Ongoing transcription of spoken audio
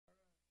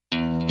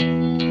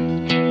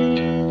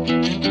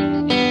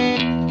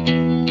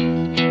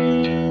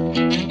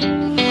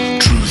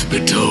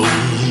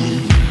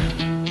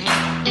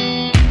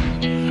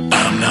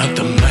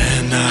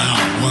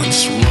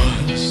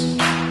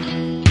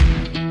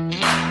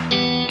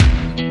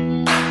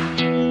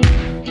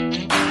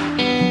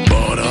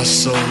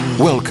hustle.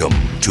 Welcome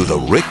to the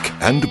Rick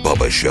and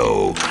Bubba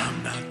Show.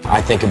 I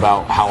think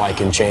about how I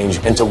can change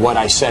into what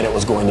I said it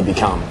was going to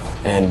become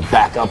and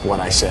back up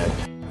what I said.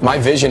 My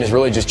vision is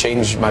really just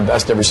change my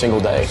best every single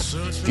day.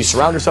 If you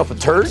surround yourself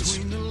with turds,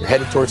 you're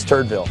headed towards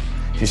Turdville.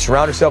 If you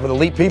surround yourself with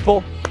elite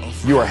people,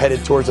 you are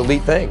headed towards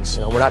elite things.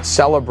 We're not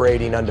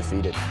celebrating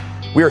undefeated.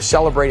 We are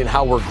celebrating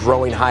how we're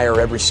growing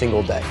higher every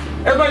single day.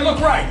 Everybody look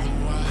right.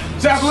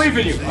 Say, I believe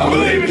in you. I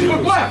believe in you.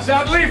 Look left. Say,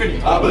 I believe in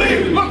you. I believe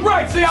in you. Look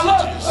right. Say, I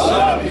love you. I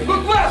love you.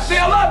 Look left. Say,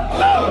 I love you. I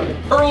love you.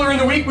 Earlier in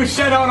the week, we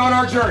set out on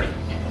our journey.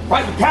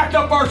 Right, we packed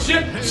up our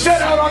ship,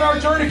 set out on our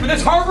journey for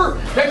this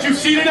harbor that you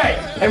see today.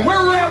 And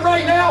where we're at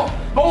right now,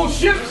 both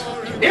ships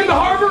in the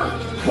harbor,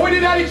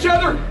 pointed at each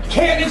other,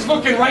 cannons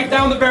looking right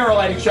down the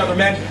barrel at each other,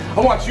 man.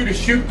 I want you to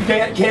shoot the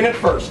cannon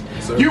first.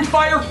 You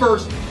fire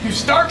first, you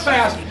start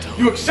fast,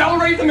 you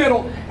accelerate in the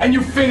middle, and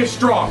you finish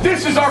strong.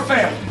 This is our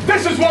family.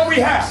 This is what we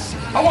have.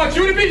 I want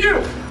you to be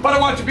you, but I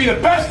want you to be the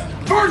best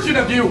version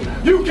of you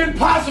can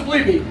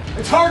possibly be.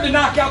 It's hard to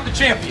knock out the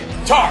champion.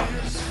 It's hard.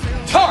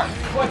 It's hard.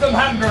 Well, it doesn't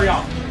happen very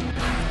often.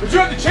 But you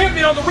have the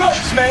champion on the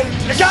ropes, man.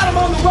 You got him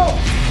on the ropes.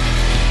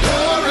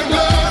 Glory,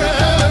 glory,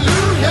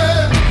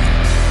 hallelujah.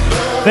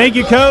 Thank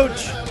you,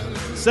 Coach.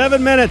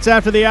 7 minutes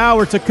after the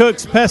hour to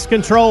Cook's Pest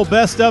Control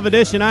Best of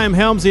Edition. I am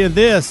Helmsy, and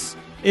this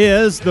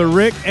is the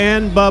Rick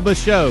and Bubba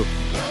Show.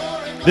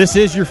 This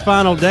is your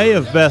final day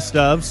of Best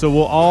of, so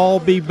we'll all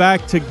be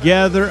back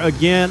together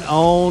again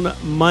on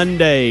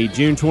Monday,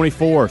 June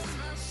 24th.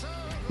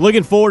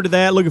 Looking forward to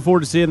that. Looking forward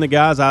to seeing the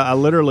guys. I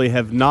literally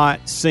have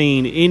not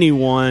seen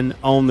anyone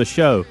on the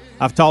show.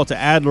 I've talked to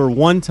Adler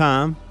one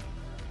time.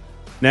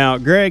 Now,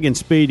 Greg and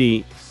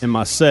Speedy and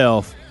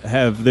myself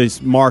have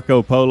this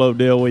Marco Polo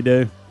deal we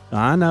do.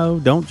 I know,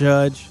 don't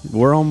judge.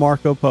 We're on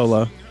Marco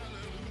Polo.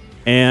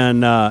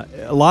 And a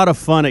lot of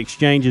fun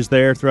exchanges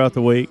there throughout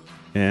the week.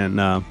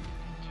 And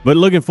but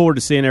looking forward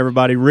to seeing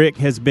everybody. Rick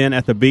has been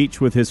at the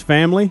beach with his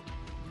family.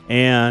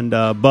 And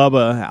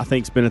Bubba, I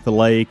think, has been at the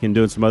lake and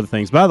doing some other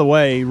things. By the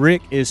way,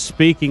 Rick is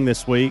speaking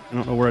this week. I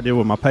don't know where I did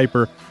with my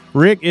paper.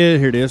 Here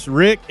it is.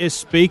 Rick is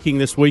speaking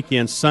this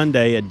weekend,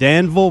 Sunday, at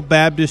Danville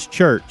Baptist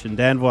Church in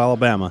Danville,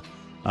 Alabama.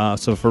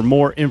 So for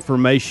more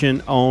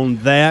information on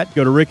that,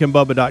 go to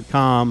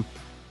rickandbubba.com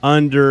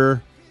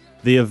under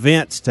the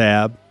events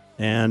tab.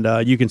 And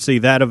you can see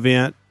that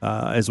event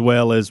as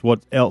well as what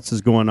else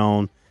is going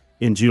on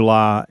in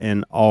July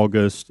and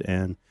August.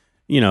 And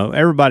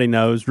everybody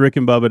knows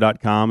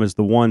rickandbubba.com is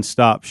the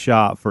one-stop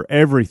shop for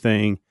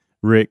everything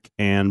Rick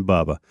and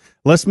Bubba.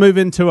 Let's move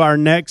into our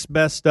next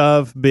best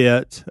of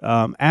bit.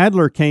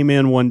 Adler came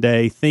in one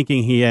day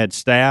thinking he had a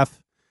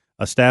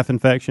staph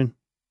infection,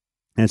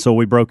 and so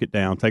we broke it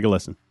down. Take a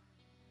listen.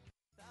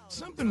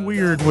 Something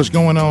weird was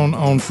going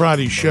on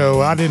Friday's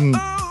show. I didn't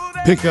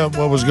pick up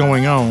what was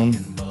going on.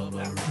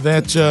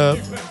 That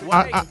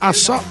I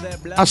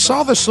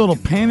saw this little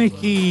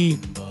panicky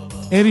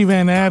Eddie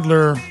Van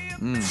Adler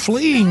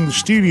fleeing the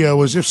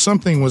studio as if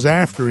something was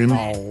after him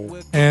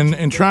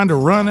and trying to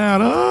run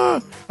out.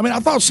 I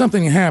thought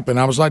something happened.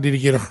 I was like, did he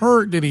get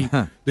hurt? Did he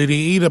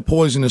eat a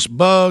poisonous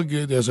bug?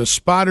 There's a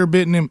spider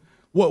bitten him.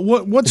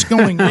 What's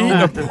going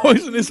on? A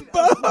poisonous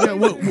bug. Yeah, I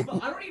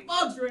don't eat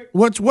bugs, Rick.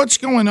 What's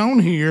going on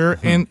here?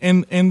 And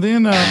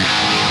then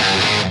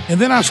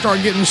I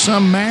start getting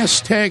some mass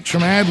text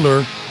from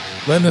Adler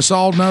letting us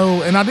all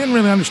know, and I didn't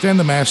really understand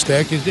the mass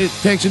text. It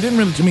didn't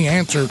really, to me,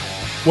 answer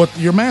what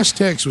your mass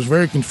text was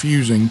very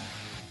confusing.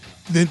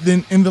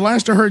 Then, in the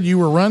last I heard, you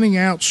were running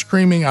out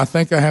screaming, "I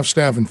think I have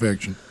staph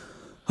infection."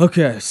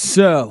 Okay,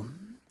 so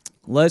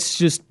let's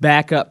just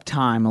back up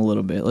time a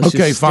little bit.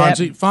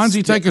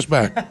 Fonzie, take us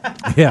back.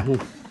 Yeah.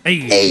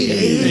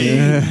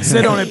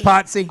 Sit on it,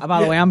 Potsy.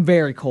 By the way, I'm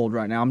very cold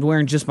right now. I'm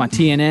wearing just my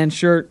TNN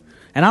shirt,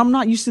 and I'm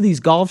not used to these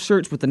golf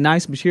shirts with the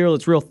nice material.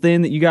 It's real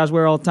thin that you guys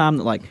wear all the time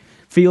that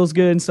feels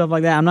good and stuff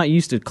like that. I'm not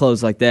used to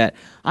clothes like that.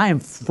 I am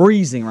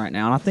freezing right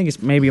now, and I think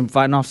it's maybe I'm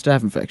fighting off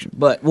staph infection.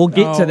 But we'll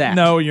get to that.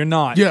 No, you're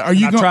not. Yeah, I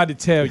tried to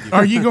tell you.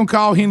 Are you going to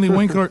call Henry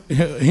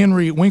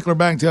Winkler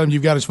back and tell him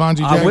you've got his Fonzie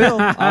jacket?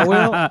 I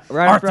will.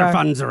 Right Arthur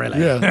Fonzarelli.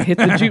 Yeah. Hit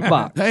the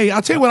jukebox. Hey,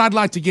 I'll tell you what I'd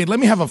like to get. Let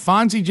me have a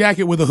Fonzie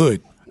jacket with a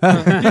hood.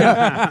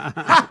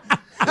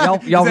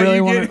 Y'all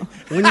really want to?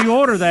 When you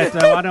order that,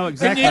 though, I know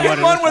exactly what it is. Can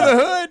you get one with a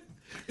hood?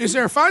 Is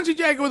there a Fonzie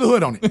jacket with a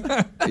hood on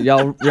it?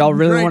 Y'all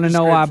really want to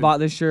know why I bought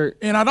this shirt?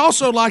 And I'd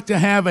also like to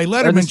have a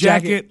Letterman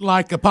jacket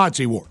like a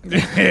Potsy wore.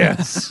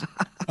 Yes.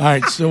 All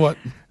right, so what?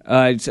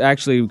 It's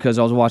actually because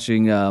I was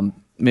watching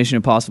Mission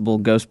Impossible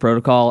Ghost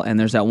Protocol, and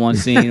there's that one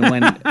scene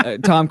when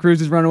Tom Cruise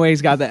is running away.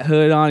 He's got that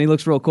hood on. He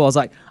looks real cool. I was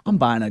like, I'm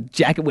buying a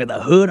jacket with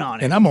a hood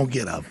on it. And I'm going to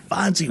get a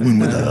Fonzie one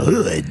with a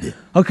hood.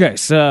 Okay,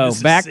 so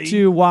back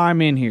to why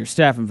I'm in here.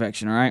 Staph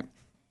infection, all right?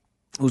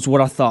 Was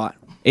what I thought.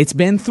 It's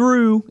been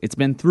through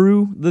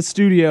the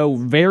studio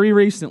very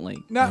recently.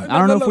 I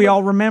don't know if we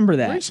all remember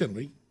that.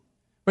 Recently?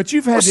 But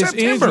you've had this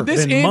September. injury.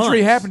 This Been injury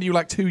months. happened to you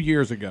like 2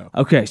 years ago.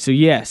 Okay, so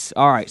yes.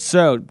 All right.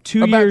 So About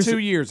 2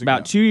 years ago.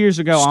 About 2 years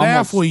ago.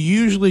 Staph will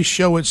usually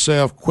show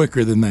itself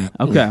quicker than that.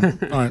 Okay.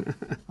 All right.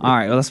 All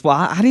right. Well, that's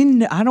why I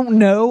don't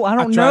know. I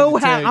don't tried know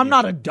to how. tell I'm you.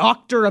 not a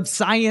doctor of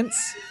science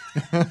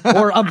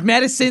or of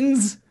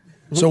medicines.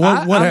 So what I'm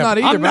happened? not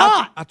either. I'm but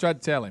not. I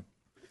tried to tell him.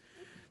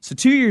 So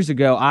 2 years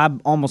ago, I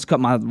almost cut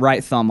my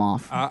right thumb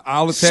off.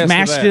 I'll attest to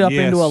Smashed that. it up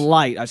Yes. into a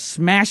light. I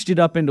smashed it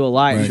up into a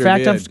light. In Sure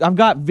fact, did. I've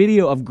got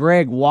video of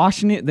Greg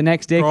washing it the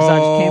next day because I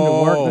just came to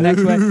work the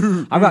next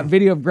way. I've got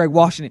video of Greg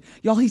washing it.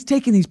 Y'all, he's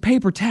taking these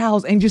paper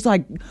towels and just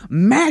like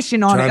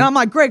mashing on it. And I'm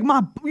like, Greg,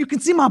 you can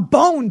see my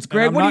bones,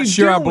 Greg. I'm What not are you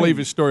sure doing? I believe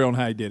his story on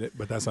how he did it,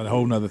 but that's a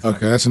whole nother thing.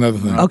 Okay, that's another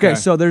thing. Okay,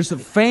 so there's a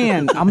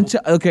fan.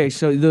 Okay,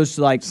 so those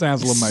like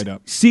Sounds a little made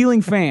up.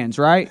 Ceiling fans,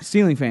 right?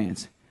 Ceiling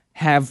fans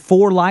have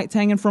 4 lights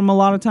hanging from 'em a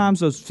lot of times.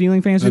 Those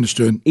ceiling fans.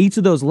 Understood. Each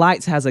of those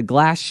lights has a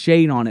glass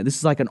shade on it. This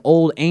is like an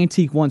old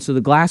antique one, so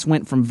the glass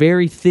went from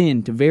very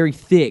thin to very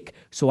thick.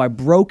 So I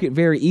broke it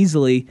very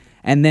easily,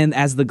 and then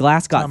as the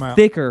glass got Time out.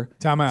 thicker,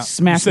 Time out.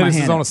 smashed you said my this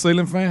hand. is on out. a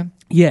ceiling fan?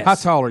 Yes. How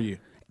tall are you?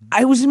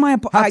 I was in my.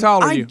 How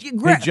tall are you?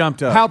 Greg, He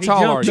jumped up. How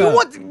tall are Do you? you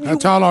want? How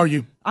tall are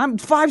you? I'm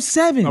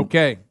 5'7".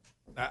 Okay.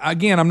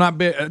 Again, I'm not.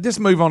 Just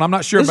move on. I'm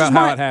not sure This about is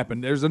how my- it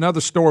happened. There's another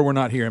story we're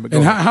not hearing. But go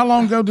And ahead. how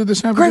long ago did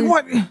this happen? Greg, to you?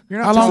 what?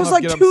 You're How not long? This was to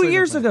like get up 2 and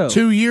years say ago.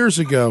 2 years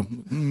ago.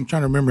 I'm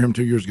trying to remember him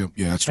 2 years ago.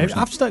 Yeah, that's true.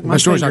 I've stuck my That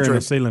story's finger not in true.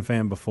 a ceiling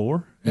fan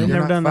before. You're I've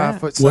never not done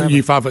 5'7". that. What,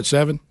 you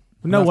 5'7"?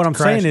 No, what I'm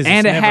saying is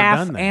and it's a never half,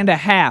 done that. and a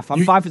half. I'm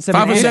You- 5'7".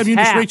 5'7", you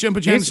just half. reach up and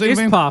put your hand in the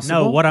ceiling fan?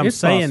 No, what I'm It's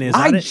saying possible. is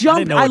I didn't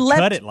jumped- know I it cut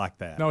leapt- it like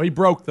that. No, he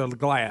broke the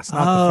glass,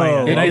 not Oh. the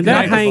fan. And that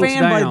Not the hangs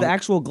fan, but down. the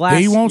actual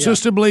glass. He wants us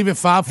to believe at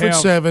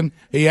 5'7",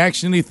 he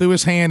accidentally threw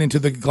his hand into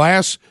the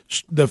glass,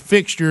 the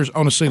fixtures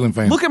on a ceiling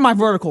fan. Look at my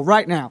vertical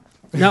right now.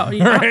 No,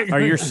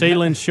 Are your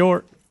ceilings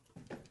short?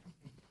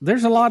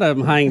 there's a lot of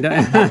them hang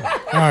down.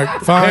 All right,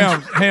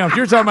 fine. Helms,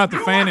 you're talking about the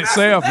fan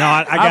itself. No,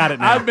 I got it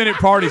now. I've been at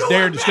parties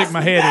dared to stick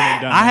my head in it.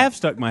 and done I it. have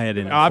stuck my head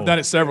in it. I've before. done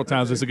it several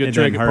times. It's a good It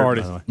trick doesn't at hurt,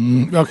 parties. by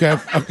the way. Okay.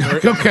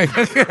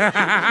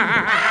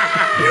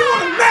 You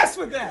want to mess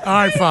with that? All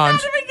right, fine.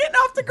 Not even getting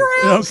off the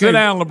ground. Sit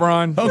down,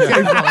 LeBron.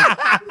 Okay,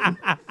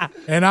 fine.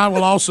 And I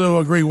will also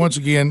agree once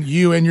again,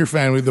 you and your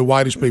family are the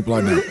whitest people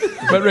I know.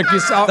 But Rick,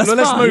 let's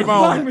move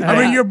on. I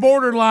mean, you're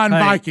borderline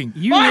Viking.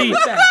 You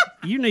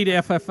need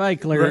FFA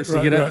clearance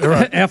to get up.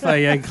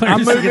 FAA clearance. I'm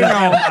to moving get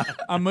up. on.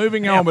 I'm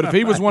moving on. But if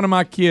he was one of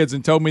my kids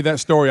and told me that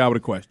story, I would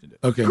have questioned it.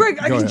 Okay. Greg,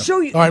 I can show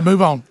you. All right,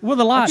 move on. Well,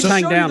 the lights I can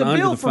hang show you down the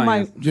under bill the for fan.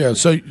 my. Yeah,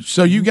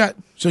 so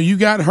you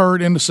got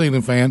hurt in the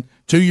ceiling fan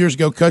 2 years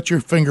ago. Cut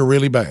your finger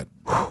really bad.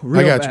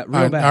 Real I got bad, you.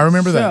 real bad. I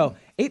remember that. So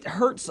it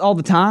hurts all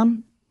the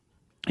time.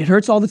 It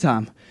hurts all the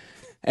time.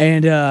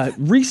 And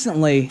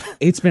recently,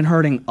 it's been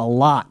hurting a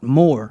lot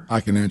more.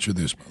 I can answer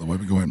this, by the way,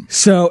 but go ahead.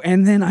 So,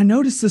 and then I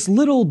noticed this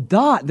little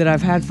dot that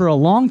I've had for a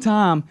long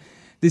time.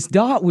 This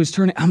dot was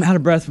turning. I'm out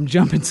of breath from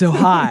jumping so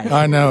high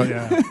I know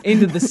it.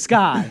 into the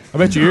sky. I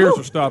bet your ears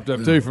were stopped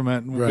up too from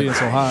that being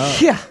so high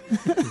up. Yeah,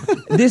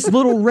 this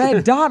little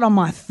red dot on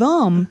my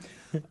thumb.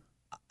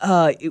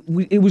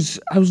 It was.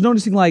 I was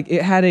noticing like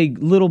it had a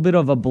little bit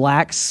of a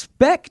black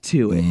speck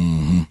to it,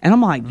 and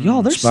I'm like,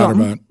 "Yo, there's Spider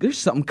something. bite. There's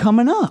something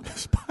coming up.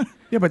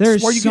 Yeah, but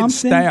There's where you getting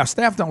something staff?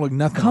 Staff don't look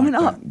nothing Coming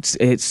like up.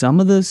 It's some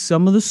of the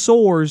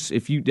sores.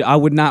 If you, I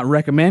would not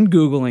recommend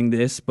googling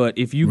this, but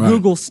if you Right.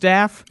 Google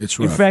staph It's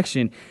rough.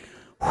 infection,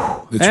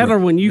 That's Adler,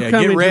 right. when you come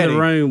get into ready. the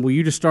room, will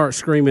you just start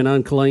screaming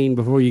unclean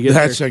before you get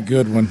That's there? a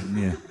good one.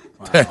 Yeah,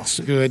 that's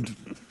good.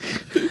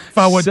 If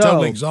I wasn't So,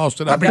 totally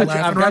exhausted, I'd be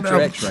laughing right now.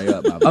 X-ray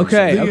up.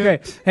 Okay.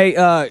 Hey,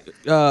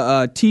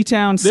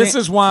 T-Town. This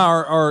is why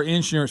our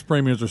insurance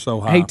premiums are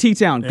so high. Hey,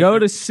 T-Town, go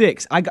to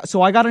 6. I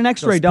got an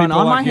X-ray done People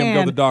on like my him go to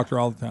hand. the doctor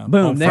all the time.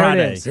 Boom, On there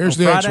Friday. it is. Here's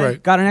On the Friday? X-ray.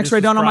 Got an X-ray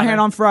This done is on my Friday?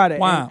 hand on Friday.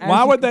 Why? And as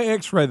Why you- would they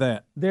X-ray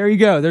that? There you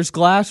go. There's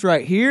glass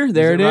right here.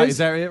 There it is. Is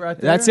that it right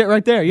there? That's it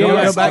right there. Yeah, Go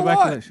yeah. back, So back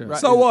what? to that show.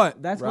 So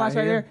what? That's Right glass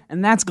right here. there,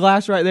 and that's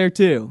glass right there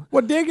too.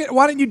 Well, dig it.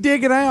 Why didn't you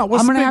dig it out?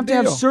 What's I'm the gonna big have to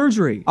have deal?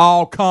 surgery.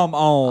 Oh, come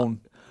on.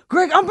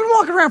 Greg, I've been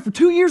walking around for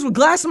 2 years with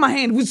glass in my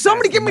hand. Would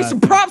somebody give me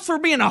some props for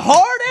being a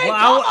hard egg?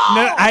 Well,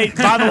 hey,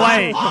 by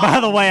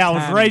the way, I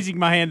was raising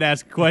my hand to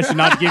ask a question,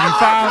 not to give you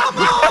 5.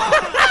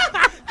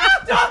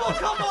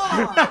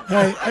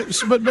 Hey,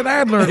 but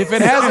Adler, If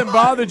it hasn't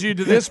bothered you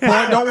to this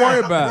point, don't worry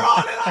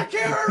about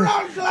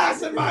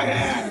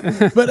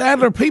it. but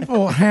Adler,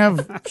 people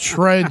have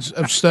shreds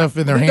of stuff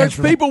in their hands. There's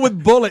from- people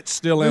with bullets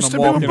still in There's them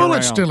people walking with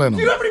bullets around. still in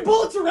them. How many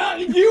bullets around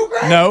you,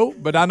 Greg? No,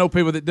 but I know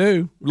people that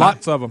do.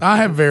 Lots of them. I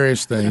have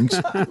various things.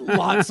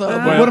 Lots of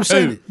them. Well, What I'm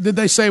saying? who? Did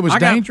they say it was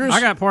dangerous?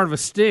 I got part of a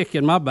stick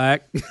in my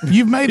back.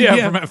 You've made it.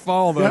 Yeah, from that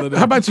fall the other day.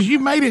 How about this?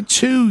 You've made it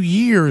 2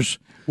 years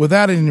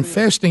without it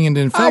infesting into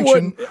I infection.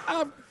 wouldn't.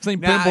 I've seen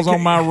pimples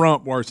on my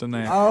rump worse than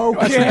that.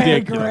 That's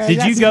ridiculous.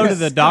 Did you go to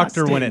the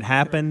doctor when it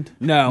happened?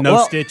 No. No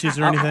Well, stitches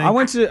or anything? I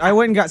went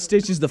and got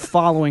stitches the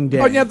following day.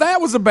 Oh yeah,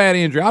 that was a bad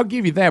injury. I'll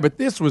give you that, but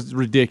this was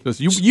ridiculous.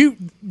 You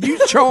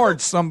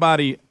charged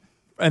somebody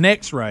an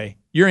X-ray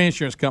your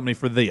insurance company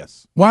for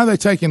this. Why are they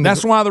taking?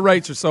 That's why the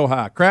rates are so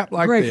high. Crap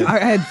like Greg, this. I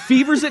had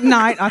fevers at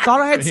night. I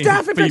thought I had staph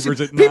infection.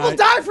 Fevers at People night.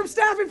 die from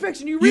staph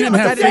infection. You You didn't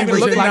have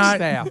fevers at night.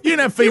 staff. You didn't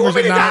have fevers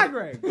at die, night.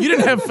 Greg? You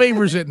didn't have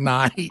fevers at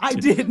night. I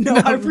did. No,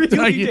 I really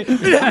did.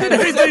 It had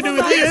anything to do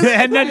with this. It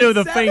had nothing to do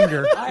with the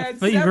finger. I had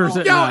Fevers several.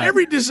 at Y'all, night.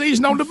 every disease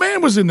known to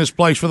man was in this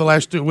place for the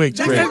last 2 weeks.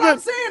 That's what I'm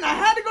saying. I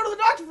had to go to the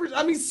doctor for.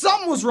 I mean,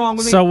 something was wrong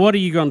with me. So what are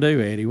you going to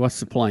do, Eddie? What's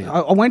the plan?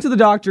 I went to the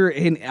doctor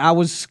and I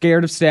was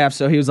scared of staph,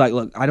 so he was like,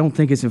 "Look, I don't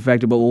think it's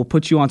infected, but we'll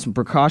put you on some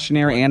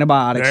precautionary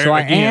antibiotics." There So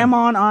I again. am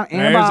on antibiotics.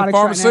 There's a right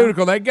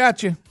pharmaceutical. They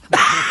got you.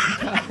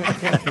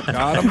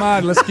 God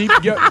Almighty, let's keep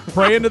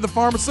praying to the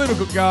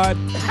pharmaceutical God.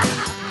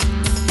 now.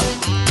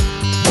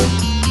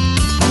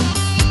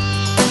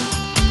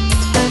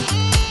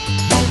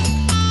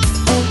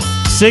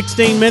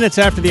 16 minutes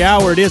after the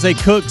hour, it is a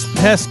Cook's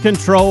Pest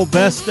Control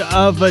Best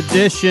of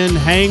Edition.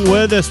 Hang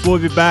with us. We'll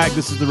be back.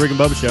 This is the Rick and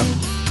Bubba Show.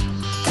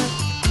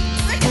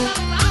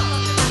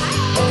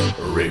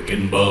 Rick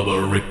and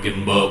Bubba, Rick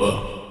and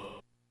Bubba.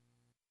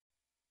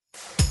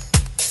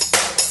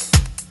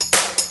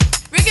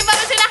 Rick and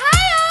Bubba's in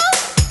Ohio.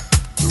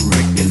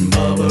 Rick and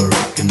Bubba,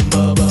 Rick and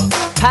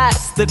Bubba.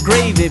 Pass the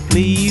gravy,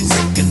 please.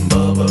 Rick and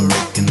Bubba,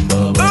 Rick and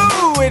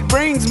Bubba. Ooh, it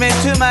brings me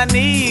to my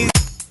knees.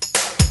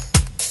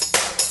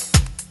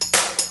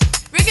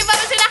 Rick and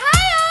Bubba's in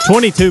Ohio.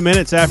 22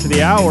 minutes after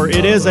the hour,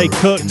 it is a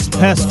Cook's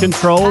Pest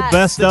Control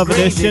Best of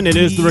Edition. It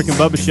is the Rick and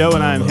Bubba Show,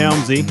 and I am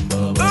Helmsy.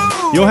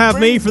 You'll have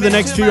me for the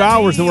next few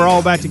hours, and we're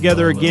all back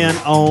together again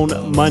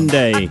on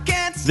Monday.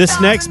 This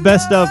next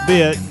Best of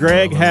bit,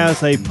 Greg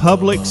has a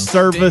public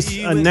service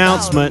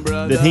announcement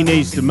that he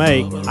needs to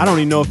make. I don't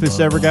even know if this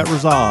ever got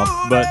resolved,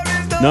 but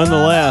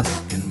nonetheless,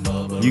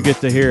 you get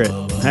to hear it.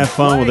 Have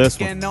fun with this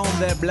one. In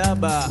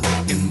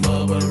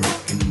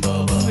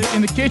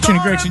the kitchen,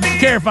 Greg said, "Do you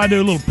care if I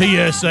do a little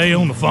PSA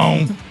on the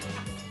phone?"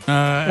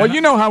 Well,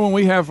 you know how when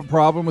we have a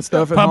problem with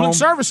stuff at Public home,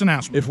 service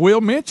announcement. if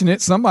we'll mention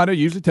it, somebody will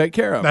usually take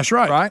care of it. That's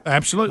right. Right?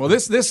 Absolutely. Well,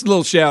 this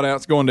little shout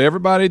out's going to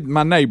everybody,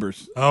 my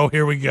neighbors. Oh,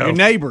 here we go. Your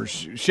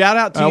neighbors. Shout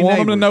out to I your want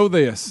neighbors. them to know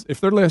this if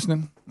they're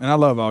listening, and I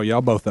love all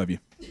y'all, both of you.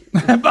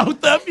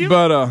 Both of you.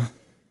 But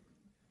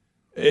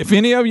if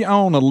any of you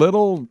own a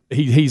little,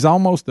 he's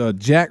almost a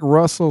Jack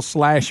Russell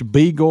 /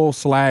 Beagle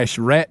 /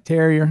 Rat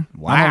Terrier.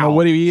 I don't know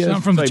what he is.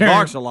 Something from the He terrier.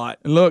 barks a lot.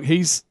 Look,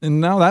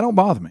 no, that don't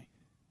bother me.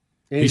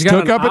 He's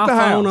took got up an at the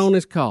iPhone house. on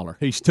his collar.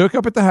 He's took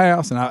up at the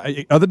house,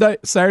 and other day,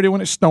 Saturday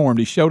when it stormed,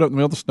 he showed up in the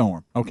middle of the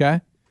storm.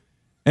 Okay,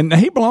 and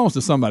he belongs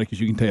to somebody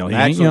because you can tell he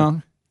ain't Excellent.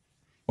 young.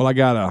 Well, I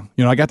got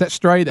I got that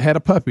stray that had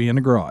a puppy in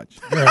the garage.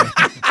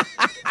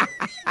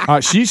 All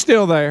right, she's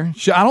still there.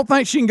 I don't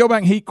think she can go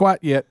back and heat quite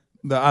yet.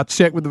 I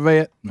checked with the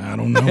vet. I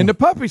don't know. And the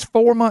puppy's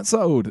 4 months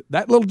old.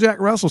 That little Jack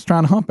Russell's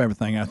trying to hump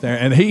everything out there,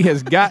 and he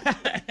has got.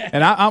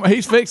 And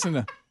he's fixing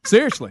to.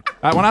 Seriously,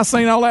 when I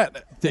seen all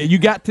that, you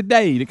got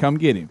today to come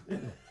get him.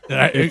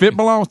 If it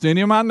belongs to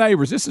any of my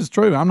neighbors, this is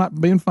true. I'm not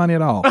being funny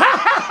at all.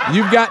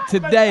 You've got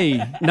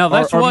today. No,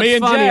 that's or what's me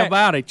and funny Jack.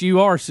 about it.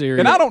 You are serious.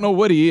 And I don't know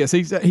what he is.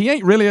 He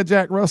ain't really a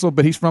Jack Russell,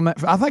 but he's from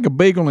that. I think a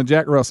Beagle and a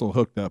Jack Russell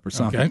hooked up or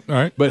something. Okay, all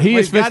right. But he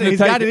is He's got fixing it, to he's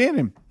take got it in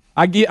him.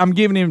 I'm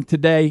giving him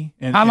today.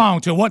 And How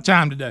long? Till what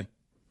time today?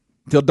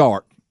 Till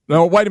dark.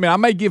 No, wait a minute. I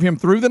may give him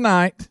through the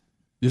night.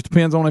 Just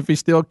depends on if he's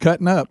still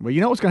cutting up. Well, you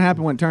know what's going to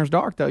happen when it turns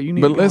dark, though. You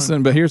need. But to go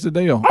listen, but here's the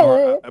deal.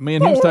 Me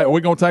and him, we're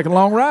going to take a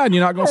long ride, and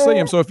you're not going to see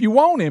him. So if you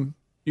want him,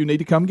 you need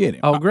to come get him.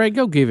 Oh, Greg,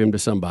 go give him to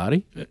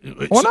somebody.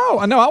 Well, no,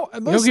 I know.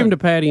 Go give him to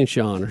Patty and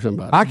Sean or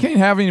somebody. I can't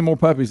have any more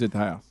puppies at the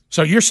house.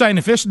 So you're saying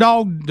if this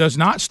dog does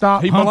not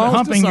stop He belongs to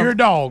humping your some-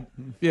 dog,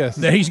 Yes.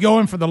 that he's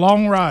going for the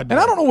long ride? And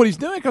I don't know what he's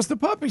doing because the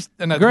puppy's.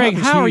 And the Greg,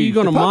 puppy's how are you huge.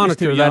 gonna The puppy's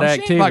monitor too that young. She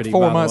ain't activity, Like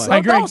 4 by the months. way?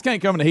 Hey, dogs can't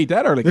come in the heat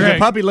that early. The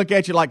puppy look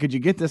at you like, could you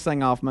get this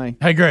thing off me?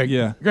 Hey, Greg.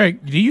 Yeah.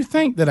 Greg, do you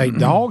think that a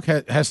dog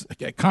has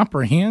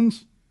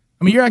comprehends?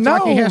 I mean, you're acting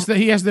like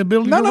he has the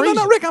ability to reason.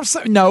 No, Rick.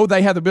 No,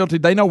 they have the ability.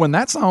 They know when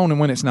that's on and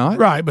when it's not.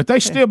 Right, but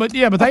they still, but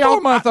they A all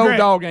 4-month-old Greg,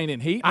 dog ain't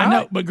in heat. I know,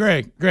 right? but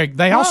Greg,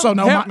 they also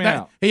know help me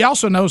out. he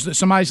also knows that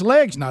somebody's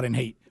leg's not in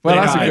heat. Well,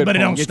 but that's a good but it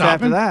point. don't Gets stop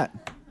after him. that.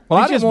 Well,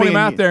 I He's just just want him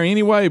being- out there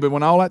anyway. But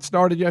when all that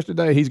started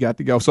yesterday, he's got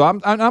to go. So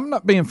I'm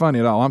not being funny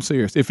at all. I'm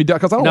serious. If he does,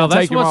 because I don't No, want to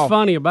that's take him what's off.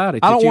 funny about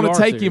it. I that don't you want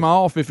to are take him serious.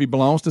 off if he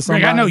belongs to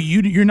somebody. Greg, I know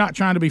you're not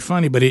trying to be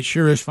funny, but it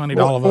sure is funny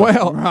to all of us.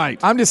 Well, right.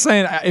 I'm just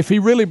saying, if he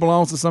really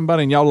belongs to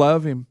somebody and y'all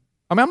love him,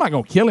 I mean, I'm not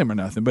going to kill him or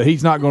nothing, but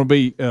he's not going to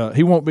be.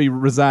 He won't be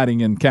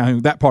residing in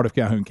Calhoun, that part of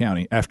Calhoun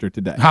County after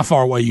today. How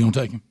far away are you going to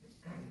take him?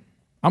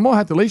 I'm going to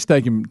have to at least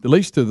take him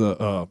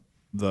to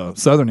the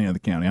southern end of the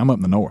county. I'm up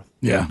in the north.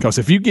 Yeah. Because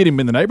if you get him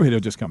in the neighborhood, he'll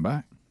just come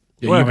back.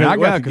 Yeah, Well, you mean, I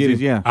got to 'cause get him.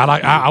 he's- yeah.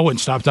 I wouldn't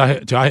stop till I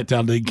hit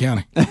Talladega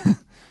County.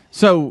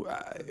 So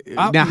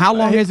now, how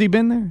long has he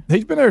been there?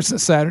 He's been there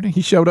since Saturday.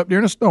 He showed up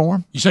during a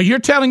storm. So you're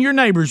telling your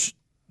neighbors,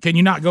 can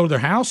you not go to their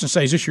house and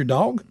say, "Is this your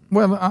dog?"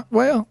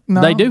 Well,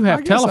 no. They do have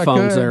I guess I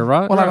telephones could. there,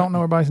 right? Well, I Right. don't know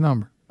everybody's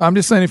number. I'm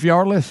just saying if you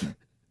are listening.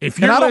 If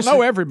And you're I don't listening-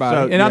 know everybody.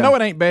 So, and I yeah. know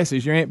it ain't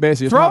Bessie's. Your Aunt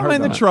Bessie. It's Throw not him her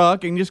in the dog.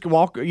 truck and just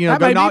walk. That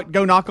Go may knock be-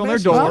 go knock on their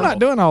door. I'm not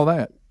doing all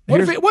that.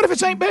 What if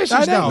it's Aunt Bessie's That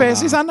ain't dog?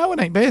 Bessie's. I know it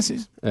ain't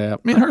Bessie's. Yeah.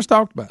 Me and her's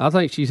talked about it. I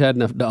think she's had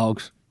enough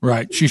dogs.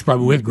 Right. She's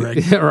probably with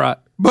Greg. Yeah, right.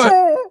 But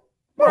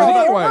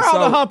anyway, where all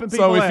the humping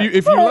so people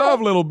if you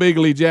love little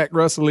Bigley Jack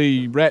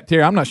Russell-y rat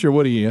terrier, I'm not sure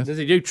what he is. Does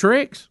he do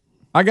tricks?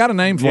 I got a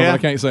name for him. I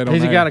can't say it on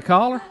Has he there. got a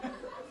collar?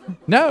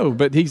 No,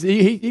 but he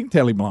can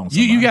tell he belongs.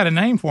 You got a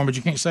name for him, but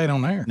you can't say it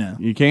on there. No,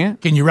 you can't.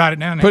 Can you write it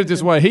down? Put it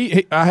this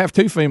way: I have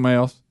 2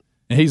 females,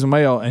 and he's a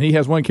male, and he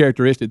has one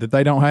characteristic that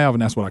they don't have,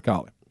 and that's what I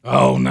call him.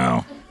 Oh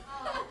no,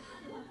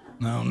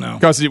 no.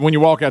 Because when you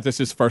walk out, that's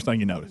just the first thing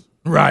you notice.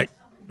 Right.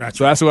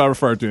 So that's what I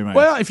refer to him as.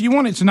 Well, if you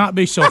want it to not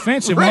be so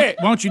offensive, why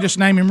don't you just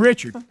name him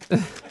Richard?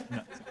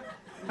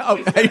 Oh,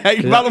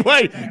 hey, by the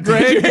way,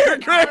 Greg,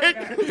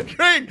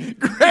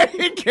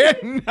 Greg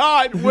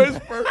cannot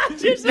whisper. He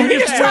just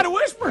tried to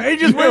whisper. He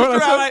just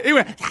whispered out. He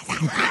went,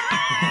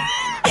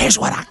 Here's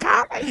what I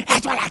call it.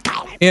 That's what I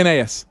call it.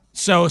 NS.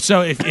 So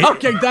if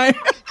Okay, dang.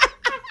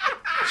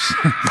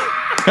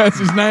 That's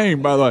his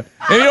name, by the way.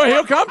 And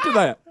he'll come to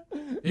that.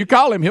 You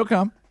call him, he'll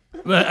come.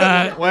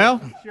 But, well,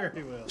 sure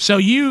he will. So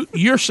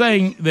you're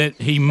saying that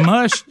he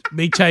must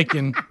be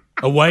taken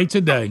away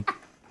today?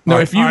 No,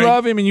 if you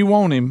love him and you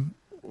want him,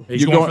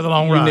 he's going for the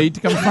long ride. You need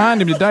to come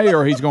find him today,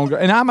 or he's going to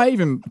go. And I may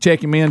even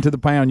check him into the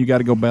pound. You got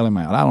to go bail him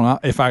out. I don't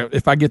know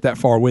if I get that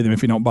far with him.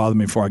 If he don't bother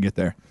me before I get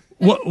there.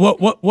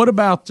 What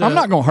about? I'm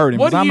not going to hurt him.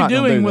 What are I'm you not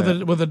gonna doing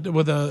do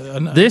with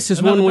that. a? This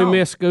is when we dog?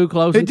 miss school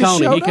closing It just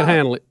Tony. He showed can up.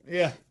 handle it.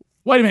 Yeah.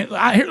 Wait a minute.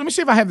 Here, let me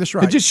see if I have this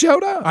right. It just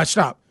showed up. All right,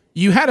 stop.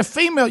 You had a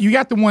female. You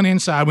got the one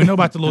inside. We know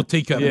about the little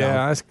teacup dog.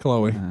 Yeah, that's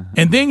Chloe.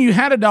 And then you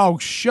had a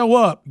dog show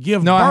up,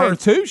 give No, I had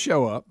birth. 2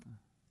 show up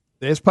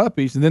as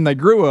puppies, and then they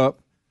grew up.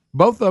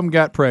 Both of them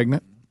got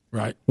pregnant.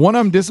 Right. One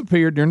of them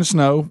disappeared during the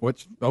snow,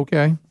 which,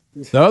 okay.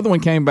 The other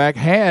one came back,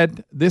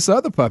 had this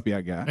other puppy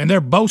I got. And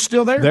they're both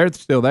still there? They're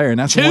still there. And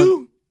that's 2?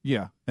 One,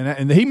 yeah.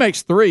 And he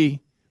makes 3,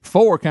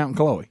 4 counting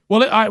Chloe.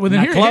 Well, all right, well, then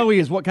now, here, Chloe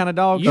is what kind of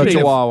dog? A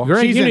Chihuahua.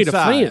 Greg, She's you need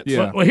inside. a fence.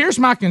 Yeah. well, here's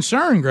my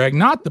concern, Greg.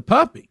 Not the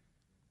puppy,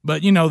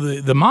 but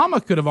the mama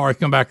could have already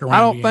come back around. I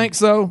don't again. think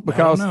so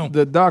because know.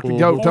 the doctor 4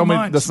 told me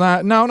months. the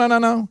sign.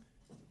 No.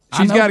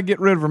 She's got to get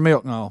rid of her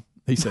milk and all,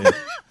 he said.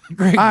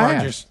 Greg I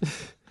Burgess.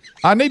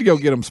 I need to go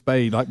get them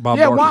spayed like Bob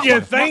Yeah,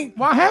 Barker.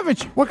 why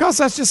haven't you? Well, because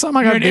that's just something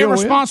I You're got an to deal with.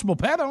 irresponsible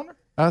pet owner.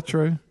 That's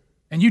true.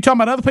 And you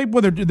talking about other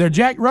people with their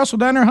Jack Russell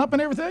down there humping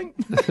everything?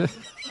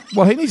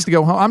 Well, he needs to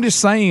go home. I'm just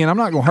saying, I'm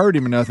not going to hurt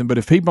him or nothing, but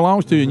if he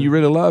belongs to you and you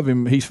really love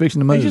him, he's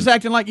fixing to move. He's just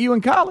acting like you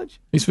in college.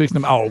 He's fixing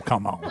to Oh,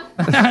 come on.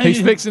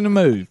 He's fixing to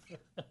move.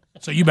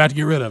 So you about to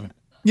get rid of him?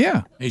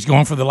 Yeah. He's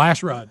going for the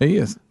last ride. He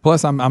is.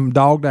 Plus, I'm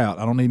dogged out.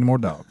 I don't need any more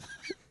dogs.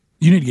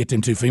 You need to get them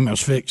 2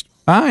 females fixed.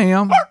 I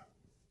am.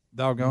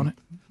 Doggone it.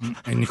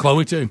 And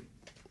Chloe, too.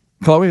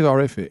 Chloe's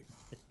already fixed.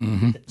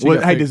 Mm-hmm.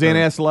 Well, hey, does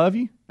NS love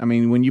you? I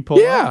mean, when you pull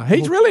Yeah, up?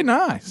 he's really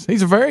nice.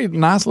 He's a very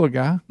nice little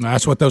guy.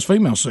 That's what those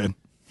females said.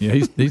 Yeah,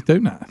 he's too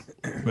nice.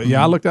 But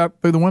yeah, I looked out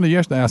through the window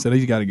yesterday. I said,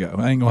 he's got to go.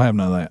 I ain't going to have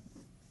none of that.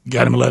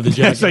 Got him a leather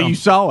jacket. So on. you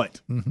saw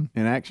it in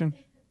action?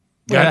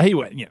 Yeah, he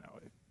went,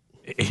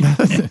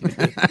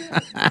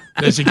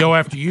 Does he go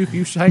after you if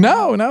you say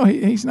No,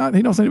 he's not.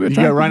 He don't seem to be You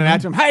trying. go running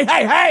at him.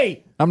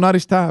 Hey! I'm not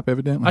his type,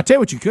 evidently. I tell you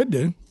what you could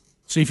do.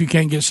 See if you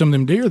can't get some of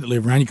them deer that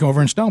live around. You come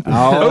over and stomp them.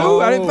 Oh,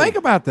 I didn't think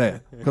about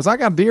that because I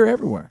got deer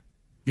everywhere.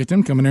 Get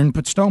them coming there and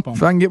put stomp on If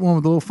them. I can get one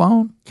with a little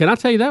phone. Can I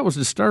tell you that was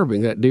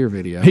disturbing, that deer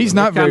video? He's It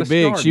not very kinda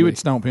big. scarred She me. would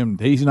stomp him.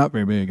 He's not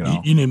very big at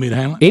all. You need me to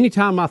handle it?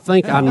 Anytime I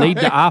think I need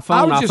the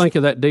iPhone, I just- think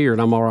of that deer,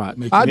 and I'm all right.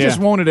 I just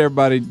wanted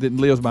everybody that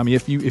lives by me.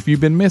 If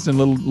you've been missing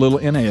little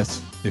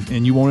NS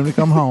and you want him to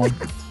come home,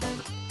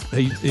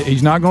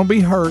 he's not going to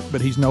be hurt,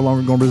 but he's no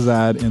longer going to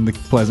reside in the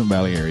Pleasant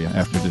Valley area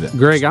after today.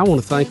 Greg, I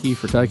want to thank you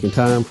for taking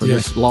time for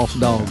Yes. this lost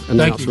dog Thank you,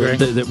 announcement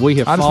Greg. that we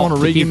have I just fought wanna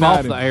to keep reunite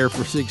off him. the air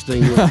for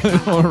 16 years. I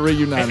want to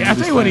reunite Hey, him I with tell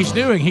his you what he's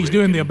family. doing. He's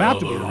doing the about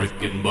to be. Bubba, Rick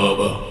and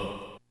Bubba.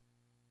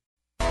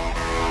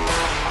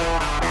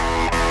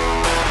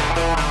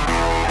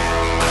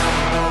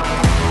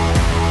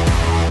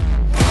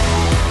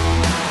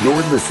 You're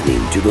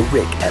listening to The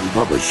Rick and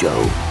Bubba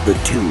Show, the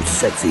 2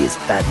 sexiest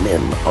fat men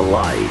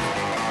alive.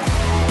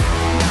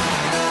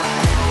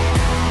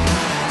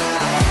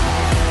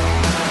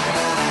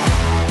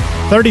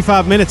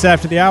 "35 minutes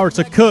after the hour, it's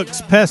a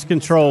Cook's Pest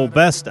Control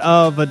Best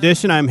of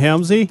Edition. I'm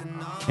Helmsy,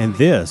 and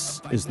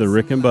this is the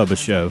Rick and Bubba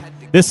Show.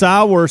 This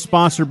hour is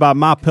sponsored by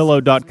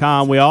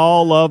MyPillow.com. We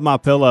all love My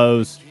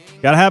Pillows.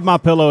 Got to have My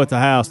Pillow at the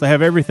house. They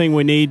have everything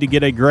we need to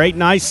get a great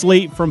night's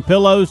sleep, from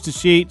pillows to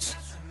sheets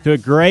to a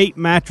great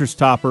mattress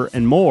topper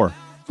and more.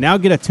 Now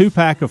get a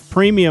 2-pack of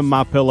premium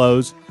My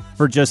Pillows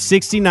for just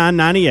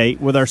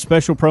 $69.98 with our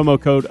special promo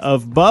code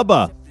of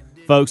Bubba.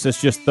 Folks, that's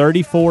just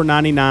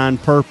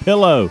 $34.99 per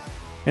pillow.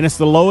 And it's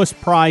the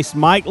lowest price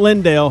Mike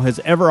Lindell has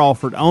ever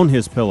offered on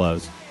his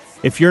pillows.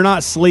 If you're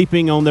not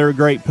sleeping on their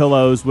great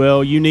pillows,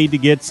 well, you need to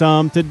get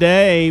some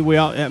today.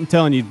 I'm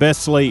telling you,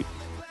 best sleep.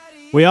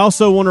 We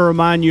also want to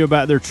remind you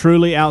about their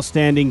truly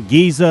outstanding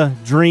Giza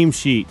Dream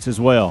Sheets as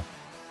well.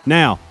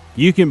 Now,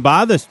 you can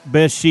buy the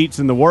best sheets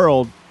in the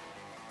world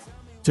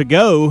to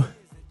go,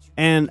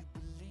 and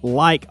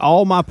like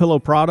all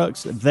MyPillow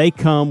products, they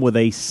come with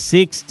a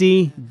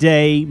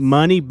 60-day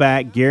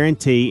money-back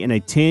guarantee and a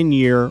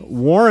 10-year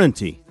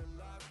warranty.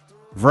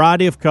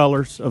 Variety of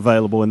colors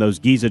available in those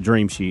Giza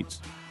Dream Sheets.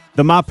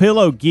 The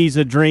MyPillow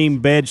Giza Dream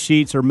bed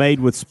sheets are made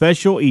with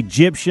special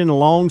Egyptian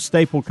long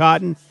staple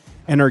cotton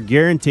and are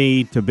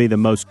guaranteed to be the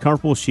most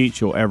comfortable sheets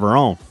you'll ever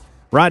own.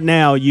 Right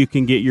now, you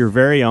can get your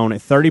very own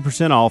at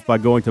 30% off by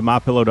going to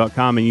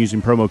MyPillow.com and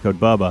using promo code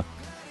BUBBA.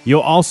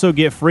 You'll also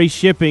get free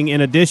shipping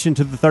in addition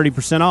to the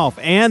 30% off.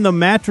 And the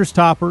mattress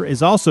topper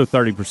is also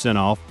 30%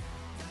 off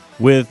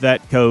with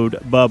that code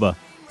BUBBA.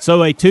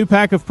 So a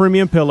 2-pack of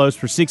premium pillows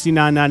for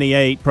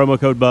 $69.98, promo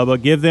code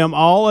BUBBA. Give them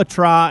all a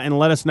try and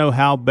let us know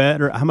how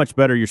much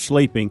better you're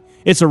sleeping.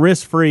 It's a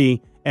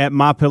risk-free at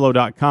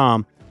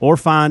MyPillow.com or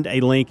find a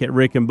link at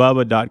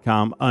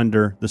rickandbubba.com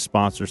under the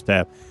sponsors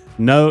tab.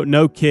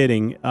 No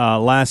kidding.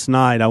 Last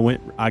night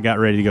I got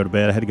ready to go to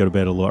bed. I had to go to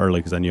bed a little early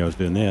because I knew I was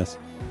doing this.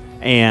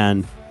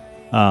 And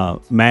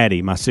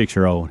Maddie, my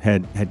 6-year-old,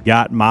 had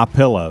got my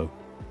pillow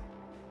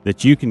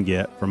that you can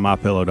get from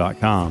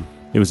MyPillow.com.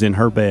 It was in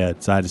her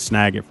bed, so I had to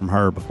snag it from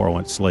her before I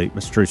went to sleep.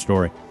 It's a true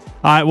story.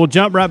 All right, we'll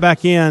jump right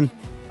back in.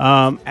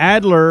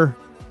 Adler,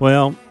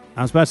 well,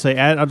 I was about to say,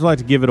 I'd like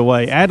to give it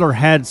away. Adler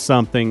had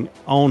something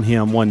on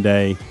him one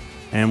day,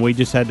 and we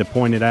just had to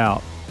point it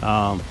out.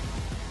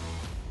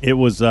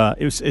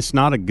 It's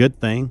not a good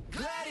thing.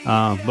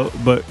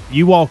 But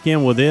you walk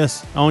in with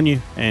this on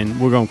you, and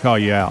we're going to call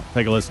you out.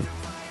 Take a listen.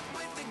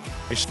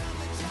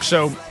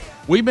 So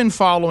we've been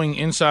following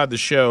inside the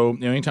show.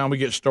 Anytime we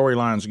get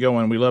storylines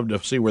going, we love to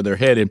see where they're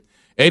headed.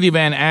 Eddie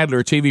Van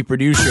Adler, TV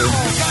producer,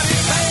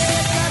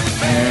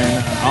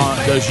 and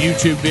does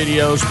YouTube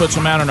videos, puts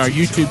them out on our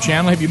YouTube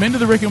channel. Have you been to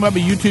the Rick and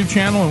Bubba YouTube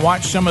channel and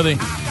watched some of the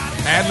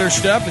Adler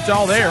stuff? It's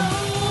all there.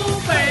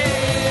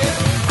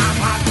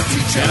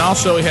 And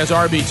also, he has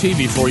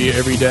RBTV for you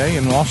every day,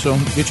 and we'll also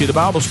get you the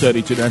Bible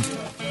study today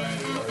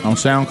on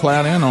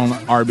SoundCloud and on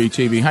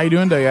RBTV. How you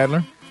doing today,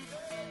 Adler?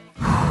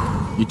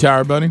 You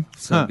tired, buddy?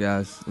 What's up,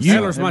 guys?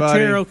 Adler's my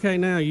chair okay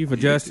now? You've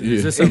adjusted.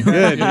 Is this okay?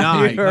 Good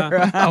night.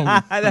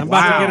 I'm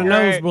about to get a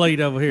nosebleed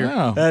over here.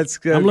 Wow. That's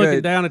good. I'm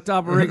looking down at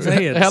top of Rick's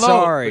head. Hello,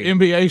 Sorry.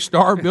 NBA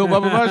star Bill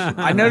Bubba Bush.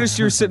 I noticed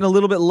you're sitting a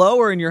little bit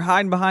lower and you're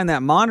hiding behind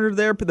that monitor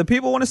there, but the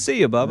people want to see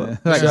you,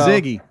 Bubba. Like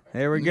Ziggy.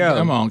 There we go.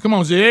 Come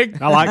on,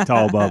 Zig. I like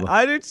tall Bubba.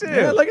 I do too.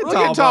 Yeah, look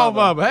at tall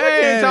Bubba.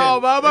 Hey,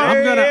 tall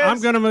Bubba. I'm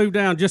gonna move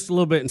down just a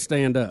little bit and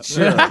stand up.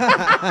 Sure.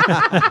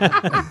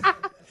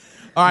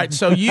 All right,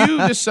 so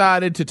you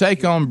decided to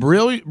take on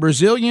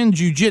Brazilian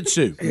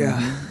Jiu-Jitsu.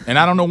 Yeah. And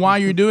I don't know why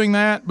you're doing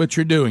that, but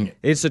you're doing it.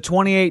 It's a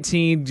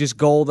 2018 just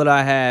goal that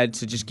I had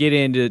to just get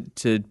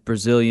into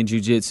Brazilian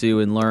Jiu-Jitsu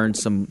and learn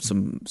some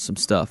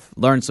stuff,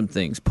 learn some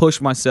things, push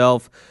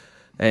myself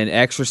and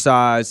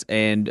exercise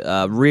and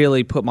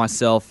really put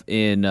myself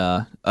in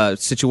a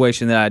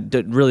situation that I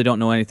really don't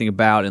know anything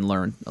about and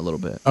learn a little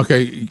bit.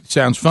 Okay,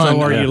 sounds fun.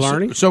 So are you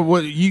learning? So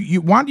what?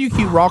 Why do you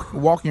keep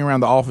walking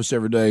around the office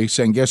every day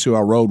saying, "Guess who I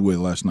rode with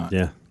last night"?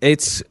 Yeah.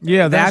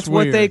 That's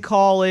what they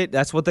call it.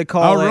 That's what they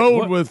call it. I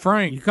rode with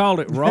Frank. You called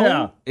it roll?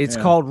 Yeah. It's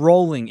called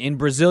rolling. In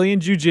Brazilian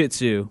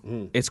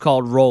Jiu-Jitsu, it's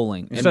called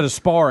rolling. Instead of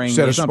sparring.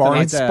 Instead of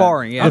sparring. It's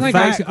sparring, yeah. I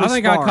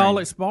think I call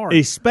it sparring.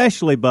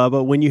 Especially,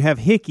 Bubba, when you have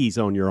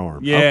hickeys on your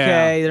arm. Yeah.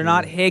 Okay, they're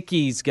not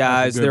hickeys,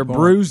 guys. They're point.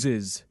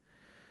 bruises.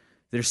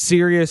 They're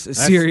serious.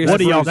 What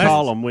do y'all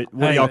call them? What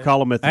do y'all call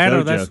them at the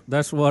Adler, dojo?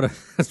 that's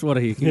what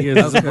he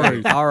is.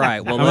 All right.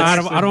 Well, I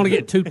don't want to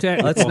get too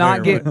technical.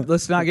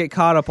 let's not get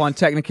caught up on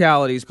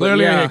technicalities. But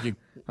Clearly, yeah, a hickey.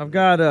 I've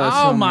got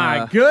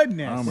my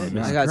goodness.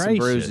 I got some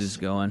bruises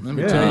going. Let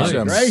me tell you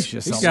something.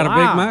 Gracious. He's got a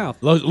big mouth.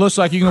 Looks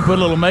like you're gonna put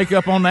a little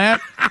makeup on that.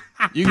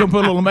 You gonna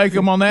put a little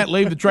makeup on that,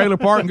 leave the trailer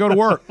park, and go to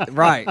work.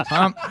 Right.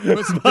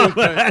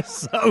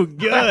 That's so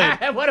good.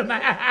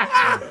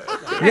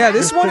 Yeah,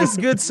 this one is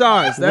good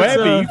size. That's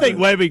Webby, you think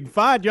Webby can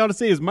fight? You ought to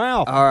see his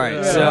mouth. All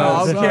right, so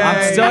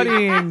I'm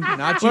studying.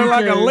 Not Look you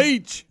like a two.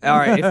 leech. All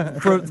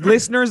right, for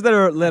listeners that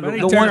are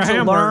the ones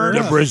to learn,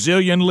 The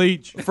Brazilian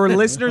leech. for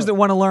listeners that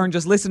want to learn,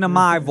 just listen to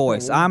my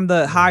voice. I'm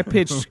the high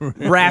pitched,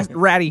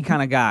 ratty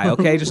kind of guy.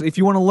 Okay, just if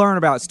you want to learn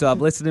about stuff,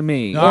 listen to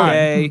me. All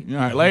Okay. right.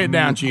 All right, lay it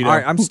down, Cheeto. All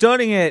right, I'm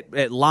studying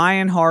at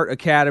Lionheart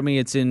Academy.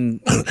 It's in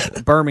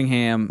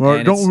Birmingham. All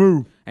right, don't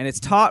move. And it's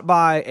taught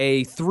by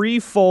a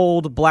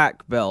 3-fold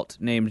black belt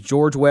named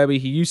George Webby.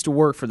 He used to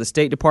work for the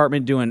State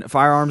Department doing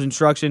firearms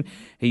instruction.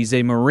 He's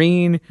a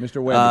Marine.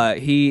 Mr. Webby.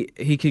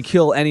 He could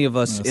kill any of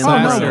us in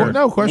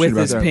no question with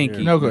about his that.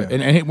 pinky. No good.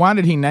 And why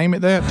did he name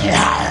it that?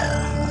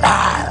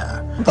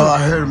 Oh, I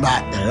heard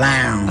about the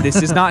lion.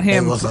 This is not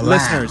him, It was a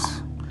listeners.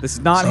 lion. This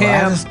is not So I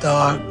him. just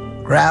start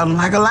growling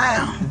like a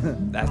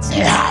lion. That's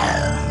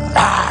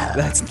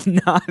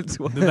not.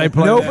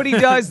 Nobody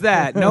does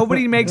that.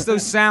 Nobody makes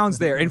those sounds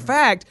there. In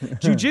fact,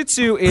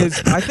 jiu-jitsu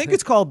is, I think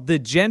it's called the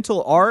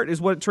gentle art, is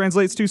what it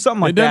translates to,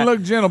 something like It that. doesn't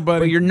look gentle,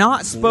 buddy. But you're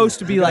not supposed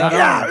to be like,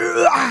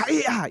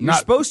 You're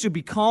supposed to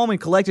be calm and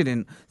collected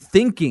and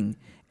thinking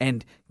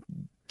and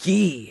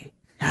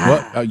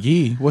What?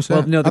 Ghee? What's that?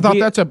 Well, no, I the thought ghee-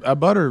 that's a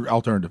butter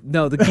alternative.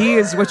 No, the ghee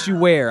is what you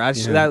wear. That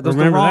was the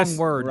Remember, wrong that's-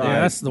 word. right. Dave.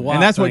 Yeah, that's the white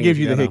And that's what thing gives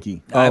you you the gotta-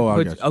 hickey. I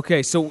But- got you.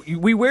 okay, so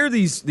we wear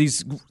these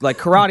like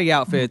karate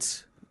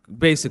outfits,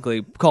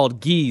 basically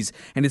called gis,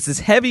 and it's this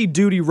heavy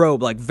duty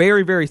robe, like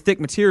very, very thick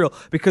material,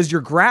 because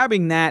you're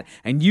grabbing that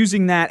and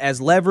using that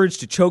as leverage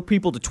to choke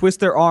people, to twist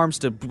their arms,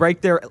 to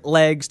break their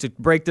legs, to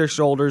break their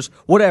shoulders,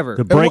 whatever.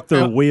 To break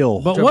their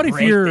will. But what if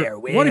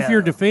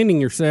you're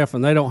defending yourself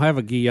and they don't have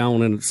a gi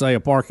on in, say,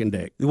 a parking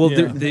deck? Well,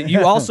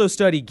 you also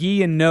study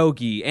gi and no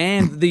gi,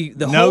 and the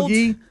No hold-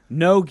 gi?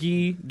 no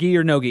gi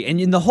or no gi,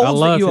 and in the holds that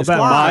love you his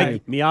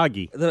apply,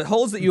 Miyagi. the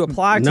holes that you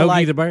apply to No gi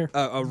like the bear?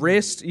 a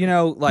wrist,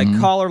 like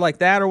collar like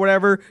that or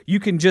whatever, you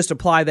can just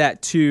apply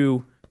that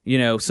to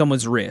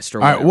someone's wrist or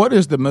All whatever. right, what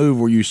is the move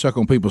where you suck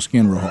on people's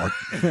skin real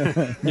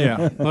hard?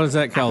 Yeah. What is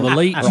that called? The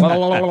leech?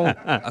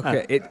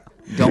 Okay,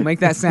 don't make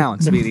that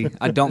sound, Speedy.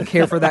 I don't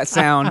care for that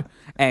sound.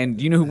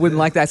 And you know who wouldn't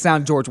like that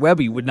sound? George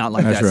Webby would not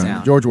like That's that right.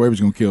 sound. George Webby's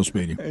going to kill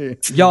Speedy.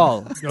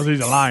 Y'all. Because he's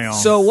a lion.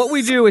 So what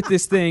we do with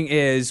this thing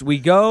is we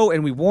go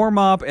and we warm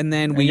up, and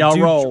then we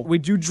roll. We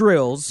do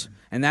drills.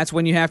 And that's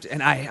when you have to.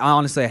 And I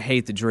honestly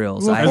hate the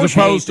drills. Well, as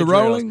opposed to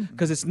rolling?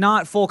 because it's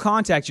not full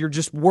contact. You're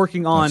just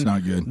working on That's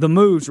not good. the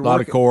moves. A lot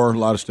of core, a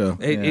lot of stuff.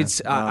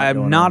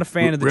 I'm not a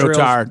fan of the Real drills,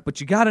 tired. but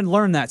you got to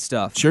learn that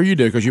stuff. Sure you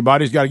do, because your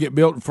body's got to get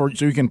built so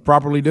you can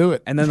properly do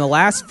it. And then the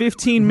last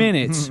 15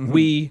 minutes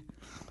we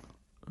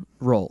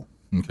roll.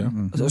 Okay.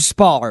 So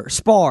spar,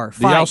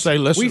 fight. y'all say,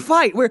 listen? We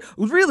fight.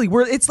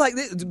 It's like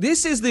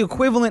this is the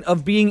equivalent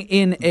of being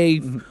in a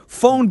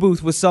phone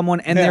booth with someone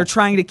and they're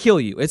trying to kill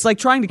you. It's like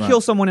trying to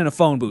kill someone in a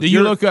phone booth. Do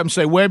you look up and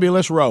say, Webby,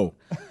 let's roll?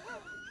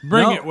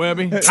 Bring No. it,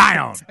 Webby.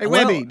 Lion. Hey,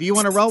 Webby, do you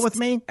want to roll with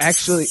me?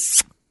 Actually,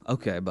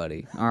 okay,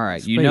 buddy. All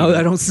right, you know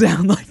I don't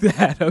sound like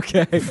that.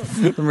 Okay.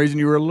 For some reason,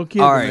 you were a little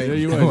kid. All to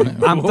me.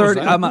 right, I'm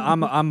 30.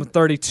 I'm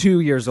 32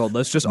 years old.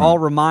 Let's just all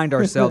remind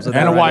ourselves of that.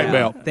 And a right white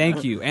now. belt.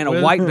 Thank you, and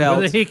a white belt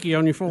With a hickey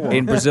on your forearm.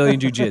 in Brazilian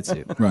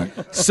Jiu-Jitsu. Right.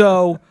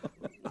 So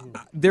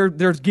they're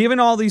giving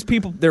all these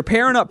people, they're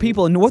pairing up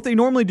people, and what they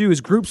normally do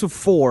is groups of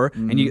four,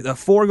 and the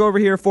four go over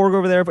here, four go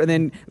over there, and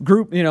then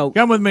group,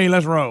 Come with me.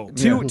 Let's roll.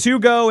 two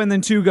go, and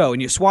then two go,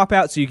 and you swap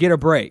out so you get a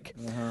break.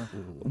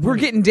 We're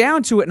getting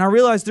down to it, and I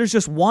realize there's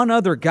just one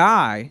other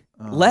guy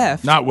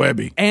left, Not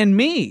Webby. and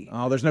me.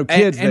 Oh, there's no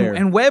kids and, there.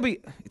 And Webby,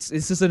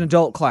 this is an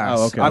adult class.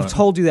 Oh, okay. I've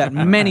told you that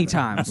many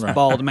times,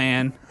 bald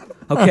man.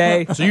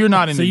 Okay, So you're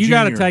not in So the you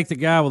got to junior. take the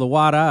guy with the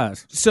white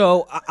eyes.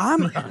 so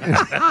I'm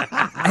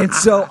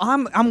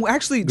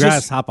actually just.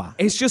 Grasshopper.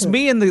 It's just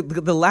me and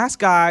the last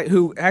guy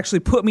who actually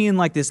put me in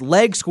like this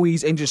leg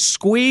squeeze and just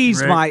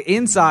squeezed my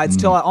insides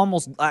till I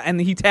almost. And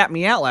he tapped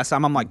me out last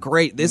time. I'm like,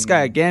 great, this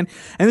guy again.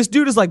 And this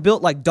dude is like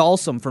built like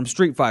Dalsum from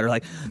Street Fighter.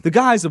 Like the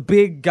guy's a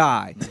big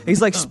guy.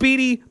 He's like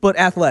Speedy but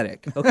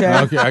athletic. Okay.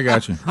 Okay, I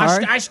got you. All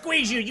right? I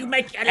squeeze you. You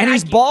make. And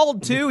he's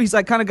bald too. He's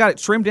like kind of got it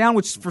trimmed down,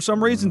 which for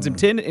some reason's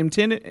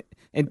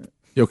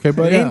You okay,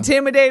 buddy?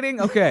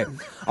 intimidating. Okay.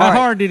 How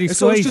hard did he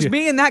So it's squeeze just you?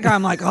 me and that guy.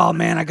 I'm like, oh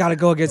man, I got to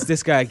go against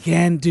this guy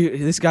again, dude.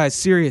 This guy's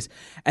serious.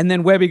 And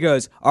then Webby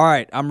goes, all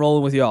right, I'm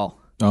rolling with y'all.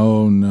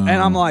 Oh, no.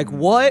 And I'm like,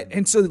 what?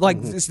 And so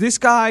like this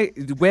guy,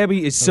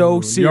 Webby, is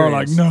so serious. You're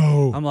like,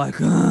 no. I'm like,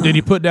 ugh. Did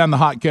he put down the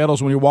hot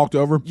kettles when you walked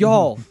over?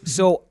 Y'all.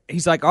 So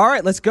he's like, all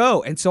right, let's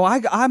go. And so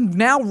I'm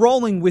now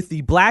rolling with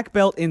the black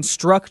belt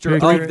instructor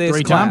of this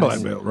Three-time class.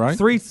 black belt, right?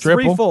 Triple.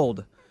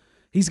 Threefold.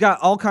 He's got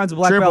all kinds of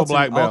black Triple belts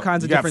black and belt. all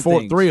kinds of You got different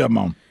things. three of them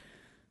on.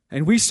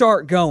 And we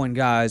start going,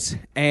 guys,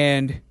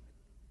 and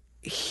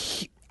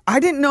I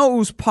didn't know it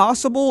was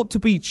possible to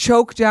be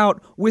choked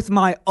out with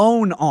my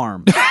own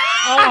arm.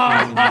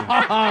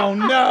 Oh,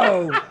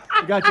 no.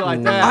 I got you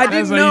like that. I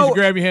didn't That's why you know. used to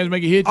grab your hands and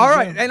make you hit All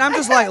yourself. right, and I'm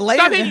just like laying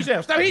Stop there. hitting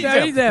yourself. Stop hitting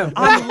yourself.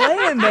 I'm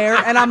laying there,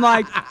 and I'm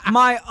like,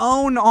 my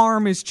own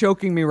arm is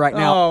choking me right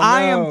now. Oh,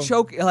 I no. am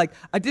choking. Like,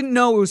 I didn't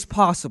know it was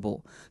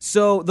possible.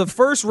 So the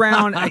first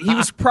round, he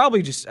was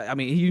probably just. I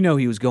mean,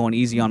 he was going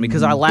easy on me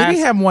because I laughed. Did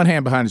he have one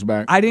hand behind his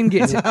back? I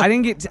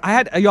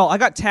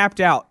got tapped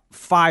out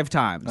 5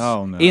 times.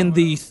 Oh, no. In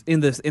the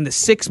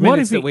 6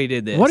 minutes that we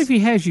did this. What if he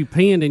has you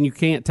pinned and you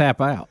can't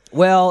tap out?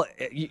 Well,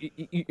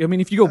 I mean,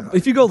 if you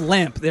go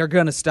limp, they're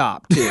gonna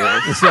stop too.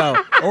 So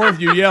Or if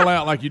you yell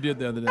out like you did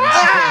the other day.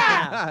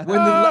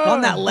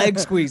 on that leg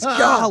squeeze,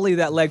 golly,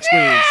 that leg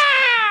squeeze.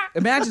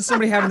 Imagine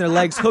somebody having their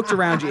legs hooked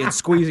around you and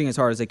squeezing as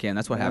hard as they can.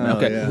 That's what happened.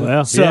 Okay, yeah.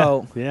 Well,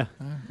 so yeah.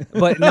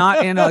 but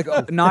not in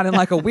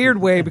like a weird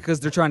way because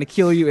they're trying to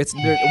kill you. It's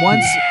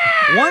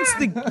once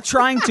the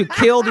trying to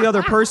kill the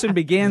other person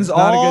begins,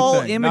 not a good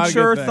all thing. Not a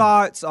good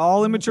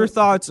immature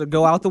thoughts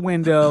go out the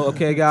window.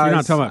 Okay, guys. You're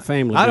not talking about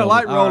family. I don't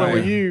building. like rolling right.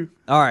 with you.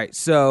 All right,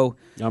 so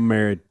I'm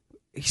married.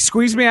 He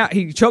squeezed me out.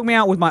 He choked me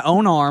out with my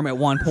own arm at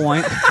one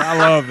point. I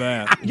love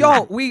that.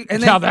 Y'all,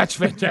 that's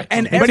fantastic.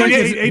 And But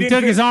he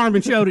took his arm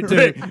and showed it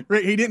to him.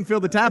 Rick, he didn't feel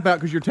the tap out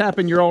because you're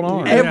tapping your own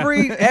arm.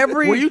 Every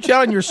Were you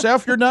telling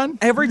yourself you're done?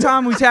 Every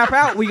time we tap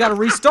out, we got to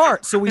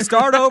restart. So we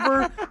start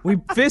over, we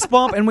fist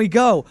bump, and we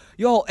go.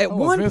 Y'all, at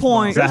one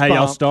point, Is that how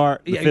y'all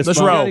start? The Yeah, fist let's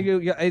bump?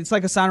 roll. It's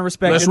like a sign of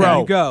respect. Let's and then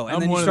roll. you go, and I'm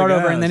then you one of start the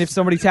over, and then guys. if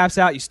somebody taps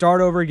out, you start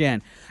over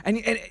again.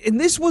 And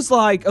this was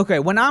like, okay,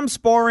 when I'm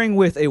sparring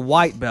with a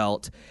white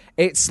belt,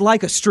 it's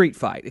like a street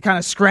fight. It kind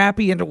of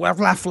scrappy and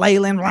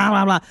flailing, blah,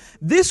 blah, blah.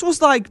 This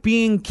was like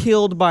being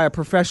killed by a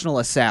professional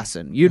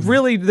assassin.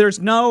 There's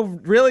no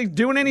really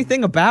doing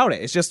anything about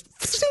it. It's just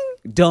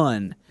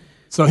done.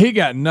 So he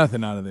got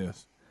nothing out of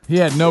this. He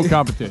had no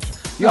competition.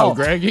 Yo,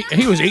 Greg,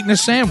 he was eating a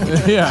sandwich.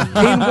 Yeah.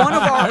 In one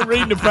of our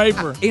reading the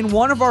paper. In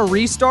one of our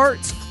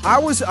restarts,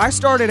 I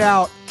started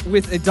out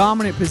with a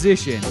dominant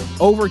position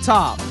over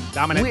top.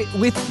 Dominant.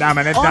 With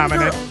Dominant.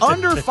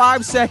 under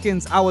 5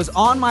 seconds, I was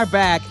on my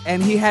back,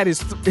 and he had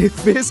his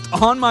fist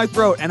on my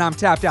throat, and I'm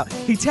tapped out.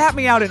 He tapped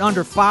me out in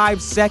under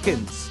 5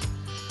 seconds.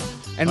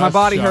 And my That's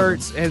body shocking.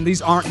 hurts, and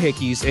these aren't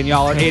hickeys, and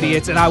y'all are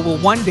idiots, and I will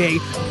one day,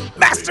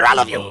 Master, I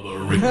love you.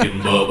 Bubba, Rick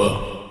and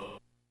Bubba.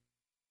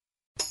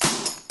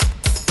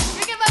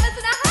 Rick and Bubba's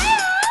in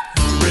Ohio.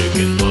 Rick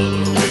and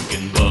Bubba, Rick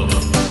and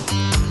Bubba.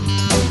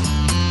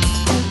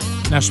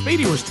 Now,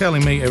 Speedy was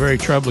telling me a very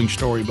troubling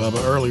story,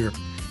 Bubba, earlier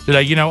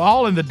today. You know,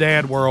 all in the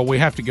dad world, we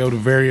have to go to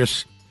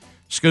various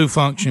school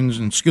functions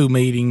and school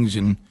meetings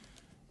and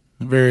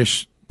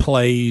various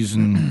plays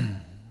and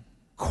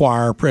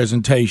choir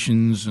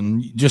presentations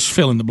and just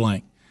fill in the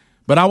blank.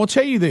 But I will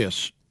tell you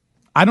this.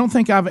 I don't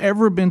think I've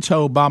ever been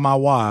told by my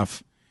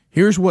wife,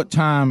 here's what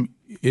time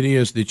it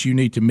is that you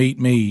need to meet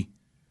me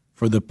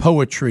for the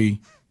poetry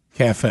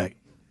cafe.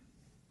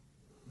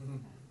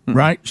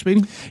 Right,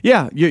 Speedy?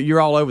 Yeah, you're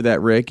all over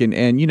that, Rick,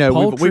 and you know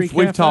Poultry we've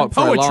cafe? talked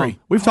for Poetry.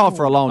 we've talked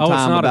for a long Oh, time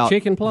it's not about a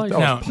chicken place?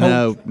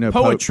 No. no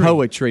Poetry.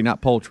 poetry,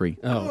 not poultry.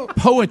 Oh.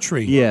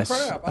 Poetry. Yes,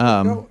 you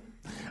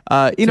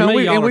To know,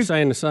 me, y'all are we've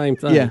saying the same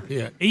thing. yeah,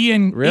 Yeah.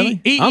 Ian.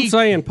 Really? E- I'm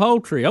saying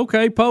poultry.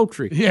 Okay,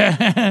 poultry.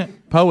 Yeah.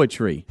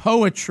 poetry.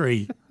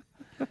 Poetry.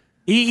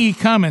 E.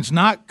 Cummins,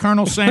 not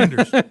Colonel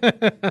Sanders.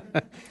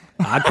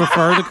 I'd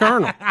prefer the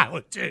Colonel. I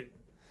would too.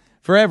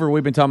 Forever,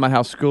 we've been talking about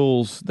how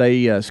schools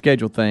they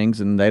schedule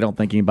things and they don't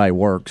think anybody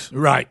works.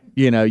 Right.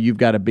 You know, you've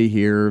got to be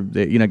here.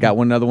 You know, got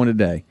another one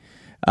today.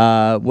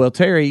 Well,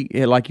 Terry,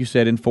 like you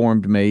said,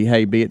 informed me,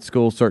 hey, be at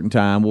school a certain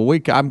time. Well,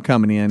 I'm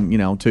coming in, you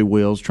know, on two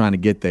wheels trying to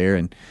get there.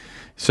 And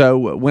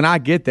so when I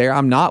get there,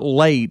 I'm not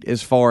late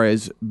as far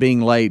as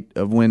being late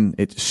of when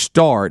it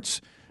starts.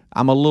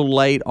 I'm a little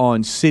late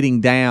on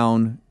sitting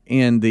down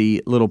in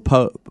the little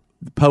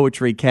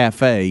poetry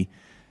cafe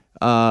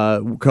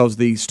because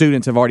the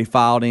students have already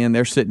filed in.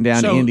 They're sitting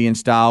down So- Indian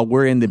style.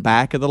 We're in the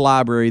back of the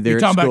library there You're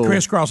at talking school. about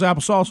crisscross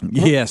applesauce?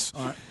 Yes.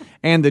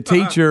 And the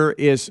teacher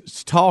is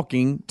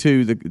talking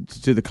to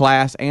the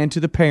class and to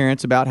the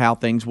parents about how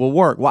things will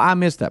work. Well, I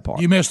missed that part.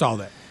 You missed all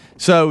that.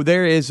 So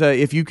there is,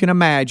 if you can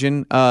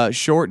imagine,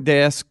 short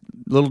desk,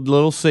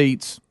 little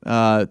seats,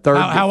 third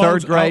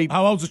grade.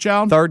 How old's the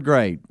child? Third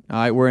grade. All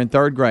right, we're in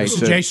third grade.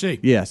 This is JC.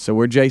 Yes, so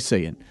we're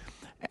JCing.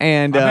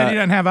 And I bet he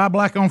doesn't have eye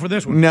black on for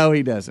this one. no,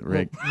 he doesn't,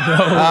 Rick.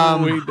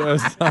 No, he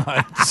does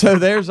not. So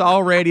there's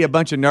already a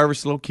bunch of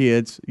nervous little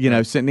kids, you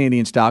know, sitting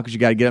Indian style because you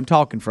got to get them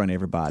talking in front of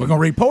everybody. We're going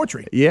to read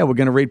poetry. Yeah, we're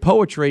going to read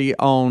poetry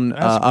on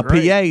a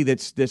great. PA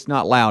that's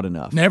not loud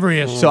enough. Never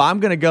is. So I'm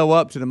going to go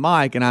up to the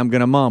mic and I'm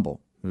going to mumble.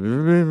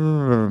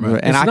 And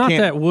It's I not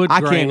can't, that wood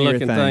I grain can't hear a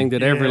looking thing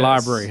that every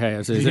Yes. library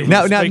has, is it?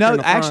 No, With a no, speaker no. in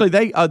the Actually,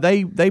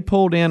 front? they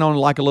pulled in on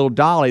like a little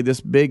dolly,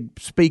 this big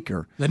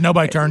speaker. That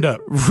nobody turned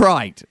up.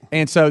 Right.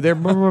 And so they're,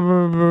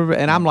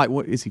 and I'm like,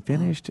 what, is he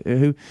finished?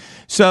 Who?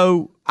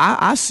 So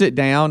I sit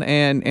down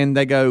and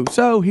they go,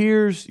 so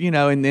here's, you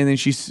know, and then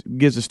she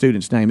gives the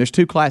student's name. There's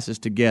two classes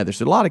together.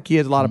 So a lot of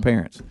kids, a lot of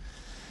parents.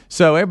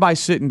 So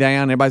everybody's sitting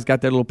down. Everybody's got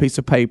their little piece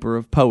of paper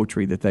of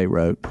poetry that they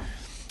wrote.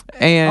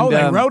 And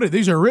They wrote it.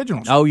 These are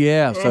originals. Oh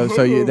yeah, so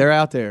they're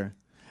out there,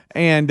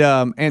 and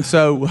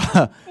so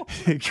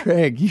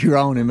Craig, you're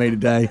owning me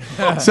today.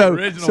 So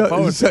Original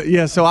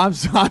poetry. so I'm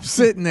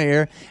sitting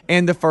there,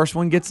 and the first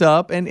one gets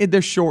up, and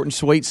they're short and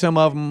sweet. Some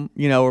of them,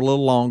 you know, are a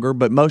little longer,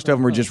 but most of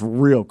them are just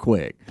real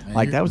quick.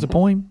 Like that was a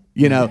poem,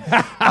 you know.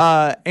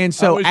 And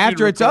so wish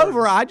after you'd it's record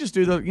over, I just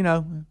do the, you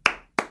know,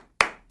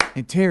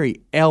 and Terry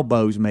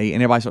elbows me,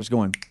 and everybody starts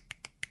going.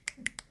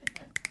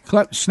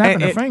 Snapping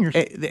their fingers.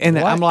 And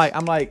I'm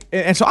like,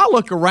 and so I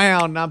look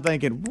around and I'm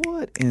thinking,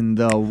 what in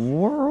the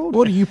world?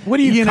 What are you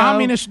know?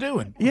 communists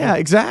doing? Yeah,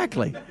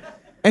 exactly.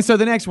 And so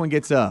the next one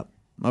gets up,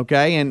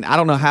 okay? And I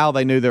don't know how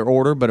they knew their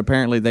order, but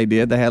apparently they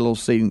did. They had little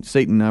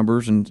seating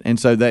numbers, and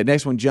so the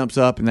next one jumps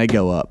up and they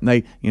go up. And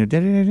they, you know,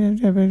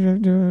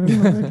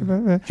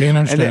 Can't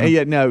understand. and,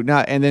 yeah, no,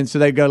 not. And then so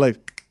they go like,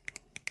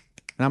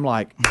 and I'm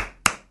like,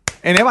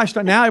 And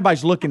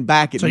everybody's looking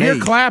back at me. So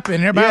you're clapping,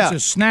 everybody's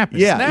just snapping.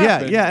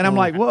 Yeah. And I'm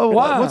like, whoa,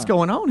 what's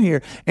going on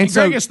here? And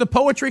so Greg, it's the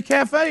Poetry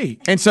Cafe.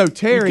 And so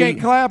Terry, you can't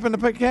clap in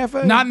the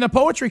cafe. Not in the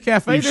Poetry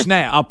Cafe. You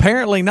snap.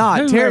 Apparently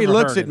not. Terry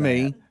looks at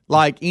me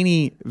like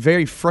any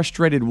very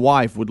frustrated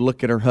wife would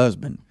look at her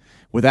husband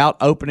without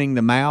opening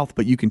the mouth,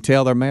 but you can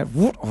tell they're mad.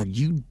 What are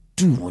you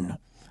doing?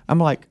 I'm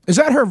like, is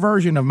that her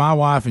version of my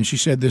wife? And she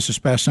said this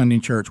past Sunday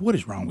in church. What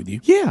is wrong with you?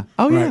 Yeah.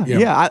 Oh, right?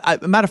 yeah.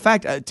 Matter of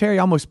fact, Terry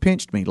almost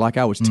pinched me like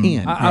I was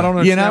 10. I don't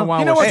understand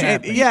why.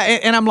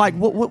 And I'm like,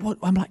 what?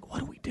 I'm like,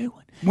 what are we doing?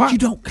 What? You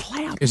don't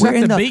clap. Is that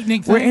the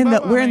beatnik thing?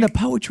 We're in the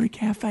Poetry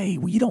Cafe.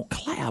 Well, you don't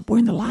clap. We're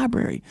in the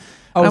library.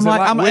 Oh, I'm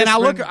like, and I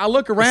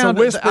look around.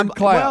 It's a whispered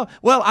clap.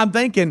 Well, I'm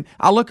thinking.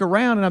 I look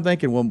around and I'm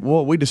thinking,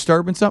 well, we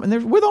disturbing something?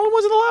 We're the only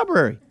ones in the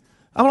library.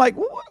 I'm like,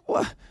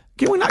 what?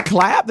 Can we not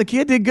clap? The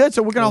kid did good,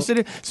 so we're gonna all sit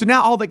here. So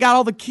now all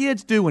the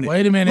kids doing it.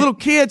 Wait a minute. Little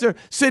kids are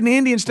sitting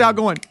Indian style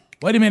going.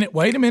 Wait a minute.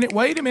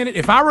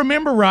 If I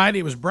remember right,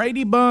 it was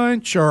Brady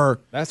Bunch or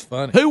that's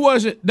funny. Who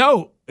was it?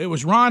 No, it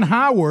was Ron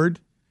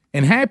Howard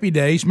in Happy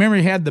Days. Remember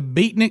he had the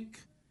beatnik.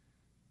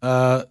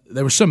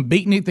 There was some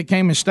beatnik that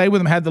came and stayed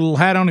with him, had the little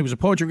hat on. He was a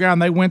poetry guy,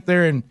 and they went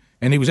there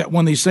and he was at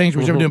one of these things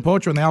where they were doing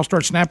poetry, and they all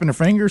start snapping their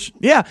fingers.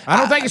 Yeah. I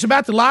don't think it's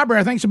about the library.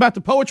 I think it's about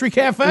the Poetry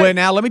Cafe. Well,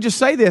 now let me just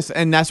say this,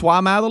 and that's why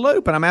I'm out of the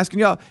loop, and I'm asking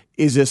y'all,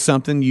 is this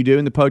something you do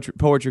in the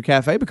Poetry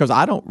Cafe? Because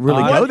I don't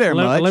really go there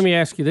much. Let me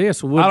ask you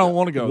this. I don't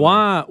want to go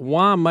there.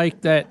 Why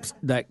make that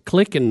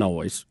clicking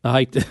noise? I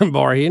hate to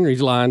borrow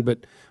Henry's line,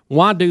 but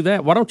why do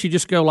that? Why don't you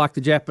just go like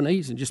the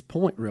Japanese and just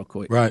point real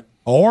quick? Right.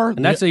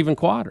 And that's even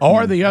quieter.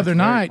 Or the other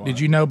night, did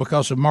you know,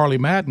 because of Marley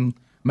Madeline,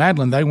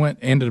 they went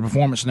into the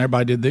performance and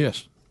everybody did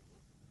this.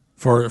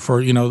 For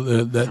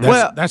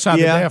that's how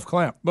the deaf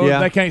clap.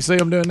 But they can't see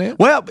them doing that.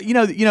 Well,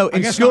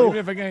 in school, even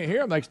if they can't hear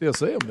them, they can still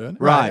see them doing it.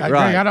 Right.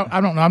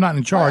 I don't know. I'm not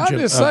in charge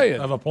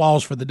of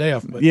applause for the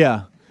deaf. But.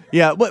 Yeah.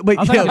 But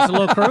I think it's a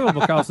little cruel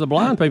because the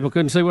blind people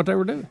couldn't see what they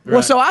were doing.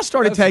 Well, so I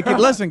started taking.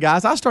 Listen,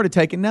 guys, I started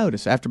taking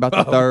notice after about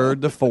the third,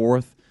 the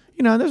fourth.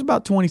 There's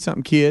about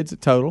 20-something kids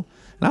total,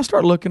 and I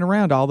started looking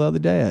around all the other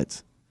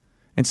dads,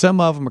 and some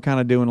of them are kind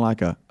of doing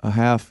like a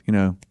half,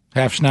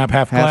 half snap,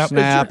 half clap.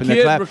 And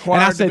they clap.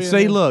 And I said,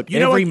 see, look,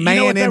 every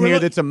man in here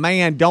that's a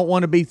man don't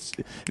want to be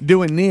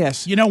doing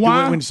this. You know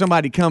why? When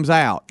somebody comes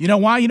out. You know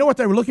why? You know what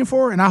they were looking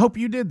for? And I hope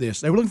you did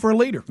this. They were looking for a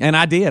leader. And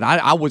I did.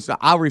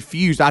 I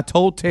refused. I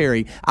told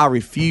Terry I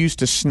refused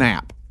to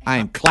snap. I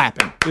am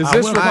clapping. Is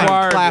this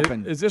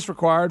required? Is this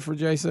required for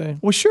JC?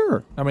 Well,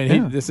 sure. I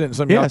mean, this isn't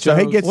something. Yeah. So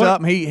he gets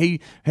up and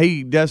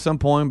he does some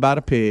poem about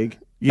a pig.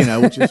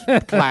 Which is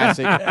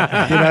classic.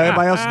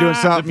 Everybody else is doing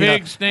something. The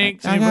pig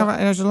stinks.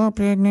 There's a little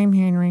pig named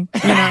Henry.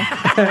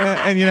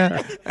 Have you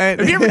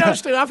ever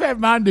noticed too? I've had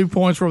mine do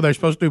points where they're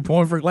supposed to do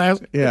poem for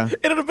class. Yeah.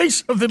 And it'll be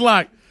something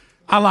like,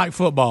 I like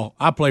football.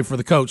 I played for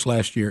the Colts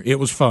last year. It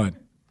was fun.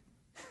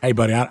 Hey,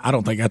 buddy, I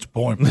don't think that's a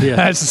poem. Yeah.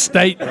 That's a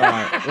statement.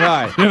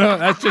 Right.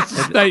 That's just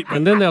a statement.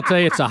 And then they'll tell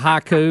you it's a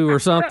haiku or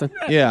something.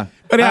 Yeah.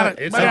 But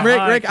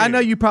Rick, I know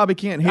you probably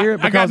can't hear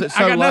it because it's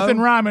so low. I got nothing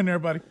rhyming there,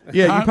 buddy.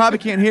 Yeah, you probably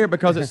can't hear it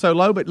because it's so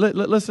low, but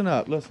listen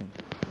up. Listen.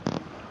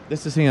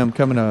 This is him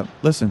coming up.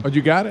 Listen. Oh,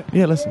 you got it?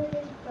 Yeah, listen.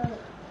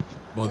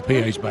 Boy, the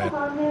PA's bad.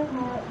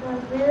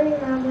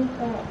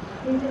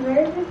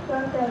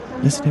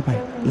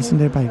 Listen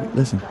to everybody.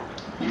 Listen.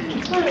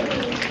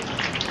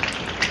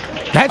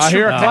 That's I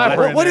hear a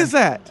clapper. What is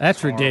that?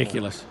 That's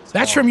ridiculous.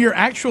 That's from your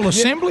actual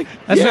assembly?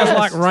 That sounds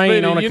like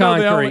rain on a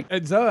concrete.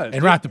 It does.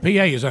 And right, the PA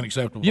is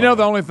unacceptable.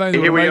 The only thing that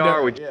would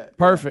have made that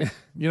perfect.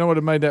 You know what would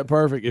have made that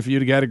perfect? If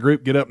you'd have got a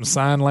group get up and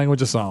sign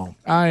language a song.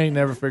 I ain't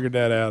never figured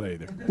that out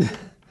either.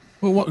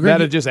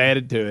 That'd have just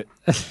added to it.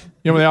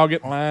 When they all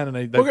get in line and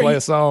they play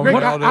a song.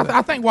 Greg,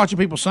 I think watching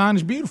people sign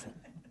is beautiful.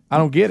 I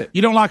don't get it.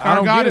 You don't like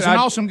our God is an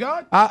awesome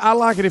God? I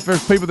like it if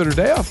there's people that are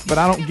deaf, but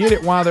I don't get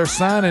it why they're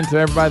signing to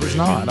everybody that's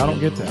not. I don't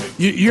get that.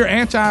 You're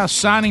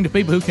anti-signing to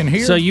people who can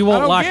hear? So you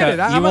want want a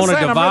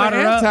divider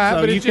up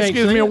so but it just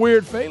gives me a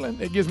weird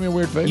feeling. It gives me a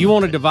weird feeling. You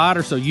want a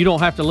divider so you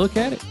don't have to look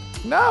at it?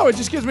 No, it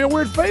just gives me a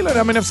weird feeling.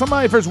 I mean, if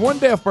there's one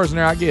deaf person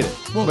there, I get it.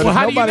 Well, but if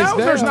how do you know deaf,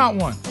 there's not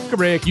one?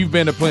 Correct. You've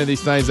been to plenty of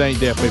these things. There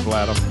ain't deaf people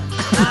at them.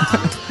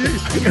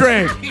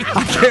 Greg,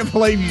 I can't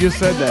believe you just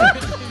said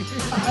that.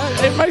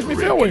 It makes me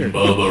feel weird.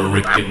 Bubba,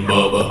 Rick and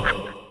Bubba.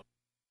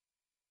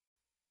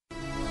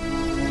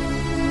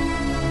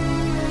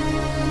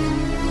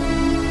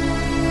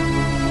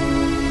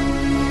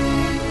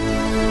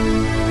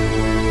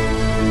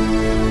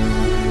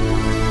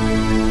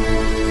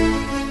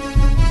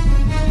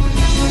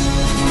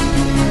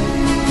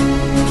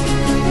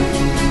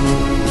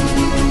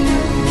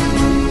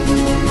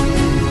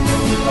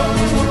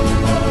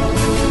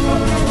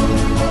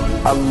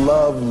 I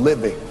love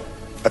living.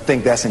 I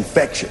think that's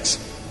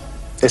infectious.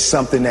 It's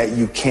something that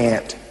you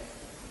can't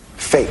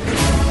fake.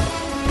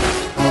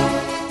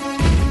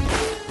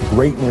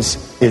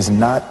 Greatness is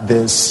not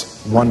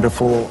this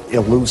wonderful,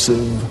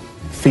 elusive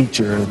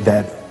feature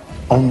that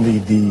only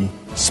the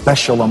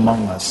special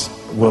among us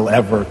will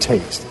ever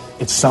taste.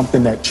 It's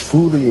something that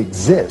truly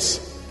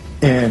exists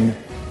in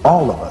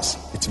all of us.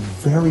 It's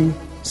very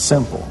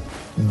simple.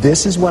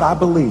 This is what I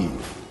believe,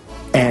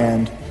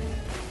 and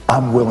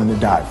I'm willing to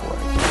die for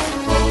it.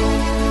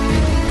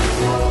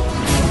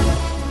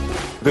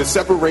 The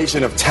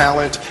separation of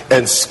talent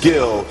and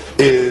skill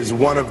is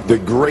one of the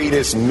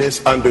greatest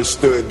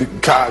misunderstood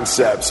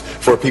concepts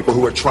for people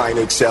who are trying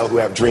to excel, who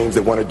have dreams,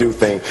 that want to do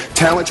things.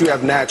 Talent you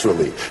have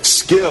naturally.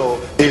 Skill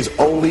is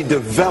only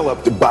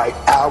developed by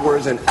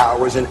hours and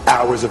hours and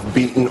hours of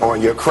beating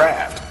on your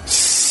craft.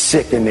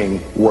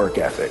 Sickening work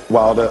ethic.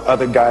 While the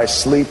other guy's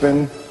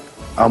sleeping,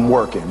 I'm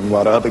working.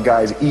 While the other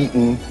guy's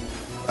eating,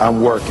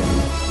 I'm working.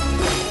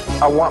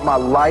 I want my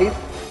life,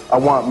 I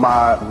want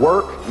my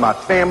work, my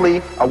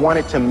family, I want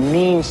it to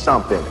mean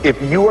something.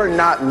 If you are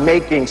not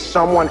making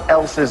someone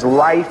else's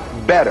life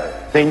better,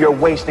 then you're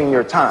wasting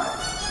your time.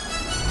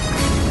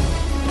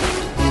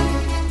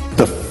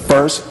 The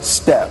first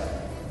step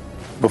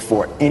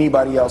before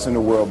anybody else in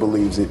the world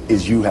believes it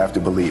is you have to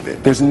believe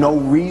it. There's no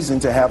reason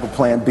to have a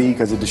plan B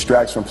because it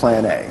distracts from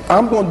plan A.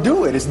 I'm going to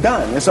do it. It's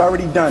done. It's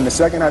already done. The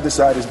second I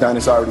decide it's done,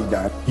 it's already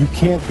done. You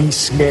can't be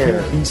scared.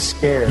 You can't be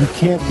scared. You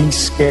can't be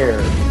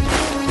scared.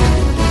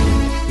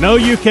 No,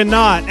 you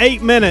cannot.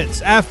 8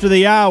 minutes after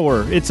the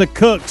hour, it's a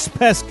Cook's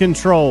Pest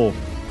Control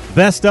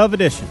Best of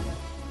Edition.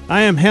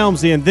 I am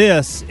Helmsy, and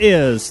this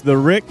is the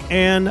Rick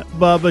and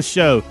Bubba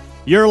Show.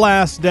 Your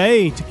last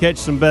day to catch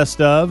some best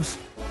ofs.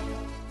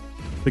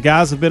 The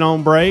guys have been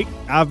on break.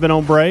 I've been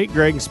on break.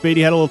 Greg and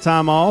Speedy had a little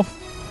time off.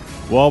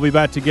 We'll all be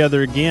back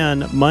together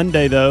again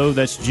Monday, though.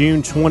 That's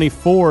June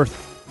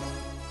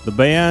 24th. The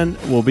band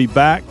will be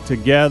back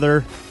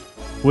together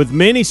with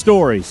many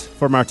stories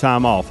from our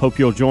time off. Hope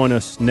you'll join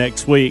us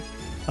next week.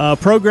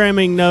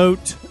 Programming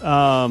note,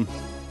 I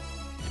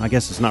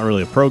guess it's not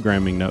really a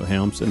programming note,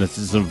 Helms, and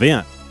it's an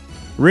event.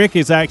 Rick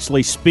is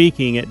actually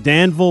speaking at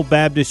Danville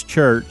Baptist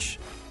Church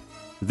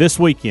this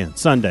weekend,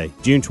 Sunday,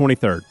 June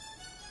 23rd.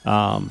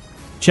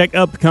 Check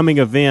upcoming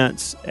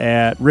events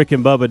at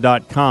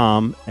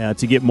rickandbubba.com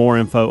to get more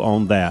info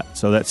on that.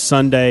 So that's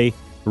Sunday.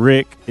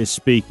 Rick is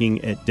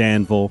speaking at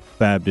Danville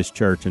Baptist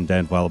Church in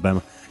Danville,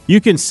 Alabama.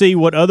 You can see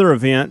what other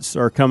events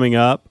are coming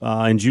up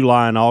in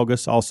July and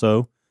August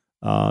also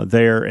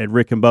there at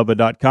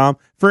rickandbubba.com.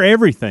 For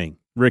everything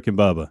Rick and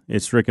Bubba,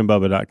 it's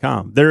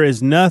rickandbubba.com. There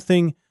is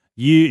nothing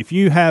if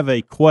you have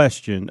a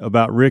question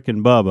about Rick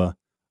and Bubba,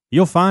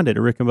 you'll find it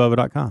at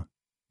rickandbubba.com.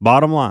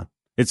 Bottom line,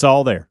 it's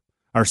all there.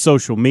 Our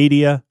social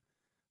media,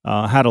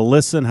 how to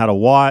listen, how to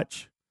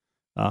watch,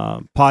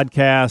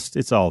 podcast,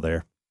 it's all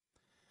there.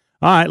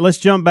 All right, let's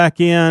jump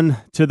back in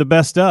to the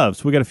best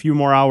ofs. We got a few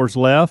more hours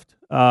left.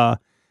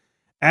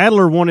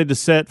 Adler wanted to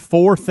set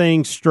 4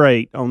 things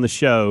straight on the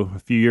show a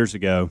few years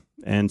ago,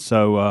 and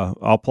so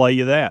I'll play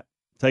you that.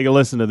 Take a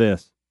listen to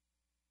this.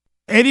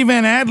 Eddie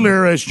Van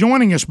Adler is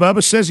joining us,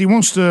 Bubba. Says he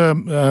wants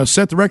to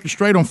set the record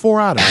straight on 4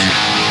 items.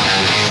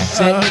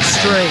 Set it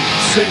straight.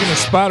 Speaking of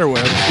spider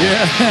webs.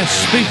 Yeah,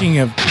 speaking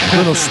of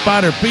little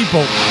spider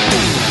people.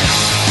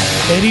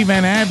 Eddie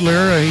Van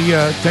Adler, he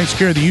takes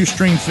care of the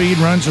Ustream feed,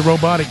 runs the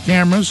robotic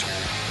cameras,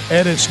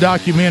 edits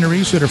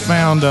documentaries that are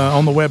found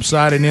on the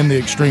website and in the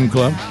Extreme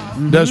Club.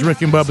 Mm-hmm. Does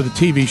Rick and Bubba the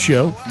TV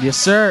show. Yes,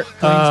 sir.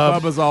 Cleans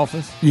Bubba's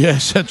office.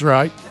 Yes, that's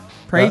right.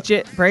 Preach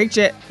it.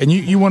 And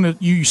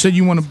you said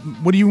you want to.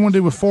 What do you want to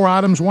do with 4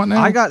 items? What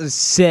now? I'm going to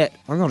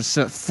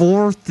set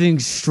 4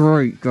 things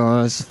straight,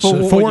 guys.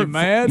 You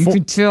mad? You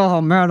can tell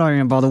how mad I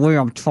am by the way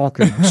I'm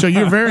talking. So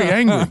you're very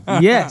angry.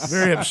 Yes.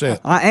 Very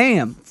upset. I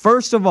am.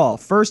 First of all,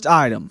 first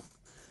item.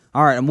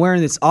 All right, I'm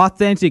wearing this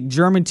authentic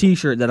German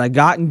T-shirt that I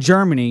got in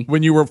Germany.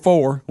 When you were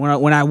 4.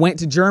 When I went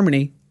to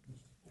Germany.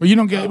 Well, you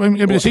don't get.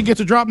 Does he get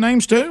to drop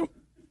names too?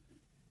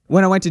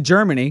 When I went to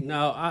Germany.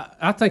 No,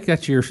 I think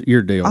that's your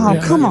deal. Oh,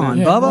 come on,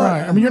 Bubba.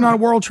 Right. I mean, you're not a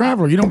world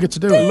traveler. You don't get to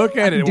do it. Look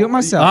at it. Do it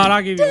myself. All right,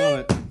 I'll give you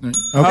one.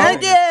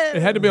 Okay.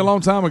 It had to be a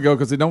long time ago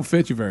because it don't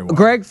fit you very well.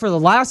 Greg, for the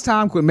last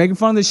time, quit making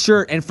fun of this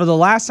shirt. And for the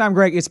last time,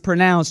 Greg, it's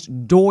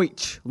pronounced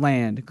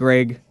Deutschland,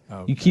 Greg.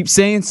 Okay. You keep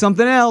saying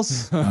something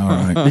else. All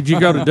right. Did you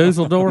go to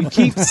Dusseldorf? You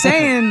keep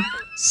saying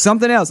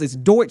something else. It's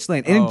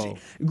Deutschland. And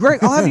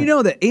Greg, I'll have you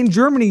know that in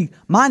Germany,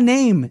 my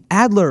name,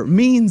 Adler,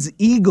 means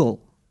eagle.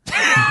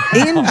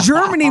 In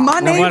Germany, my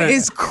name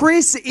is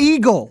Chris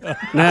Eagle.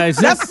 Now,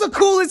 that's the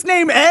coolest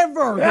name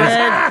ever,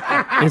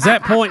 Greg. Is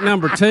that point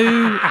number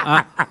 2?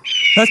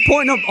 That's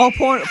part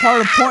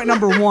of point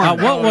number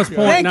 1. What was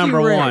point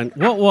number 1?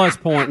 What was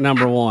point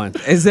number 1?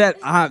 Is that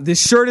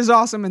this shirt is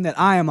awesome and that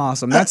I am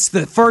awesome. That's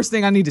the first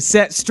thing I need to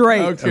set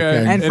straight.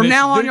 Okay. And from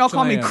now on, y'all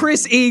call me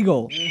Chris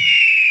Eagle.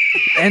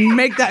 And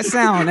make that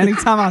sound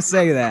anytime I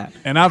say that.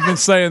 And I've been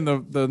saying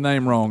the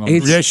name wrong.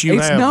 Yes, you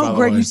have. No,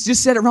 Greg, you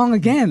just said it wrong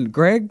again,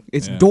 Greg.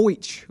 It's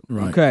Deutsch.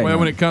 Right. Okay. Well,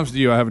 when it comes to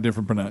you, I have a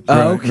different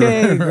pronunciation.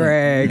 Okay,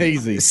 Greg.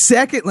 Easy.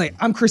 Secondly,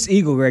 I'm Chris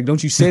Eagle, Greg.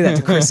 Don't you say that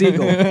to Chris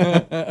Eagle.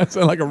 I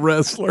sound like a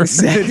wrestler.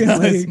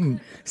 Secondly,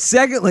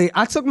 Secondly,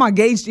 I took my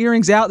gauged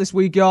earrings out this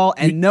week, y'all,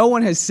 and no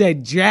one has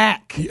said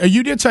jack.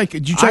 You did take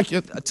it. Did you take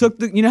it? I took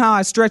the. You know how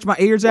I stretch my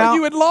ears out?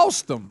 You had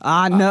lost them.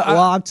 I know.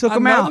 I took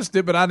them I out. noticed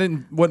it, but I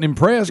wasn't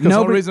impressed because the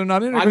only reason they're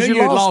not in it is because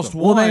you lost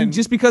one. Well, then,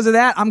 just because of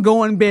that, I'm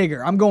going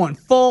bigger. I'm going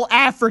full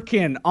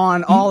African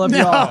on all of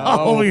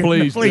y'all.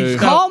 Please do.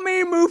 Call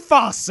me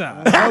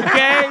Mufasa,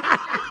 okay?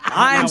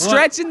 I am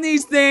stretching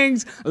these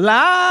things.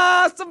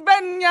 La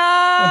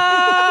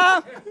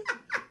Savannah.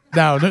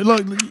 No,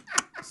 look.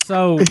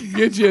 So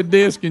get you a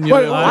disc and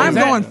you're I'm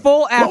going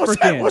full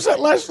African. What's that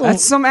last one?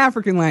 That's some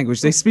African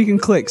language. They speak in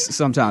clicks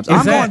sometimes. Is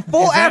I'm that- going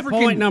full is that African.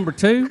 point number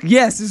 2?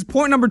 Yes, this is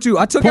point number 2.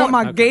 I took out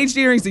my gauged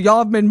earrings that y'all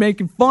have been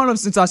making fun of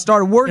since I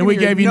started working And we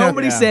here. gave you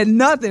Nobody nothing. said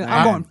nothing.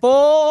 I'm going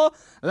full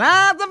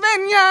La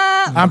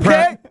Savannah.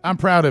 I'm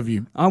proud of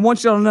you. I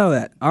want y'all to know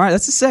that. All right,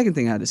 that's the second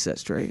thing I had to set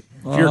straight.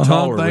 If you're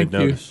taller, thank we'd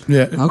you. notice.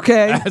 Yeah.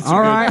 Okay. That's all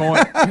a right.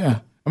 good point. Yeah.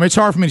 I mean, it's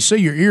hard for me to see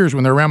your ears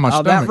when they're around my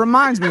Oh, stomach. that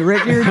reminds me,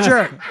 Rick, you're a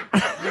jerk.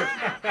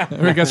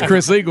 Rick, that's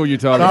Chris Eagle you're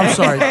talking about. I'm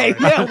sorry. Hey,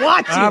 yeah,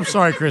 watch it. I'm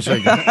sorry, Chris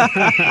Eagle.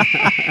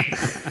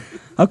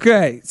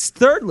 Okay.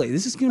 Thirdly,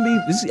 this is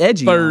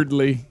edgy.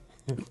 Thirdly.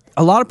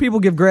 A lot of people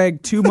give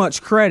Greg too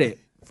much credit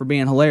for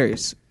being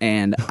hilarious,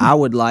 and I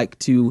would like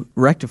to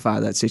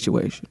rectify that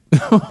situation.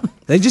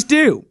 They just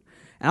do.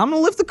 And I'm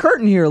going to lift the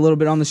curtain here a little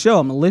bit on the show.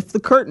 I'm going to lift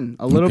the curtain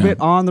a little bit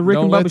on the Rick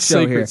Don't and let Bubba show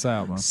here. secrets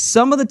out, man.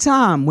 Some of the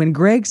time when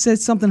Greg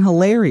says something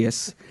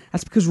hilarious,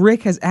 that's because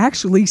Rick has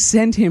actually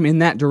sent him in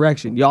that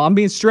direction. Y'all, I'm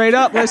being straight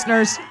up,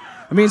 listeners.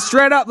 Let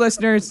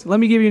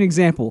me give you an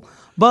example.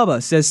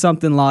 Bubba says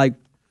something like,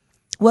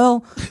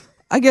 well,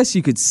 I guess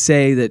you could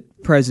say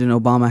that President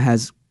Obama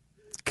has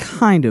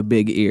kind of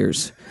big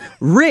ears.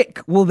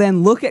 Rick will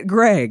then look at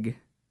Greg.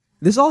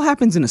 This all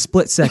happens in a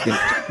split second,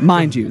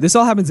 mind you.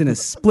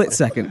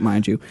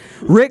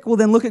 Rick will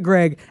then look at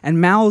Greg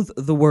and mouth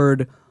the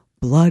word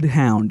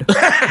bloodhound.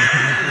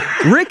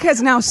 Rick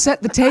has now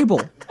set the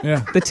table.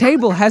 Yeah. The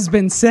table has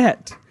been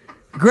set.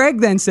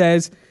 Greg then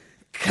says,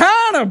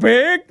 kind of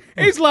big.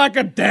 He's like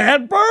a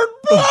dad bird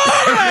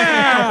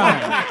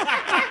bloodhound.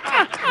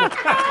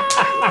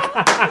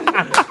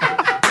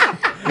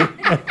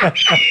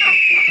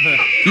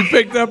 You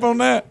picked up on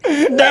that?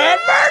 Dad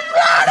bird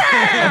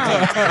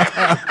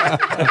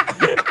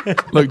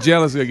bloodhound. Look,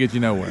 jealousy will get you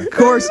nowhere. Of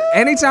course,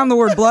 anytime the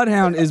word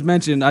bloodhound is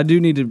mentioned, I do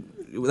need to.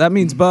 That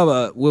means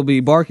Bubba will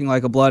be barking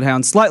like a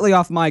bloodhound, slightly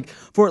off mic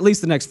for at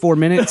least the next 4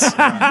 minutes. We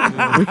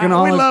can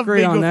all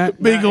agree on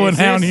that. Beagle and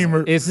hound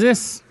humor. Is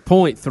this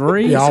point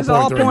 3? Yeah, This is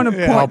all point of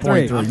all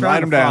point 3. point 3.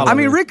 Write them down. I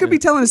mean, Rick could be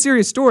telling a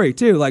serious story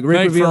too. Like Rick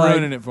Thanks would be for like,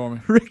 ruining it for me.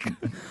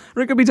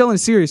 Rick could be telling a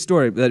serious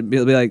story. But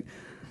he'll be like,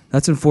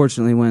 that's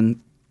unfortunately when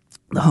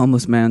the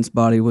homeless man's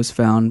body was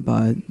found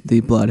by the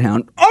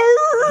bloodhound.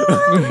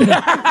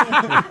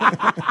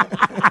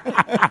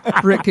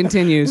 Rick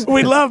continues.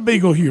 We love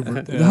Beagle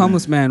humor. The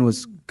homeless man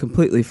was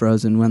completely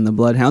frozen when the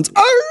bloodhounds.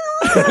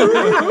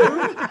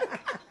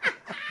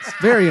 It's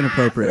very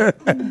inappropriate.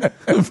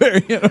 Very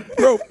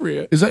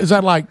inappropriate. Is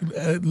that like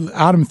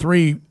item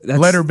 3,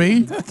 letter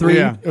B? 3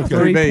 Yeah.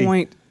 Okay. 3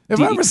 point. Have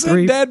I ever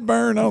said Dad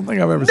Burn? I don't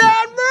think I've ever said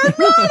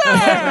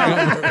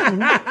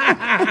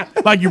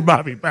Like your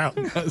Bobby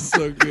Bowden. That's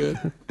so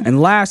good.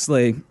 And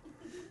lastly,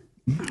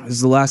 this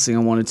is the last thing I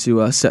wanted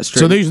to set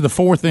straight. So these are the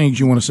 4 things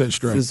you want to set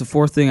straight. This is the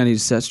 4th thing I need to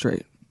set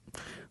straight.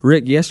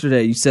 Rick,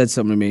 yesterday you said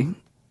something to me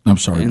I'm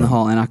sorry. in the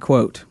hall, and I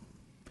quote,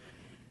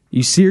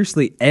 "You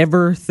seriously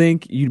ever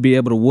think you'd be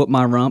able to whoop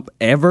my rump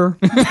ever?"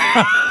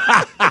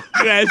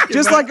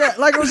 Just like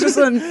it was just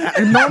a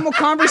normal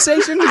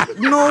conversation,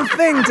 no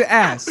thing to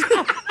ask.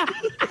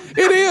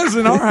 It is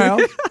in our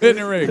house, isn't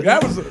it, Rick?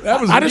 That was.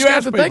 I just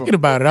got to thinking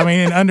about it. I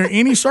mean, under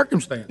any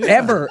circumstance.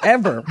 Ever.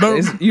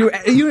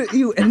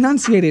 You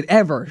enunciated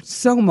ever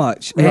so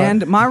much. Right.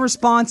 And my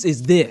response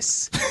is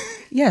this.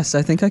 Yes,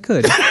 I think I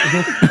could.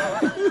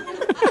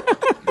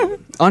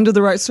 Under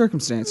the right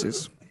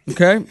circumstances.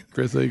 Okay?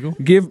 Chris Eagle.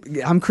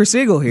 I'm Chris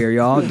Eagle here,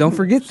 y'all. Don't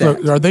forget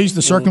that. So are these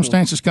the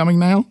circumstances coming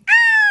now?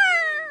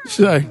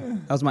 Say.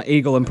 That was my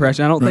Eagle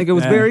impression. I don't think it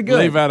was very good.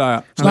 Leave that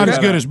out. It's not as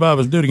good as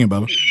Bubba's. Do it again,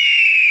 Bubba.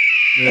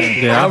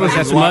 Yeah,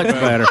 that's much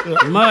better.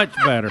 Much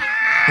better.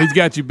 He's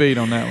got you beat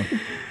on that one.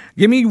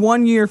 Give me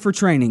 1 year for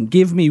training.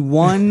 Give me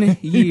 1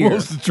 He year.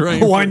 wants to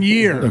train 1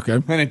 year. Okay.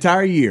 An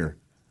entire year.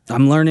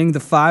 I'm learning the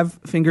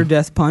 5-finger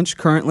death punch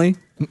currently.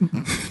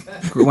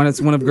 When it's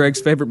one of Greg's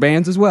favorite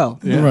bands as well.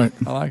 Yeah, Right.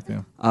 I like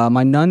them.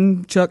 My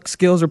nunchuck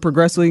skills are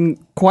progressing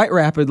quite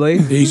rapidly.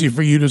 Easy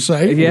for you to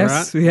say.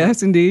 Yes,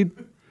 yes, indeed.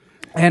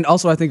 And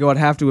also, I think it would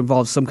have to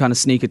involve some kind of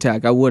sneak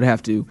attack. I would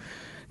have to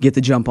get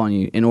the jump on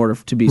you in order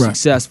to be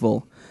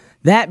successful.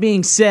 That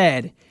being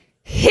said,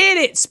 hit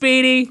it,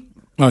 Speedy.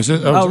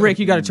 Oh, Rick,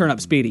 you got to turn up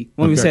Speedy.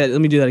 Let me say it.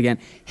 Let me do that again.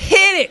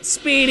 Hit it,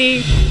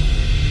 Speedy.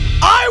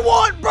 I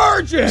want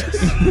Burgess!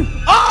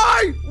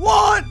 I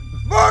want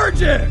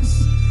Burgess!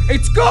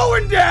 It's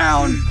going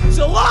down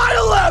July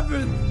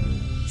 11th,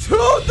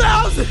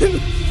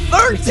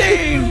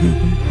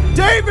 2013.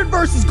 David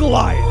versus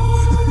Goliath.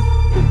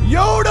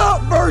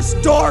 Yoda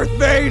versus Darth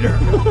Vader.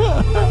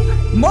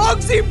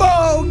 Muggsy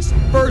Bogues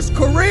versus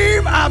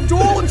Kareem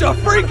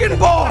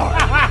Abdul-Jabbar.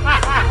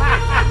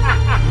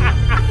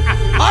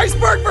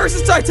 Iceberg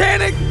versus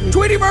Titanic.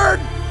 Tweety Bird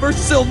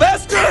versus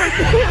Sylvester.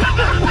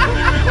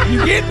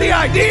 You get the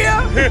idea?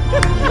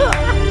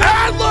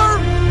 Adler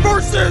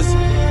versus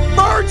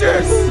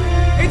Burgess.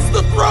 It's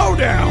the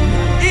throwdown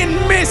in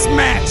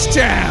Mismatch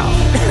Town.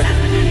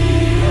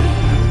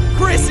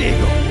 Chris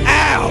Eagle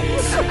out.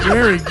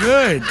 Very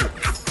good.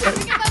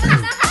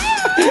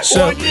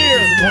 So,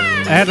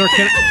 Adler,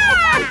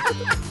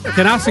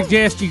 can I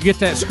suggest you get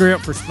that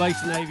script for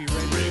Space Navy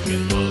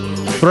ready?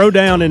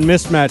 Throwdown in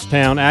Mismatch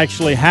Town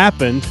actually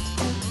happened,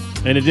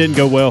 and it didn't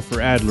go well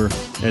for Adler,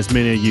 as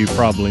many of you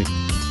probably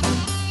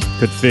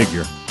could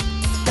figure.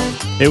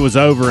 It was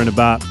over in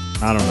about,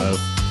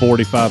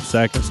 45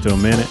 seconds to a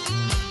minute.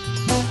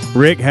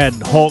 Rick had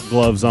Hulk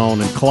gloves on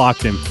and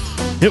clocked him.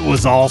 It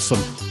was awesome.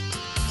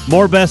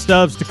 More best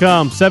ofs to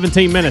come.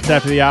 17 minutes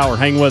after the hour.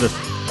 Hang with us.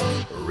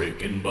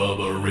 Rick and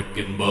Bubba, Rick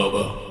and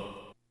Bubba.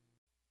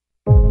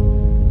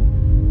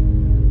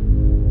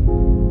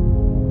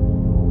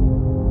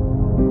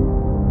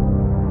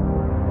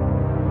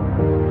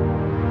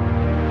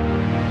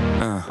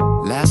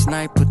 Last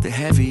night put the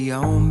heavy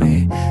on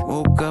me.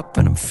 Woke up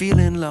and I'm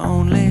feeling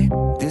lonely.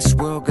 This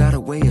world got a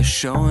way of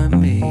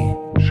showing me.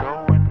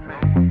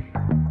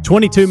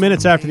 22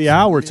 minutes after the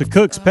hour. It's a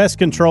Cook's Pest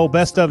Control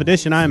Best of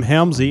Edition. I am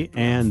Helmsy,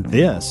 and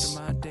this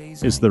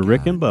is the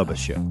Rick and Bubba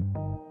Show.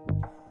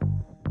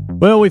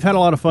 Well, we've had a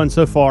lot of fun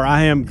so far.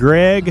 I am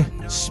Greg,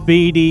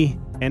 Speedy,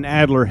 and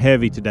Adler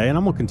heavy today, and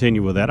I'm going to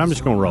continue with that. I'm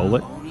just going to roll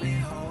it.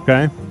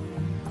 Okay?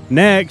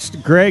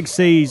 Next, Greg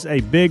sees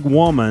a big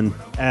woman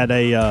at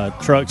a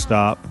truck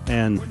stop,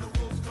 and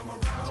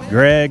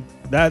Greg,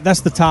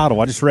 that's the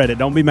title. I just read it.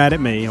 Don't be mad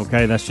at me,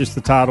 okay? That's just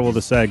the title of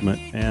the segment.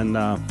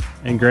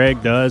 And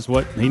Greg does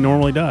what he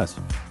normally does.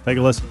 Take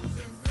a listen.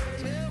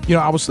 You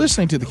know, I was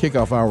listening to the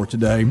kickoff hour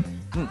today.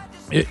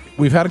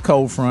 We've had a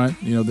cold front,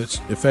 that's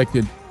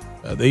affected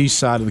the east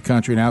side of the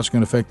country. Now it's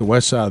going to affect the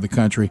west side of the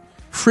country.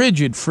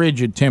 Frigid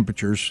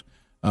temperatures.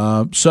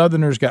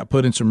 Southerners got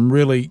put in some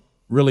really,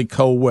 really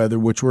cold weather,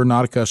 which we're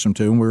not accustomed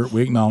to, and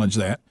we acknowledge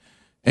that.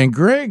 And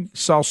Greg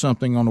saw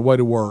something on the way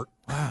to work.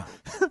 Wow.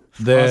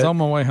 I was on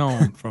my way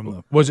home from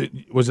the. Was it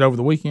over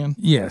the weekend?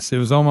 Yes, it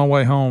was on my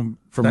way home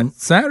from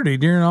Saturday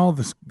during all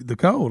the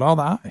cold, all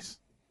the ice.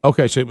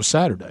 Okay, so it was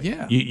Saturday.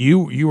 Yeah,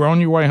 you were on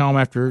your way home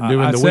after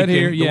doing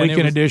the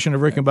weekend edition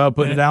of Rick and Bubba,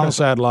 putting it down on the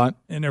satellite.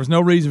 And there was no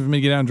reason for me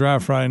to get out and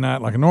drive Friday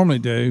night like I normally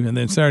do. And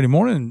then Saturday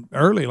morning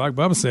early, like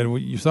Bubba said,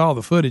 you saw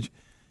the footage.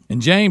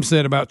 And James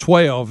said about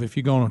 12, if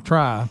you're going to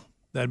try,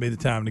 that'd be the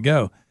time to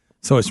go.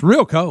 So it's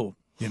real cold,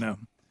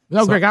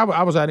 No, Greg,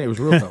 I was out there. It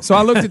was real cold. So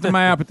I looked at the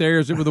map at the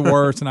areas that were the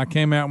worst, and I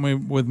came out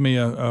with me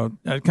I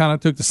kind of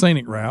took the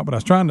scenic route, but I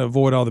was trying to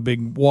avoid all the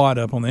big wad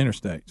up on the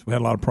interstates. We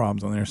had a lot of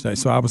problems on the interstate,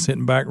 so I was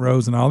hitting back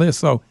roads and all this.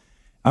 So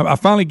I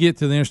finally get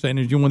to the interstate, and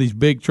there's one of these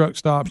big truck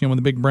stops, one of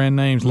the big brand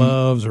names,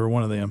 Loves or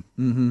one of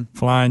them,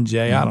 Flying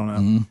J, I don't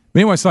know. But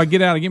anyway, so I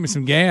get out and get me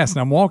some gas,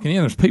 and I'm walking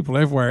in. There's people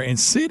everywhere, and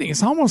sitting.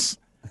 It's almost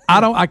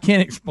I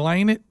can't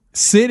explain it.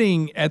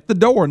 Sitting at the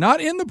door, not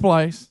in the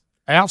place.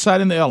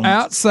 Outside in the elements.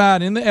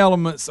 Outside in the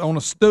elements on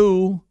a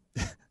stool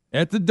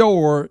at the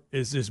door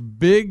is this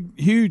big,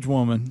 huge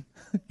woman.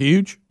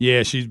 Huge?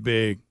 Yeah, she's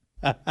big.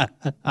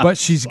 But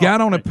she's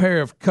got on a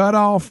pair of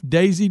cut-off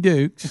Daisy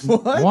Dukes.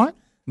 What?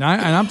 Now,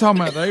 and I'm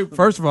talking about,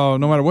 first of all,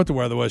 no matter what the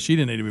weather was, she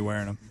didn't need to be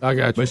wearing them. I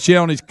got you. But she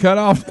had on these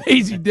cut-off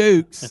Daisy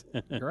Dukes.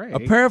 Great. A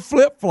pair of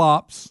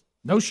flip-flops.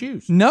 No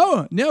shoes.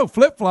 No,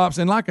 flip-flops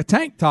and like a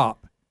tank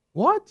top.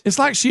 What? It's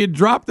like she had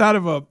dropped out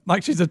of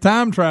like she's a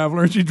time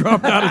traveler and she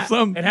dropped out of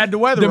some and had the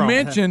weather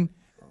dimension.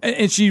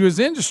 And she was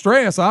in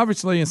distress,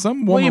 obviously, and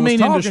some woman What do you was mean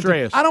talking in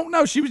distress? I don't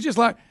know. She was just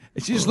like,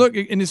 she just looked,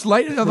 and this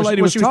lady, the other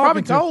lady was she was talking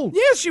probably to her. cold.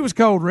 Yes, she was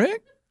cold,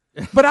 Rick.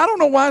 But I don't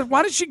know why.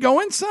 Why did she go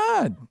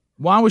inside?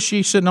 Why was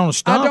she sitting on a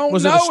stump? I don't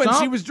was know. It a stump? And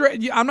she was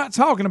dressed. I'm not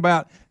talking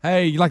about,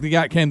 hey, like the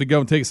guy that came to go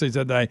and take seats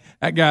that day.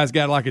 That guy's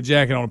got like a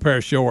jacket on a pair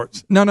of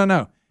shorts.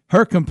 No.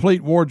 Her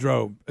complete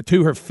wardrobe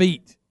to her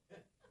feet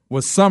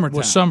was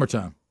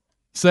summertime.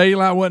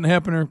 Cellulite wasn't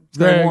helping her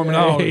stay warm at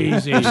all.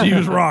 Easy. She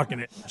was rocking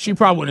it. She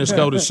probably wasn't as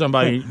cold as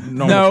somebody.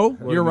 No,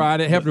 you're right.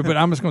 It helped her, but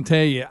I'm just going to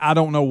tell you, I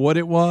don't know what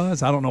it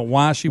was. I don't know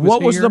why she was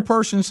What was here. the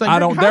person saying? I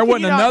don't. There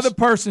wasn't another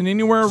person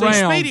anywhere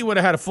around. Speedy would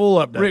have had a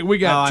full update. Rick, we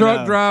got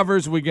truck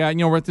drivers. We got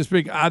we're at this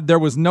big. There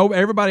was no.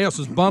 Everybody else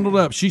was bundled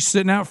up. She's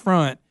sitting out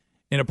front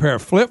in a pair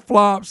of flip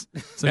flops,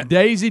 some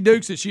Daisy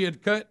Dukes that she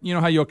had cut. You know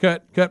how you'll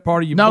cut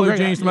part of your blue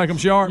jeans to make them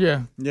sharp.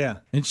 Yeah.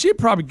 And she'd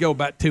probably go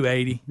about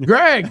 280.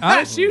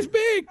 Greg, she was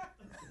big.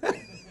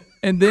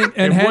 And then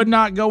would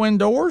not go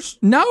indoors?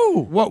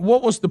 No. What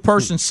was the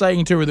person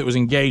saying to her that was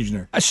engaging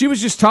her? She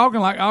was just talking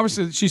like,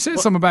 obviously, she said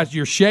something about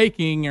you're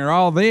shaking or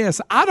all this.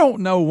 I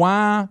don't know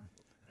why,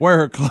 where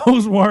her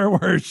clothes were,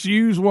 where her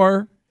shoes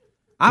were.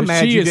 I'm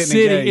mad she you is didn't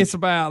sitting. engage. It's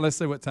about, let's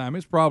see what time.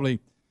 It's probably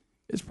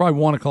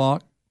 1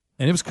 o'clock,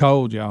 and it was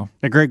cold, y'all.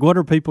 Now, Greg, what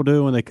do people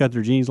do when they cut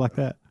their jeans like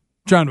that?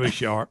 Trying to be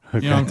sharp.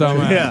 You know what I'm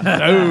talking about?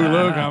 Yeah. Oh,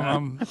 look,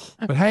 I'm.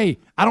 But hey,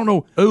 I don't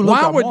know. Ooh, look,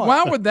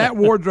 why would that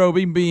wardrobe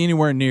even be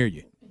anywhere near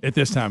you at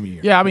this time of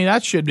year? Yeah, I mean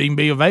that should even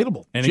be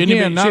available. And Shouldn't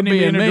again, not shouldn't be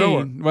being in a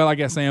drawer. mean. Well, I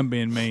guess I am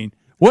being mean.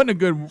 Wasn't a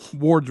good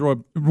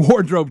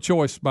wardrobe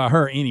choice by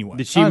her anyway.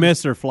 Did she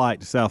miss her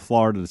flight to South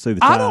Florida to see the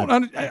I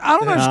Tide? I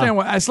don't understand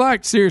what it's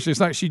like. Seriously, it's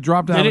like she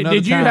dropped out.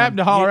 Did you happen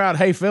to holler out,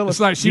 "Hey, Phyllis"? It's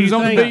like she was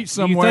on the beach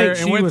somewhere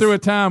and went through a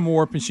time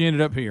warp, and she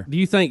ended up here. Do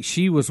you think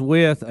she was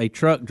with a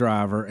truck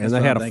driver and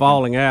they had a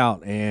falling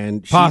out,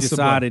 and she Possibly.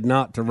 decided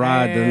not to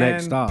ride the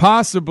next stop?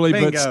 Possibly,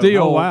 Bingo. but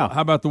still. Oh, wow.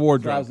 How about the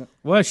wardrobe?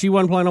 Well, she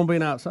wasn't planning on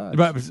being outside.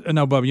 But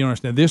no, Bubba, you don't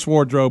understand. This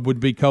wardrobe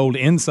would be cold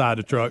inside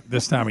the truck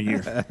this time of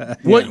year.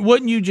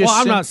 Wouldn't you just?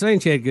 Well, I'm not saying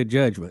she had good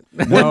judgment.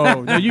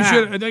 No, you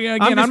should.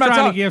 Again, I'm not trying to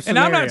talking, give and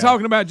I'm not scenario.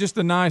 talking about just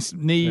the nice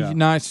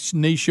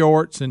knee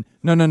shorts and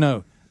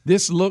no.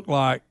 This looked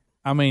like.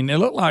 I mean, it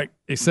looked like,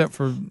 except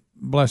for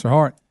bless her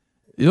heart,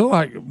 it looked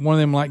like one of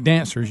them like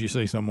dancers you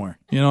see somewhere.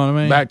 You know what I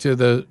mean? Back to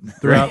the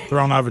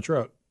thrown out of a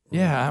truck.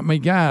 Yeah, I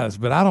mean, guys,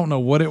 but I don't know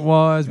what it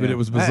was, but it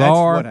was That's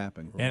bizarre. what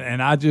happened.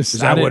 And I just,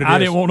 Is that what it I is?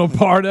 didn't want no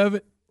part of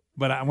it.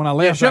 But when I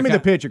left, Show me the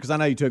picture because I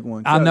know you took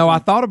one. I know. I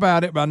thought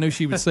about it, but I knew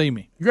she would see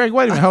me. Greg,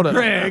 wait a minute, hold on.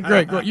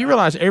 Greg. You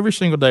realize every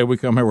single day we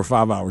come here with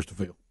 5 hours to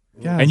fill.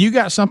 Yes. And you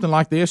got something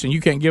like this, and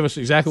you can't give us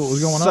exactly what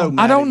was going on.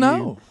 I don't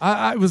know.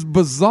 It was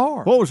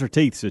bizarre. What was her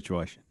teeth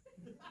situation?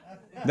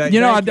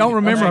 I don't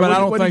remember, but I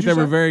don't think they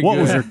were very What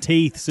good. was her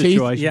teeth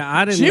situation? Yeah,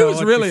 I didn't She know was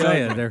what really you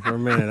said ugly. there for a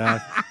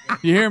minute.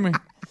 You hear me?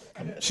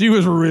 She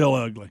was real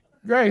ugly.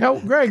 Greg,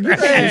 you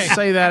can't just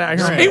say that out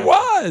here. He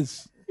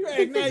was.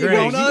 Greg, you're you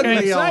going can't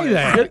ugly say on it.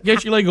 that.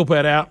 Get your legal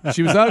pet out.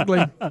 She was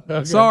ugly.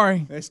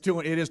 Sorry. It is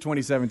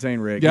 2017,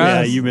 Rick.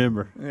 Guys, Yeah, you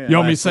remember. You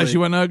want me to say she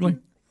wasn't ugly?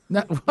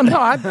 No,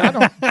 I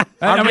don't.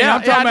 I mean,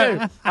 I'm talking I do.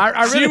 about.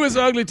 I really, She was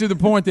ugly to the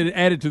point that it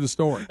added to the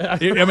story.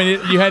 You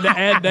had to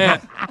add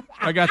that.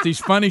 I got these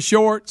funny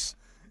shorts.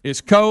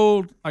 It's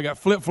cold. I got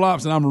flip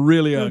flops, and I'm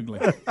really ugly.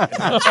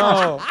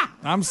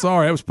 I'm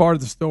sorry. That was part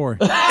of the story.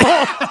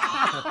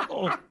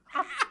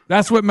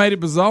 That's what made it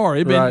bizarre.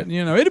 It'd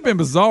have been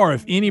bizarre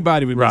if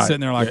anybody would be Right.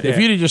 sitting there like Yeah, that. if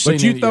you'd have just but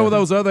seen you it, throw yeah.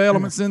 those other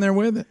elements in there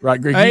with it, Right,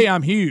 Greg, Hey, you-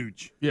 I'm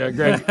huge. yeah,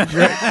 Greg.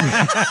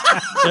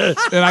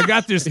 And I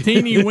got this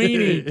teeny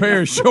weeny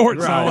pair of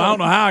shorts on. I don't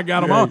know how I got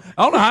them on.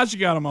 I don't know how she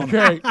got them on.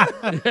 Greg.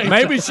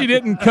 Maybe she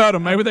didn't cut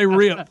them. Maybe they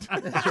ripped.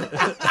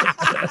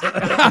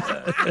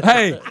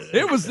 Hey,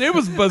 it was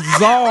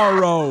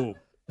bizarro.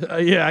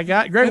 Yeah, I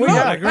got Greg. And We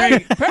look, got it, hey,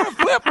 Greg. pair of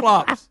flip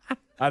flops.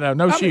 I know,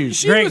 no shoes.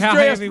 She Greg, was how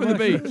dressed heavy for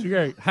the was beach.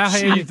 Greg. How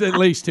heavy? She's at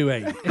least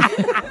 280.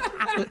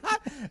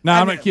 No,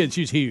 I'm not kidding.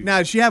 She's huge. Now,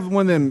 does she have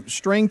one of them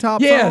string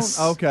tops Yes.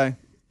 on? Okay.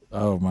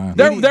 Oh my.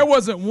 There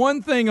wasn't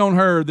one thing on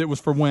her that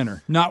was for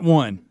winter. Not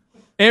one.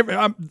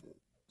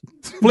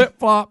 Flip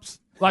flops,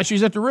 Like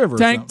she's at the river. or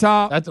tank something.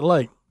 top. At the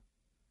lake.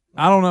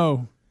 I don't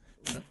know.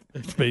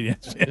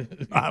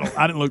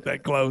 I didn't look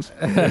that close.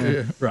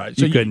 Right.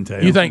 You couldn't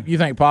tell. You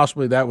think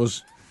possibly that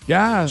was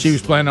Guys, she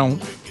was planning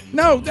on?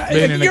 no.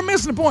 being in You're a-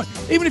 missing the point.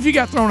 Even if you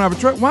got thrown out of a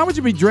truck, why would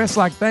you be dressed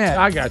like that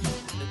I got you.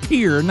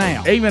 here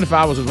now? Even if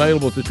I was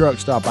available at the truck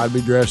stop, I'd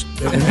be dressed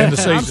in the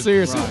season. I'm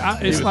serious. Right.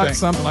 It's You would like think.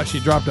 something like she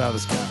dropped out of the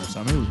sky or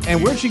something. It was-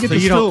 And where'd she get So the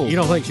you stool?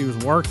 don't think she was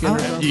working or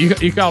something?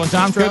 You calling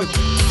time travel?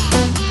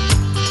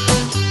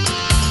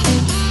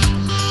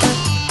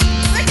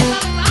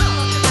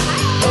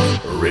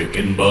 Rick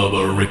and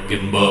Bubba, Rick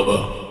and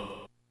Bubba.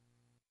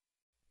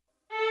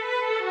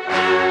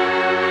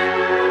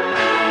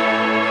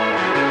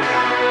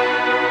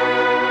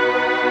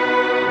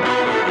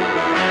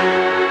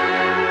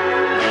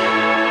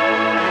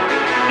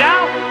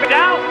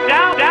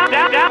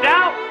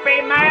 Don't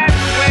be mad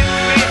with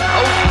me.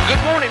 Oh,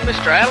 good morning,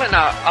 Mr. Allen.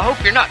 I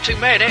hope you're not too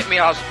mad at me.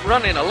 I was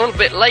running a little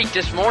bit late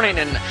this morning,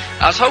 and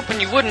I was hoping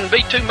you wouldn't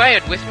be too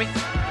mad with me.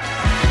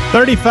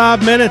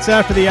 35 minutes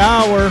after the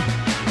hour.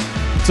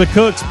 It's a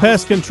Cook's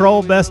Pest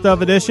Control Best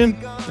of Edition.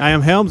 I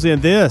am Helmsy,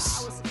 and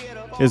this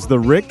is the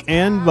Rick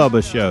and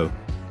Bubba Show.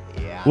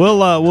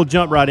 We'll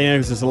jump right in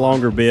because it's a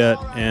longer bit,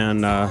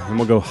 and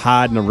we'll go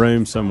hide in a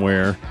room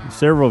somewhere.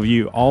 Several of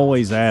you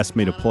always ask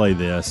me to play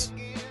this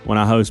when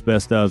I host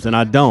Best ofs, and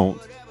I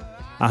don't.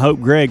 I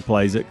hope Greg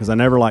plays it because I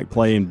never like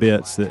playing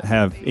bits that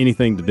have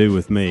anything to do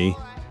with me.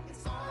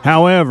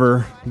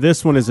 However,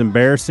 this one is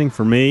embarrassing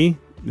for me.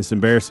 It's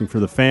embarrassing for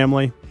the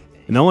family.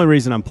 And the only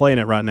reason I'm playing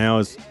it right now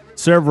is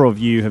several of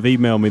you have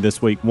emailed me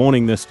this week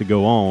wanting this to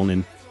go on,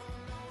 and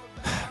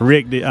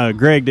Greg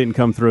didn't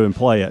come through and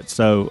play it,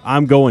 so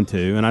I'm going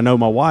to. And I know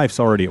my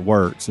wife's already at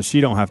work, so she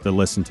don't have to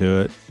listen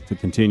to it to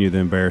continue the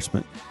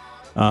embarrassment.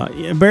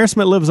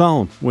 Embarrassment lives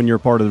on when you're a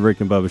part of the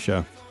Rick and Bubba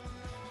Show.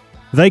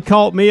 They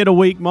caught me at a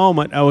weak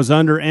moment. I was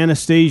under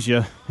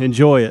anesthesia.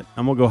 Enjoy it.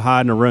 I'm going to go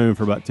hide in a room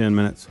for about 10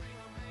 minutes.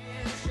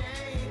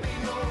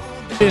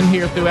 Been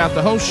here throughout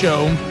the whole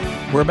show.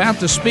 We're about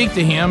to speak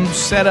to him,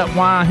 set up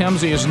why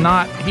Helmsy is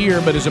not here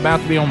but is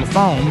about to be on the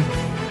phone.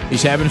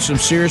 He's having some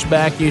serious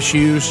back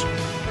issues.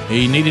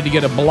 He needed to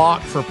get a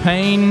block for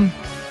pain.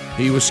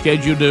 He was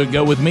scheduled to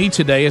go with me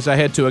today as I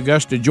head to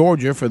Augusta,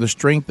 Georgia for the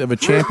Strength of a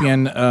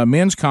Champion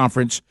men's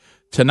conference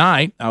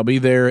tonight. I'll be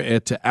there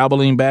at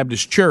Abilene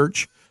Baptist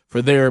Church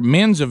for their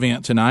men's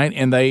event tonight,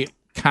 and they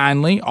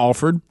kindly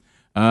offered,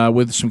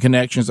 with some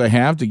connections they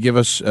have, to give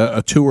us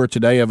a tour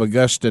today of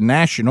Augusta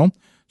National,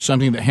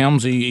 something that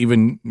Helmsy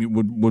even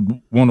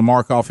would want to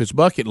mark off his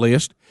bucket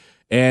list.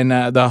 And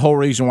the whole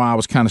reason why I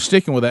was kind of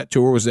sticking with that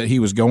tour was that he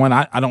was going.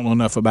 I don't know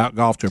enough about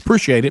golf to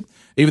appreciate it,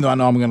 even though I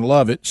know I'm going to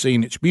love it,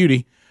 seeing its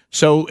beauty.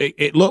 So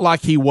it looked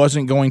like he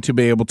wasn't going to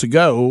be able to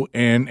go.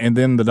 And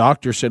then the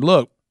doctor said,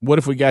 look, what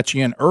if we got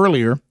you in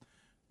earlier,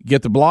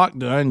 get the block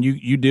done,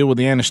 you deal with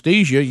the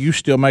anesthesia, you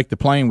still make the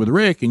plane with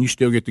Rick, and you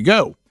still get to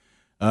go.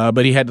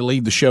 But he had to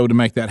leave the show to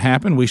make that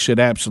happen. We said,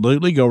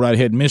 absolutely, go right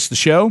ahead and miss the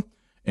show.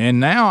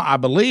 And now I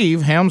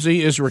believe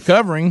Helmsy is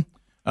recovering,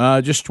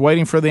 just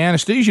waiting for the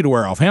anesthesia to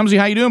wear off. Helmsy,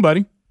 how you doing,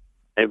 buddy?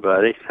 Hey,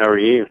 buddy. How are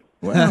you?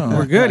 Well,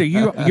 we're good. Are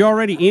you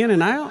already in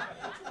and out?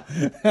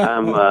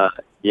 I'm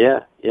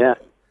yeah.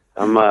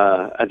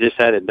 I just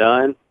had it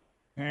done,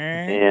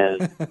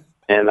 and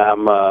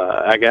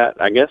I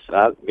guess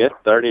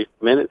 30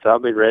 minutes I'll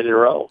be ready to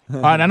roll. All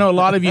right, I know a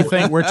lot of you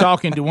think we're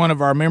talking to one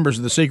of our members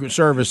of the Secret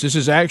Service. This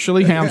is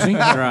actually Helmsy.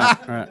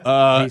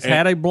 Right. He's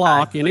had a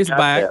block in his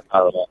back.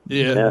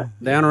 Yeah.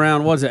 Down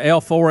around, was it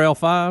L4,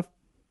 L5?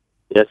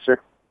 Yes, sir.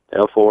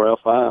 L4,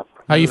 L5.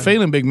 How you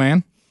feeling, big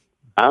man?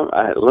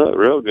 I look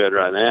real good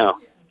right now.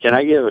 Can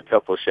I give a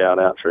couple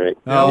shout-outs, Rick?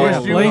 Oh,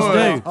 yes, please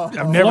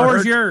do.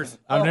 Floor's yours.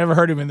 I've never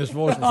heard him in this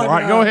voice before. All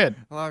right, go ahead.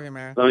 Love you,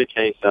 man. Let me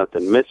tell you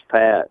something. Miss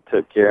Pat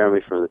took care of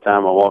me from the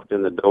time I walked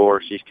in the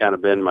door. She's kind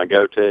of been my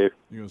go-to.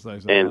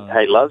 And,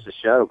 hey, loves the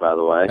show, by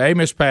the way. Hey,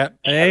 Miss Pat.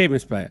 Hey,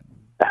 Miss Pat.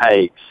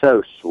 Hey,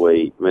 so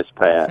sweet, Miss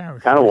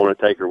Pat. Kind of want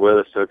to take her with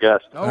us to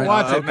Augusta. Oh,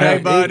 watch it,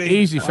 man, buddy.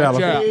 Easy,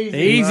 fella.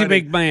 Easy,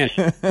 big man.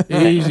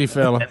 Easy,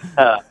 fella.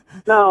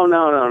 No,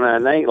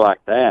 it ain't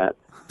like that.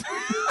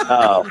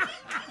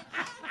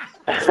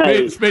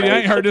 Speedy, I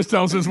ain't heard this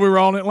tone since we were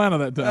all in Atlanta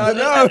that time.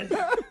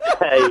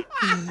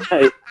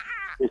 Hey,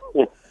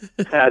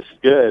 that's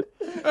good.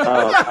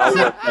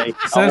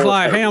 Sounds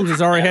like Helms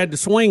has already had the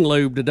swing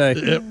lube today.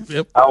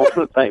 Yep. I want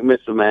to thank Miss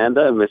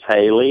Amanda and Miss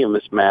Haley and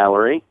Miss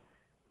Mallory.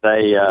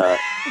 They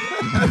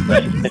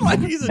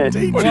He's a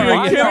teacher.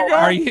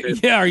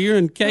 Are you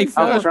in K-5?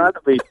 I'm trying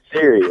to be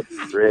serious,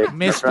 Rick.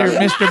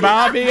 Mr.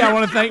 Bobby, I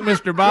want to thank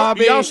Mr.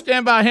 Bobby. Y'all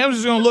stand by. Helms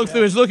is going to look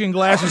through his looking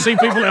glass and see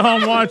people at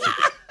home watching.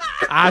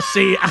 I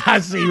see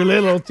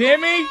little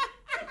Timmy. All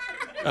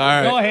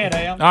right. Go ahead,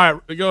 Al. All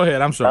right, go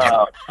ahead. I'm sorry.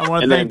 I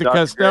want to thank the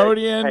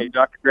custodian.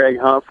 Dr. Greg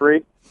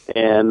Humphrey,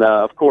 and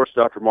of course,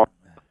 Dr. Mark.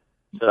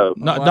 So,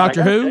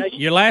 Dr. Who?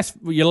 Your last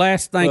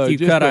thank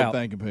you cut out.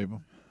 Thanking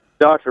people.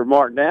 Dr.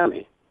 Mark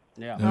Downey.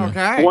 Yeah.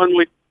 Okay.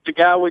 The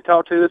guy we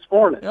talked to this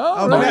morning.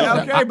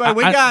 Okay, but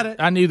we got it.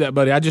 I knew that,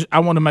 buddy. I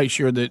want to make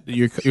sure that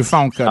your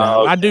phone cut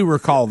out. Okay. I do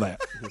recall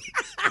that.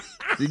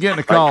 You're getting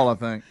a call, I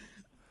think.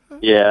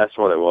 Yeah, that's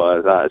what it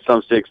was.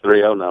 Some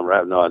 630 number. I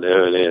have no idea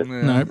who it is.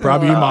 No,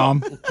 probably your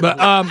mom. But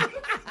all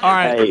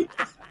right.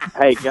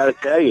 Hey, gotta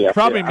tell you,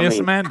 Probably Miss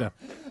Amanda.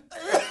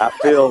 I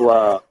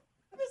feel.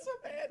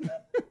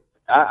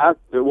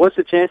 What's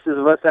the chances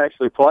of us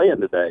actually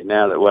playing today?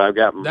 Now that I've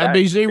got my That'd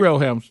be zero,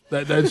 Helms.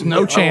 There's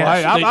no chance.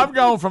 Hey, I've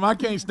gone from I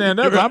can't stand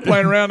up. I'm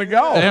playing around the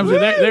golf. Helms,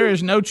 there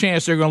is no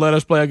chance they're going to let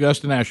us play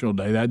Augusta National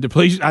Day.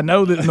 Please, I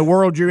know that in the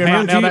world you're in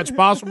right now, that's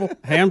possible.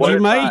 Helms,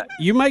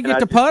 you may get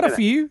to putt a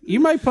few. You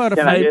may putt a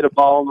few. Can I hit a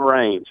ball on the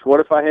range? What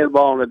if I hit a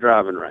ball on the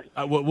driving range?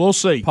 We'll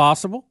see.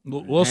 Possible.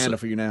 We'll see.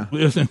 for you now.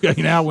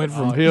 Now I went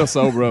from he'll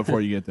sober up before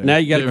you get there. Now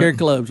you got to carry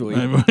clubs with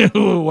you.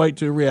 We'll wait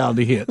till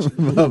reality hits.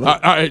 All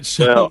right.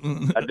 So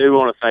I do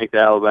want to thank the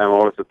Alabama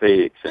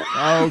Orthopedic Center.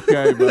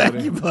 Okay, buddy.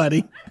 Thank you,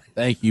 buddy.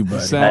 Thank you,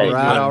 buddy.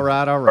 All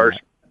right.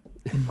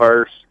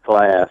 First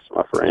class,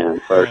 my friend.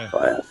 First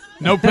class.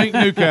 No pink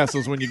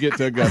Newcastles when you get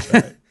to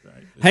Augusta.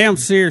 Ham,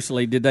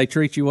 seriously, did they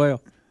treat you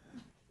well?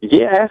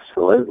 Yeah,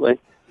 absolutely.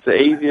 It's the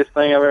easiest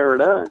thing I've ever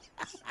done.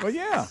 Well,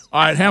 yeah.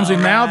 All right,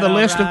 Helmsy, now the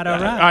list of all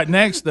right,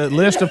 next the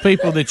list of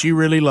people that you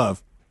really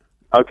love.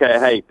 Okay,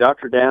 hey,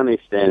 Dr.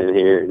 Downey's standing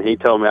here, and he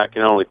told me I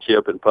can only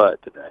chip and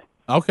putt today.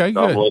 Okay,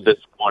 So good. I'm a little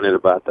disappointed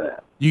about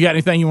that. You got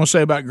anything you want to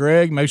say about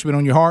Greg? Makes it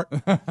on your heart?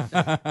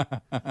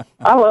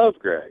 I love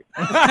Greg.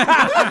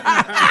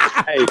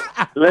 Hey,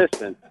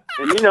 listen,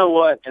 and you know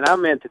what? And I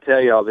meant to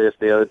tell y'all this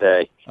the other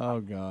day. Oh,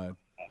 God.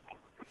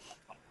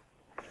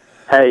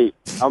 Hey,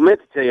 I meant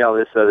to tell y'all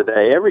this the other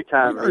day. Every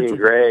time me and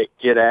Greg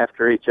get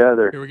after each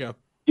other, Here we go.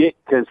 it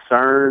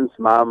concerns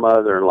my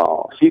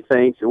mother-in-law. She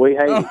thinks that we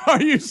hate each other.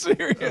 Are you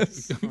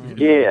serious?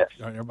 Yes.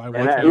 Everybody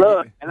And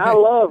wants to- I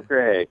love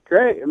Greg.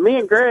 Me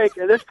and Greg,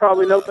 and there's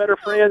probably no better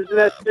friends in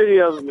that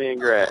studio than me and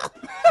Greg.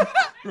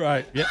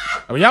 Right. Yeah.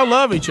 I mean, y'all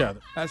love each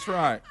other. That's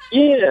right.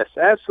 Yes,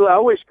 absolutely. I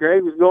wish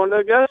Greg was going to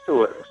Augusta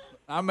with us.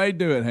 I may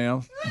do it,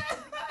 Helms.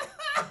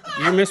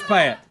 You Miss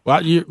Pat.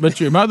 Well,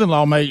 but your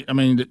mother-in-law may. I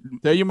mean,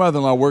 tell your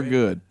mother-in-law we're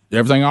good.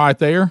 Everything all right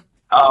there?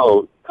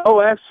 Oh,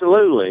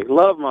 absolutely.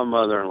 Love my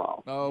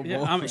mother-in-law. Oh,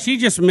 yeah,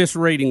 she's just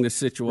misreading the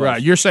situation.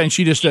 Right. You're saying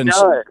she just doesn't.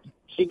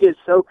 she gets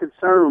so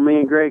concerned when me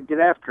and Greg get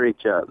after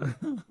each other.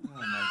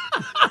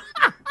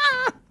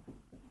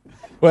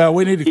 Well,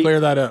 we need to clear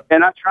that up.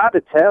 And I tried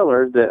to tell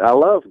her that I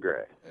love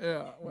Greg.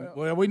 Yeah,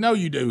 well, we know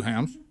you do,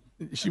 Hams.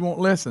 She won't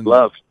listen.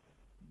 Love.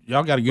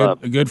 Y'all got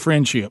a good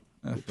friendship.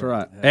 That's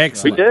right. We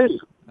Excellent. do.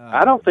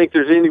 I don't think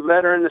there's any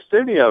better in the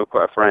studio,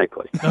 quite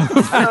frankly.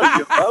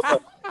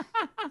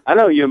 I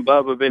know you and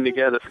Bubba have been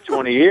together for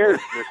 20 years.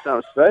 There's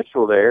something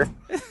special there.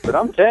 But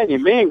I'm telling you,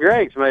 me and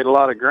Greg's made a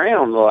lot of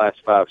ground the last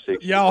 5, 6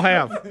 years. Y'all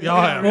have.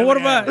 Well, what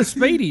about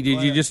Speedy?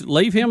 Did you just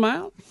leave him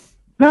out?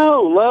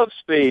 No, love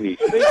Speedy.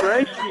 Speedy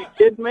Race, are you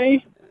kidding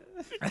me?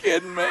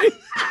 Kidding me?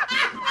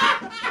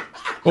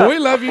 Well, we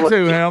love you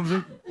too,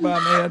 Helmsy.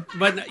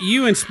 But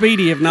you and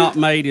Speedy have not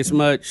made as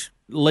much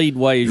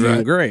leadway as you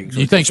and Greg.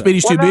 You think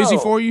Speedy's too busy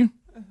for you?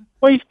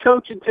 Well, he's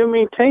coaching too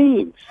many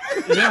teams.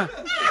 Yeah.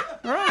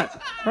 Right.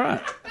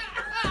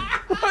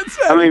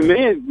 I mean,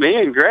 me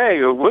and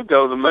Greg, we'll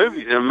go to the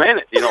movies in a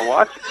minute. You don't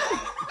watch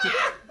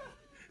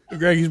it.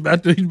 Greg, he's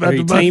about to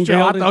bust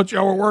y'all. I thought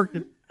y'all were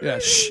working. Yeah,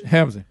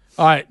 Helmsy.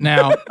 All right,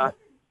 now.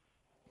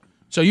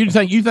 So you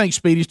think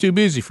Speedy's too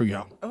busy for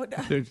y'all?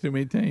 There's too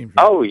many teams.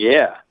 Oh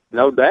yeah,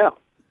 no doubt.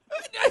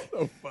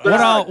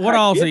 What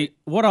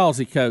all's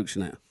he coach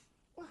now?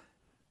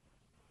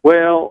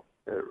 Well,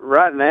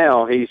 right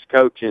now he's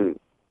coaching,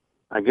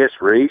 I guess,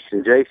 Reese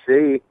and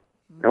JC.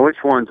 Now, which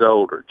one's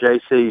older?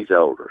 JC's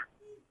older.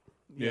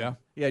 Yeah.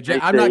 Yeah, JC,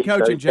 I'm not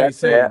coaching so that's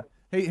JC. that.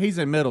 He's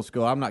in middle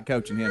school. I'm not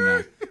coaching him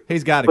now.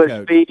 He's got to But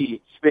coach.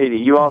 Speedy,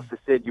 you also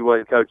said you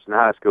wasn't coaching the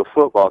high school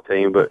football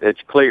team, but it's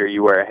clear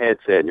you wear a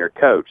headset and you're a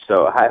coach.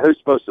 So who's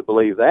supposed to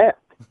believe that?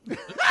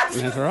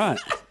 That's right.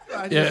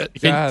 Yeah,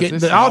 Guys, the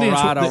this is audience.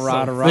 all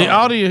right.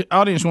 The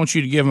audience wants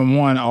you to give him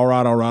one. All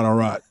right. All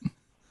right.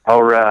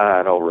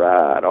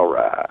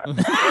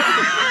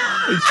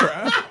 He's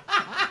trying.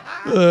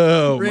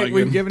 Oh, Rick, my we've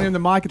goodness. given him the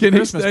mic at Can the he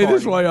Christmas stay party.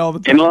 this way all the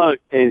time? And look,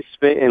 and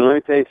let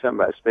me tell you something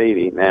about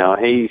Speedy. Now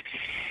he's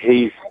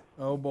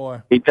Oh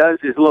boy. he does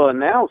his little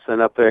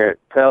announcing up there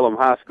at Pelham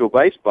High School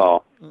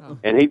baseball,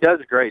 and he does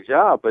a great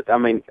job. But I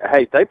mean,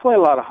 hey, they play a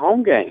lot of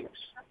home games.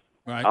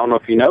 Right. I don't know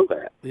if you know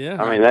that.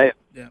 Yeah. I mean, they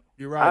Yeah,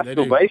 you're right. high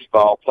school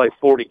baseball play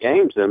 40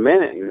 games in a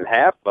minute, and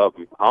half of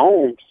them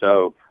home.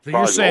 So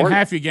you're saying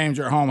half your games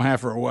are at home,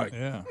 half are away.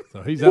 Yeah.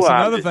 So that's Well,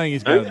 another thing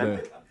he's got to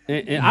do.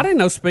 And I didn't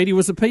know Speedy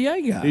was a PA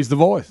guy. He's the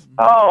voice.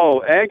 Oh,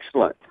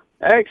 excellent,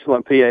 PA.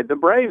 The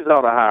Braves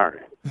ought to hire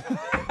him.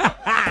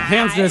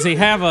 Helms, does he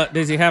have a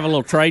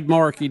little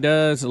trademark he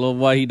does, a little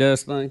way he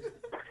does things?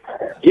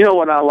 You know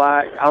what I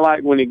like? I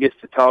like when he gets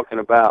to talking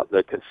about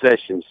the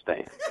concession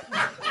stand.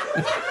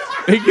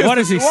 What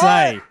does he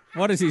say?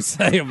 What does he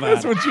say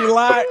about That's what you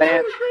like.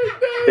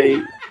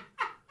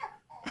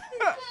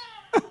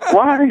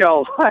 Why are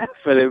y'all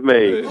laughing at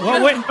me?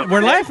 Well,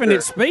 we're laughing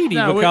at Speedy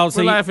because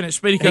we're laughing at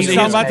Speedy because he's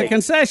talking about the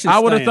concession I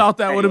would have stand. thought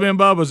that would have been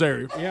Bubba's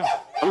area. Yeah.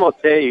 I'm going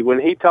to tell you, when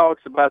he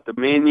talks about the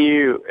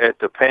menu at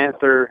the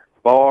Panther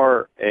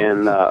Bar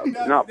and,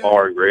 not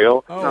Bar and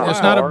Grill.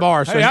 It's not a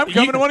bar. So Hey, I'm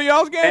coming to one of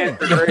y'all's games.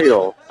 Panther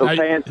Grill. The Now,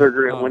 Panther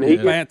Grill. When he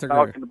gets Panther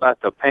Grill. talking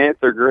about the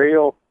Panther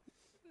Grill,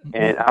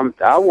 and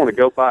I want to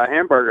go buy a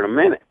hamburger in a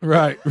minute.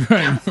 Right.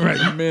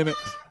 Minute.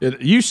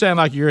 You sound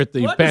like you're at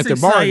the What Panther does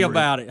he Bar. say and Grill.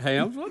 about it,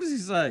 Helms? What does he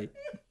say?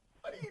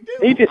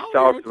 He just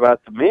talks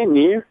about the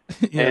menu,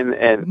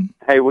 and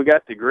hey, we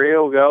got the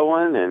grill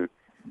going, and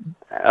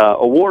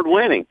award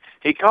winning.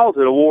 He calls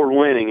it award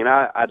winning, and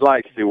I'd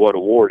like to see what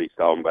award he's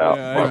talking about.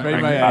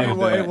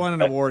 It won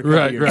an award.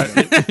 Right.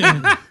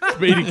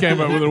 Speedy came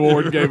up with an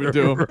award and gave it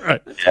to him.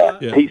 Right.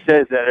 Yeah. He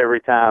says that every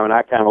time, and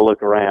I kind of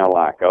look around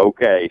like,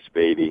 okay,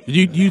 Speedy.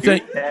 You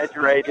think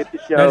exaggerated the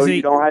show?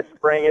 You don't have to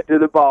bring it to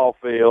the ball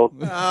field.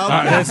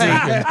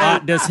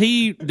 Does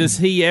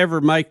he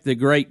ever make the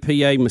great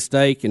PA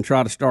mistake and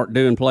try to start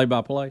doing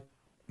play-by-play?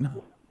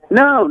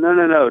 No.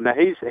 Now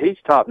he's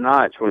top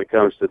notch when it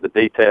comes to the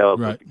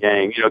details of the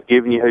game. You know,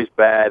 giving you who's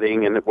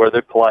batting and where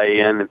they're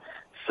playing, and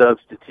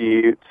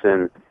substitutes,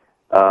 and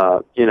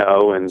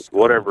and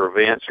whatever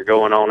events are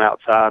going on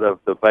outside of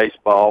the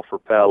baseball for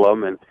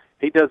Pelham. And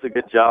he does a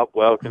good job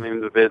welcoming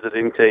the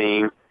visiting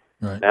team.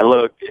 Right. Now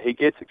look, he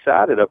gets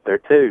excited up there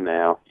too.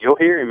 Now you'll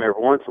hear him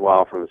every once in a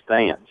while from the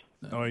stands.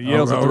 Oh, he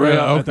yells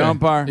at the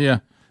umpire.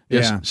 Yeah.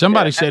 Yes. Yeah.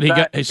 Somebody said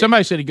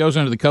he goes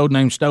under the code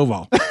name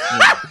Stovall.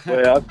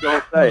 Well, I was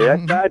going to say, that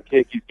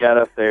sidekick he's got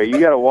up there, you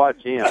got to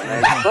watch him.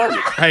 It's funny.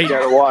 Hey, you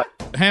got to watch.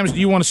 Hams, do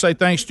you want to say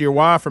thanks to your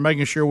wife for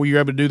making sure we were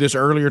able to do this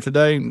earlier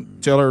today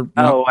and tell her?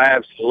 Oh,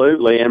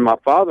 absolutely. And my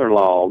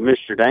father-in-law,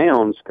 Mr.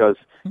 Downs, because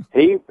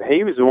he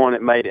was the one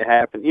that made it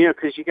happen. You know,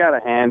 because you got a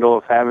handle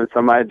of having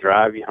somebody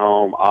drive you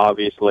home,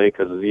 obviously,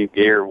 because of the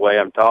gear way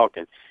I'm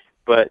talking.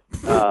 But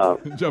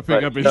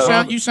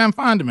you sound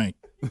fine to me.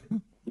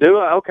 Do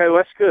I? Okay, well,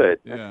 that's good.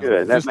 That's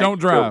good. That Just don't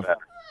drive.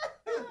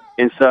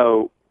 And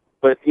so,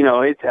 but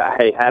it's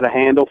had a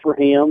handle for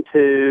him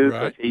too,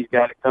 because he's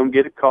got to come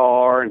get a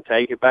car and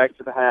take it back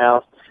to the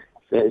house.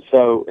 And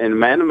so, and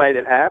Amanda made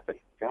it happen.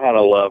 God, I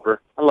love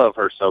her. I love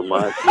her so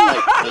much.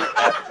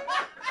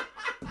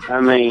 I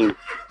mean,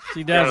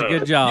 She does a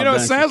good job. You know, it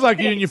doesn't sounds like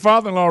you and your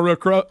father-in-law are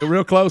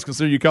real close,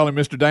 considering you call him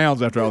Mr.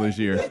 Downs after all these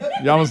years.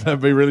 Y'all must have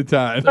to be really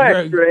tight.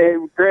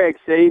 Greg,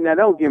 see, now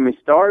don't get me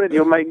started.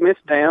 He'll make Miss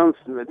Downs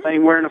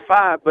think we're in a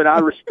fight, but I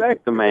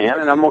respect the man,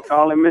 and I'm going to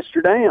call him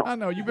Mr. Downs. I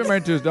know. You've been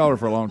married to his daughter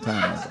for a long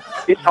time.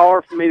 It's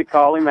hard for me to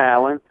call him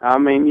Alan. I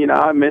mean, you know,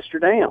 I'm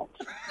Mr. Downs.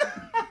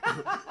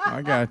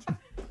 I got you.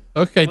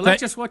 Okay, Well,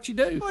 that's just what you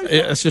do.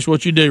 Yeah, that's just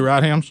what you do,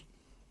 right, Helms?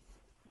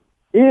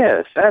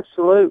 Yes,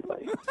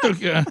 absolutely.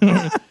 Okay.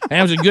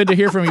 Helms, it's good to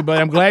hear from you,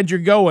 buddy. I'm glad you're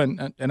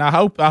going, and I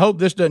hope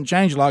this doesn't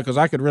change a lot because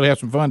I could really have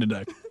some fun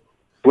today.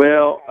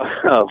 Well,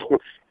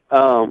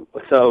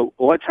 so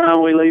what time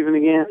are we leaving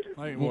again?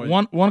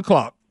 1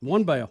 o'clock.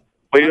 One bell.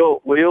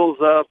 Wheels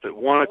up at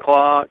 1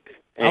 o'clock,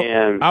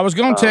 and I was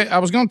going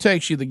to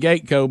text you the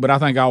gate code, but I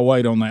think I'll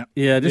wait on that.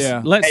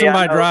 Yeah, let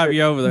somebody drive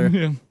you over there.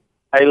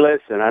 Hey,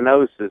 listen, I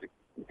know this is a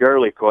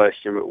girly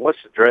question, but what's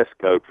the dress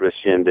code for this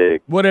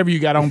shindig? Whatever you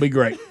got on, be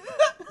great.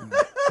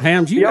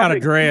 Hams, you got a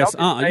dress.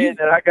 Saying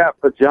that I got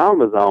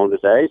pajamas on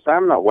today, so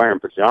I'm not wearing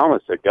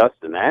pajamas to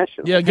Augusta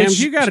National. Yeah,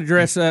 Hams, you got to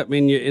dress up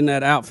in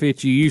that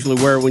outfit you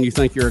usually wear when you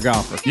think you're a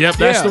golfer. Yep,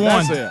 that's the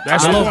one.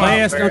 That's a little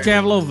vest. Don't you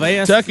have a little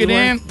vest? Tuck it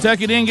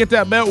in, get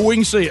that belt where we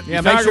can see it.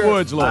 Yeah, Tiger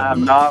Woods look.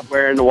 I'm not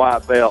wearing the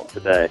white belt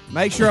today.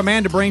 Make sure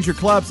Amanda brings your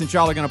club since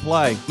y'all are going to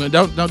play.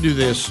 Don't do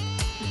this.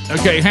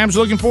 Okay, Ham's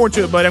looking forward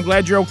to it, buddy. I'm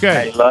glad you're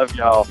okay. Hey, love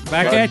y'all.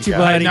 Back at you,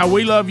 buddy. Now,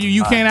 we love you.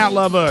 You can't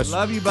outlove us.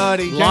 Love you,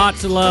 buddy.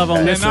 Lots of love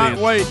on this And end.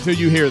 not wait till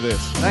you hear this.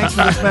 Thanks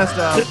for this best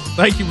of.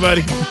 Thank you,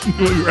 buddy.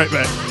 We'll be right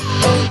back.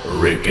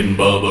 Rick and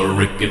Bubba,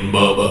 Rick and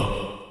Bubba.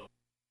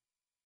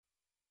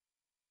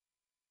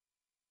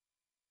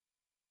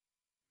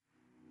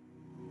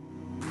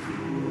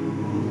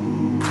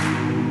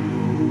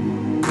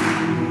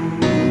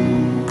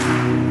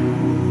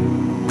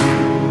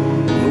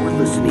 You're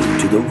listening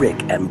to The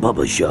Rick and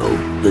Bubba Show,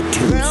 the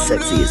two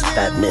sexiest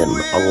fat men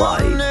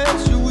alive.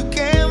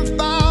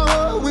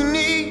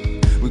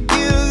 We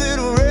get a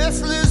little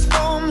restless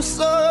from the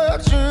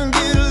search and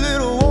get a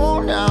little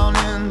worn down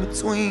in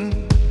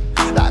between.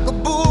 Like a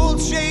bull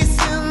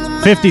chasing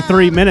the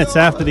 53 minutes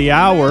after the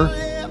hour.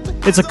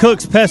 It's a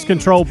Cook's Pest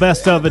Control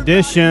Best of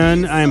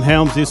Edition. I am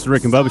Helms. This is the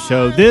Rick and Bubba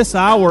Show. This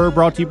hour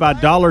brought to you by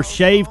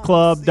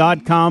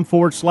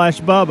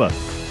DollarShaveClub.com/Bubba.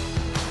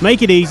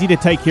 Make it easy to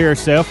take care of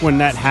yourself when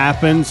that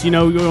happens. You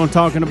know what I'm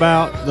talking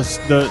about?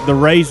 The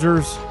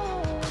razors.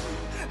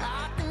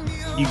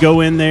 You go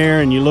in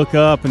there and you look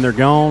up and they're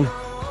gone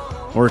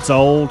or it's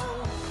old.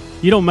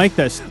 You don't make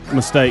that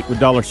mistake with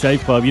Dollar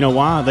Shave Club. You know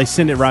why? They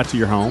send it right to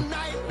your home.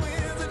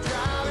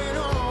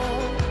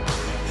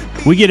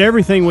 We get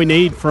everything we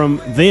need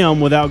from them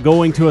without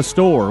going to a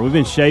store. We've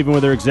been shaving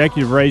with their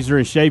executive razor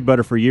and shave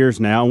butter for years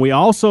now, and we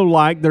also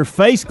like their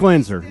face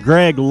cleanser.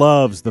 Greg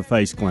loves the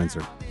face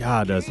cleanser.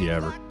 God, does he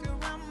ever.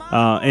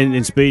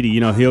 And Speedy, you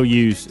know, he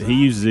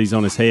uses these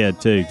on his head,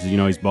 too, because, you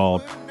know, he's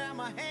bald.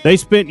 They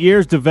spent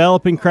years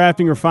developing,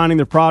 crafting, refining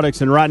their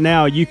products, and right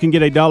now you can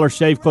get a Dollar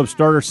Shave Club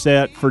starter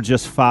set for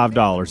just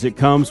 $5. It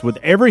comes with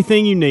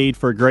everything you need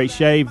for a great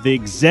shave. The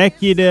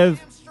executive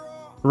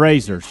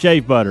razor,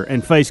 shave butter,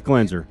 and face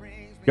cleanser.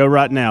 Go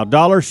right now.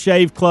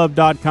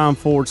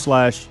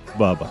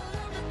 DollarShaveClub.com/Bubba.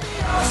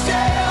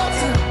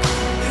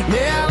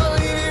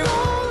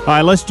 All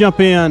right, let's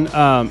jump in.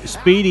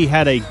 Speedy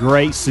had a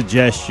great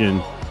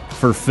suggestion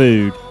for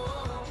food,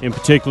 in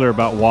particular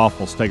about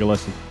waffles. Take a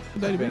listen.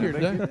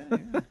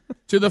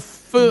 To the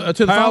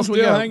phones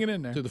we go. Hanging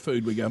in there. To the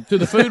food we go. To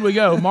the food we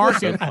go.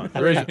 Mark in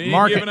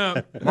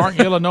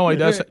Illinois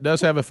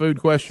does have a food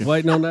question.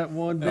 Waiting on that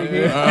one big he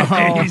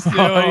is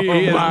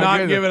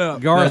not giving up.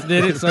 Garth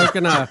did it, so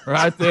can I.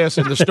 Right there.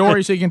 So the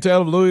stories he can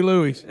tell of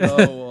Louis.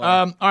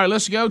 All right,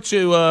 let's go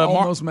to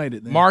almost made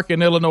it. Mark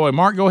in Illinois.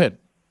 Mark, go ahead.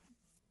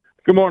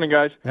 Good morning,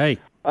 guys. Hey.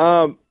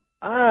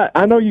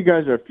 I know you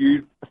guys are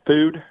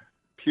food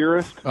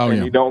purist, and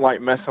yeah. you don't like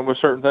messing with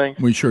certain things.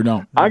 We sure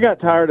don't. I got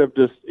tired of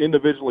just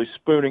individually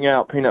spooning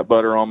out peanut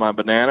butter on my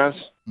bananas.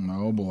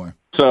 Oh, boy.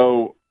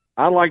 So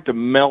I like to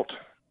melt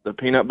the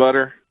peanut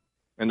butter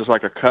in just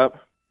like a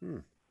cup,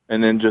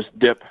 and then just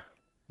dip.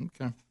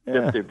 Okay.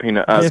 Dip the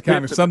peanut.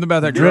 Something about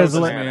that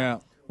drizzle drizzling me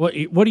out. What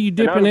are you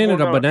dipping in it?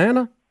 A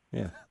banana?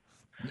 Yeah.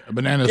 A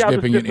banana's I'll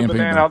dipping just it dip the in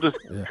banana. peanut I'll butter.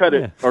 just cut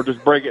it or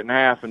just break it in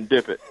half and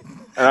dip it.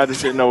 And I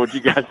just didn't know what you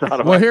guys thought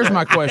about Well, it. here's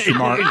my question,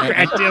 Mark.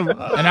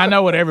 And I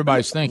know what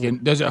everybody's thinking.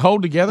 Does it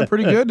hold together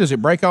pretty good? Does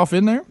it break off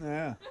in there?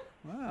 Yeah.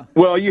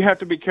 Well, you have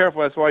to be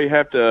careful. That's why you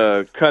have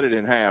to cut it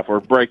in half or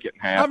break it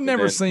in half. I've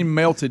never seen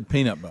melted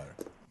peanut butter.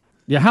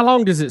 Yeah, how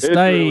long does it It's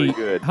stay? really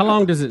good. How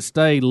long does it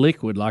stay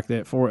liquid like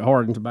that before it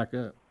hardens back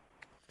up?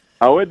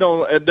 Oh, it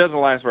doesn't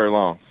last very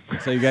long.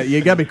 So you got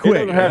to be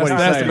quick.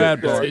 That's the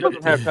bad part. It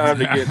doesn't have time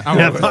to get.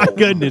 My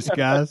goodness,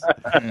 guys.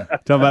 Talking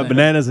about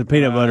bananas and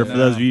peanut butter for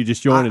those of you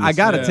just joining us. I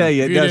got to tell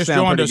you, If it you does just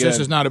sound joined pretty us, good. this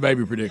is not a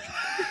baby prediction.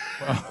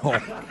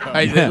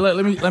 Hey,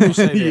 let me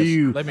say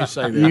this. Let me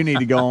say this. You need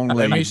to go on.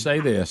 Let me say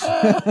this.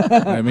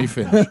 Let me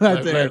finish.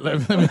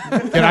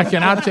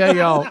 Can I tell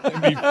y'all?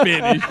 Let me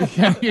finish.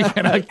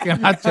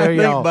 Can I tell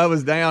y'all?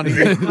 Bubba's down.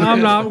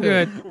 I'm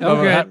good.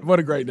 Okay. What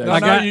a great day.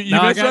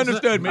 You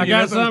misunderstood me. I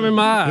got something in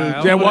my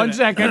eye. Yeah, 1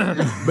 second.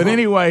 But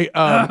anyway,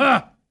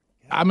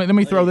 let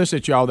me throw this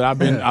at y'all that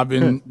I've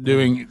been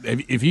doing.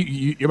 If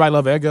you everybody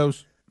love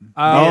Eggos?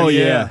 Oh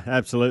yeah,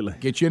 absolutely.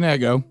 Get you an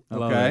Eggo.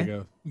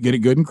 Okay. Get it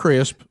good and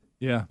crisp.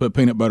 Yeah. Put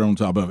peanut butter on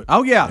top of it.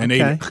 Oh yeah. And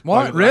eat it.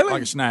 What? Really?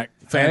 Like a snack.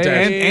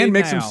 Fantastic. And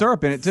mix some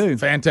syrup in it too.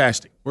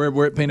 Fantastic.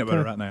 We're at peanut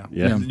butter right now.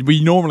 Yeah.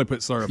 We normally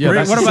put syrup. Yeah,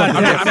 Rick, what about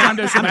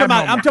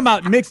I'm talking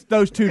about mix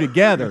those two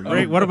together.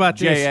 Rick, what about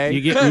this? J.A.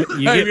 You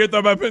get thought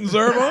about putting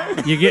syrup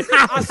on? you get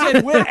I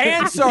said with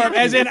and syrup,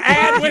 as in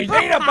add with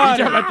peanut You talking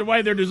butter. about the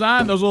way they're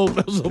designed, those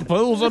little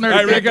pools on there?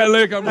 Hey, Rick,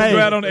 look, I'm going to go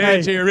out on the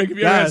edge here. Rick, have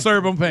you ever had guys.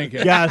 syrup on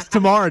pancakes? Guys,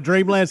 tomorrow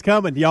Dreamland's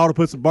coming. You ought to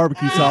put some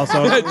barbecue sauce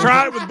on it.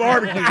 Try it with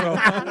barbecue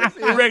sauce.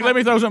 Rick, let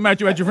me throw something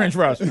at you your French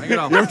fries. You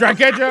ever try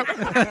ketchup?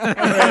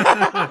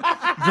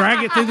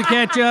 drag it through the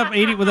ketchup,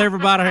 eat it with every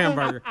bite of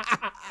hamburger.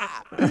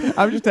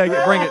 I'm just taking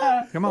it. Bring it.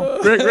 Come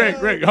on.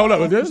 Rick, hold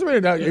up. Just a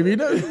minute now. If you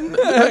do,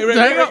 hey, Rick,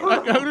 hang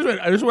on. Just a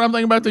minute. This is what I'm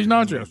thinking about these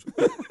nachos.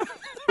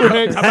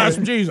 Rick, I got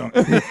some cheese on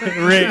it.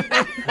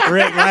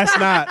 Rick, last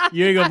night,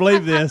 you ain't gonna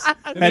believe this.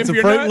 Had some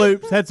Fruit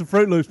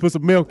Loops, put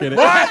some milk in it.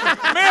 What?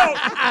 Milk?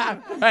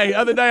 Hey,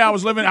 other day I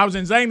was in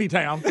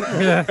Zanytown,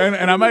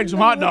 and I made some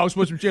hot dogs,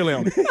 put some chili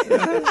on it.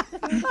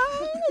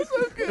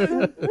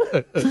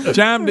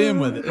 Chimed in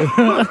with it.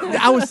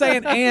 I was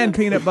saying and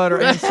peanut butter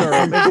and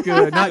syrup. It's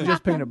good, not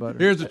just peanut butter.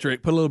 Here's the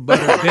trick: put a little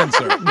butter and then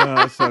syrup. No,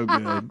 it's so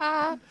good.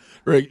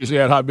 Rick, you see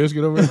that hot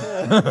biscuit over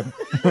there?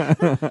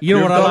 You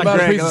know what I like?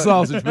 About a piece of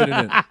sausage, put it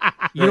in.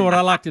 You know what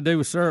I like to do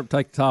with syrup?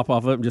 Take the top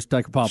off of it and just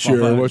take a pop off of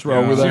Sure, it. what's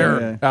wrong with that?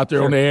 Sure. Out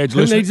there on the edge.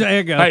 Who needs an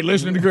Eggo? Hey,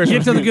 listening to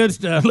Christmas. Get to the good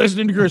stuff.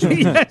 Listening to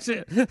Christmas. That's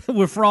it.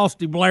 With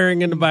Frosty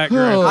blaring in the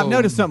background. I've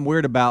noticed something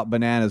weird about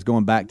bananas.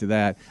 Going back to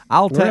that,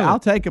 I'll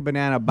take a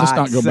banana by Let's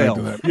not itself.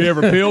 go back to that. You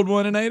ever peeled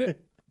one and ate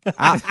it?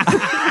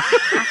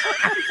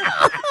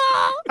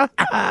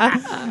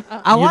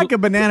 I like a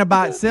banana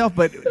by itself,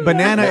 but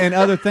banana and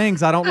other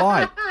things I don't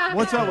like.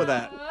 What's up with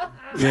that?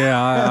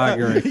 Yeah, I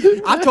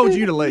agree. I told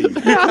you to leave.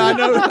 I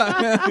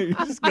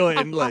know. Just go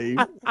ahead and leave.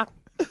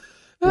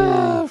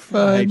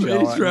 Fine.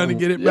 He's trying to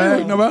get it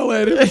back. No, I'll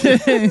let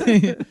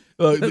it.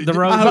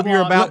 I hope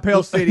you're about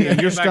Pell City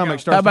and your stomach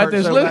starts. How about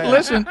this? So bad.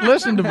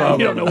 Listen to Bubba.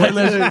 You don't know Hey,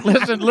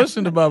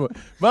 listen to Bubba.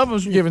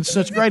 Bubba's giving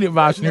such great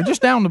advice in here.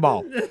 Just down the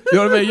ball. You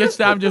know what I mean? It's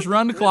time to just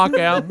run the clock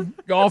out,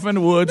 go off in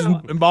the woods,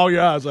 and ball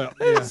your eyes out.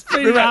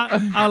 Speedy,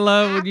 I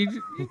love when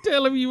you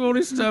tell him you want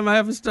his stomach,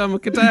 have a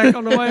stomach attack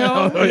on the way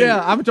home.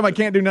 Yeah, I'm talking. I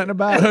can't do nothing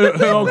about it.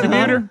 Who on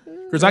computer?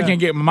 Because I can't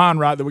get my mind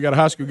right that we got a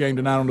high school game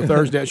tonight on the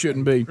Thursday. That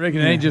shouldn't be. Rick,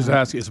 it ain't just a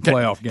high school. It's a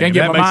playoff game. Can't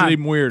get that my makes mind it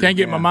even weirder. Can't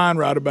get my mind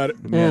right about it.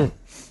 Yeah.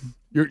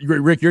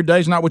 Rick, your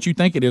day's not what you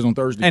think it is on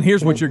Thursday. And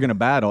here's what you're going to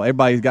battle.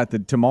 Everybody's got the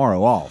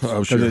tomorrow off.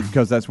 Oh, sure.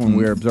 Because that's when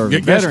we're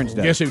observing Veterans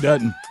Day. Guess who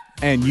doesn't?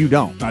 And you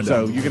don't. I don't.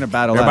 So you're going to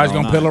battle Everybody's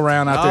that going to piddle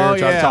around out there and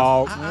try to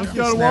talk. Let's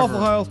go to Waffle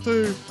House,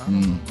 too.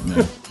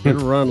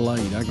 It'll run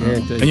late, I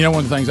guarantee. And you know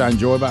one of the things I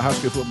enjoy about high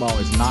school football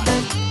is not.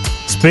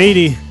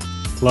 Speedy,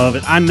 love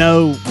it. I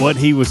know what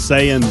he was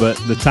saying, but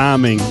the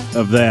timing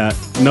of that,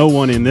 no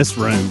one in this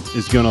room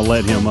is going to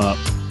let him up.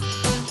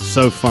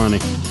 So funny.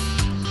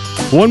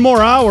 One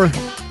more hour.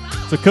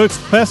 It's a Cook's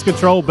Pest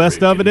Control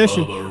Best of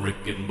Edition. Bubba, Rick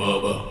and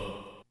Bubba.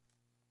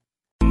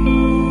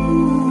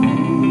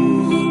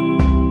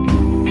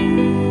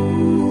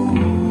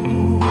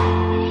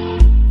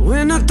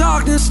 When the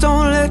darkness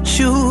don't let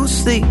you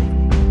sleep,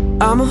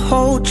 I'ma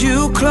hold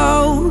you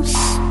close.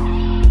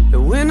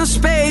 And when the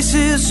space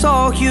is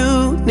all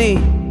you need,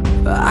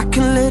 I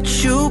can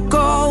let you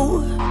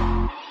go.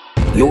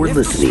 You're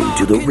listening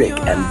to The Rick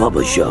and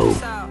Bubba Show,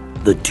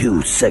 the two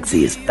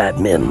sexiest fat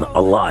men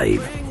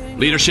alive.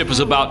 Leadership is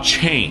about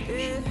change.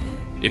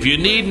 If you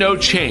need no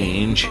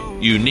change,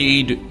 you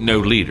need no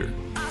leader.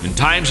 In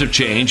times of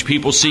change,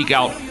 people seek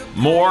out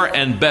more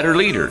and better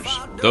leaders.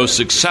 Those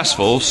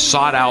successful,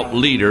 sought-out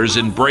leaders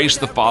embrace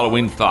the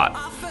following thought: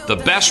 the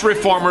best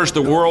reformers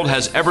the world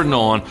has ever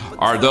known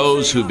are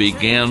those who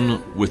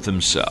began with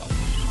themselves.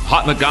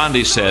 Mahatma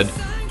Gandhi said,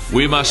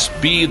 "We must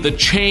be the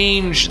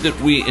change that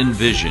we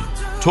envision."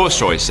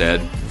 Tolstoy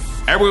said,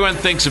 "Everyone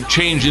thinks of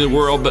changing the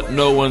world, but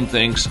no one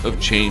thinks of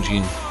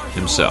changing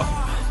himself."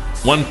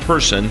 One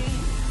person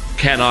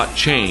cannot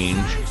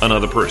change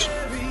another person.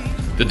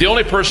 That the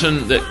only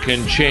person that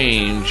can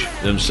change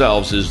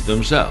themselves is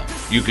themselves.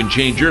 You can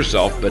change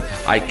yourself, but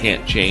I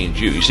can't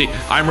change you. You see,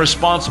 I'm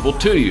responsible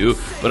to you,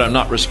 but I'm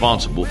not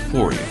responsible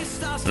for you.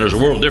 And there's a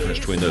world difference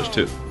between those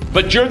two.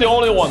 But you're the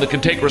only one that can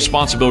take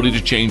responsibility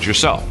to change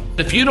yourself.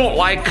 If you don't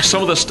like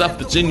some of the stuff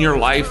that's in your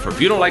life, or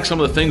if you don't like some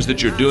of the things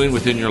that you're doing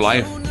within your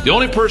life, the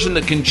only person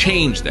that can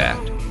change that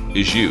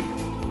is you.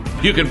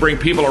 You can bring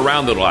people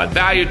around that will add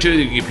value to you.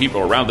 You can get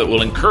people around that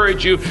will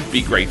encourage you,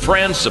 be great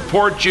friends,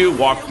 support you,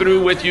 walk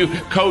through with you,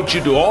 coach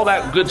you, do all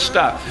that good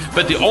stuff.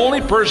 But the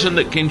only person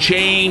that can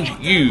change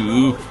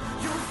you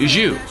is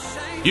you.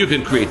 You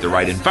can create the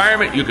right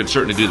environment. You can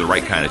certainly do the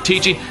right kind of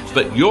teaching,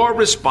 but you're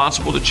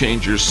responsible to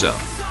change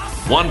yourself.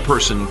 One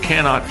person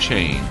cannot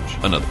change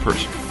another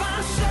person.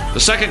 The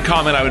second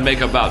comment I would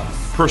make about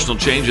personal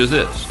change is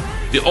this.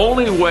 The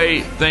only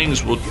way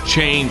things will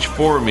change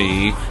for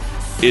me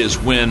is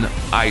when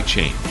I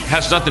change. It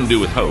has nothing to do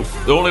with hope.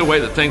 The only way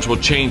that things will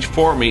change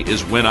for me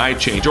is when I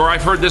change. Or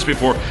I've heard this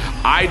before,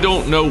 I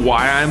don't know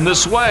why I'm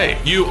this way.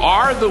 You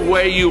are the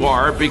way you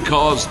are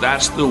because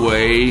that's the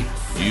way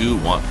you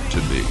want to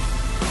be.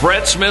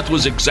 Fred Smith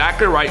was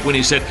exactly right when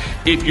he said,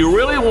 if you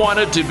really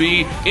wanted to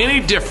be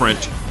any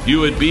different, you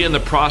would be in the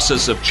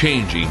process of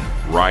changing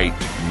right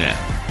now.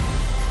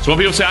 So when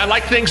people say, I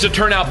like things to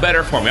turn out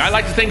better for me, I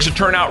like things to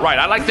turn out right,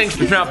 I like things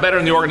to turn out better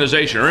in the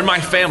organization or in my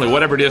family,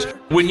 whatever it is,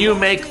 when you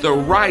make the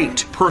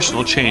right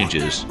personal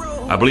changes,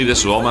 I believe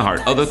this with all my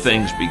heart, other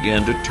things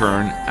begin to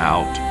turn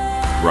out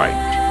right.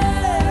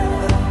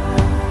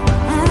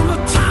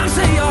 The times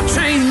they are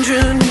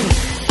changing.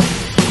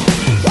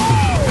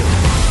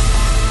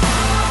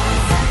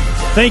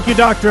 Thank you,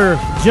 Dr.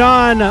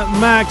 John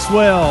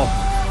Maxwell.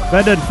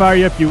 That doesn't fire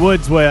you up your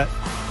woods wet.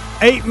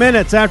 8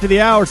 minutes after the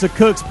hours of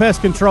Cook's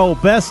Pest Control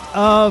Best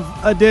of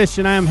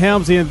Edition. I am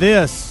Helmsy, and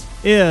this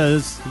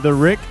is the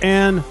Rick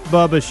and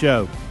Bubba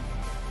Show.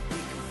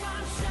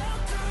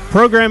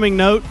 Programming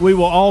note, we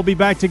will all be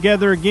back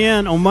together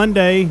again on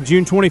Monday,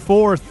 June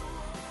 24th.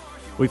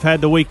 We've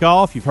had the week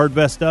off. You've heard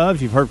Best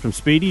ofs. You've heard from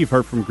Speedy. You've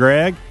heard from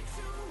Greg.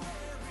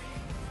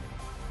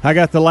 I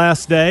got the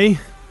last day.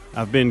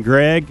 I've been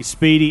Greg,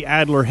 Speedy,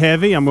 Adler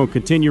heavy. I'm going to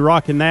continue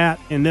rocking that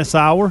in this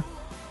hour.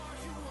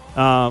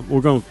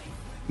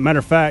 Matter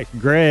of fact,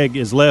 Greg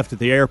is left at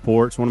the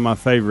airport. It's one of my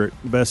favorite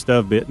best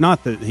of bit.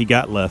 Not that he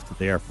got left at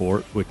the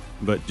airport,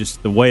 but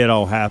just the way it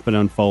all happened,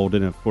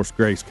 unfolded, and of course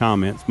Greg's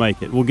comments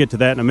make it. We'll get to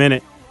that in a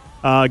minute.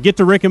 Get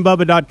to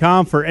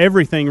rickandbubba.com for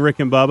everything Rick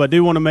and Bubba. I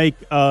do want to make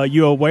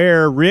you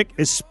aware Rick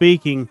is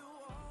speaking,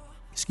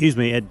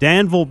 at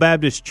Danville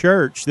Baptist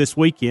Church this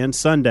weekend,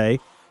 Sunday,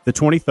 the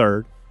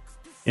 23rd,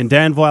 in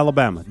Danville,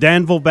 Alabama.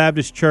 Danville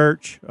Baptist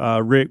Church.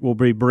 Rick will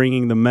be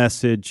bringing the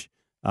message.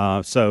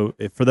 So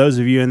for those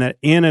of you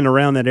in and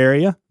around that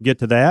area, get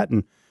to that.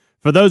 And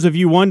for those of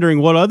you wondering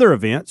what other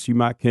events you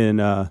might can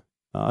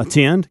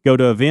attend, go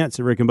to events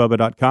at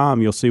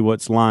rickandbubba.com. You'll see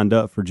what's lined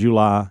up for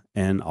July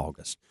and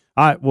August.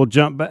 All right, we'll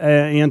jump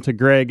into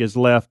Greg is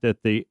left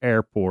at the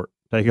airport.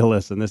 Take a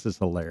listen. This is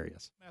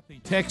hilarious. The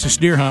Texas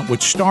deer hunt,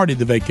 which started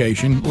the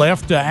vacation,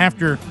 left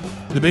after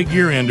the big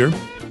year ender.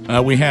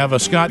 We have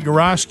Scott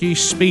Gorosky,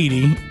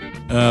 Speedy,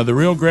 the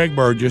real Greg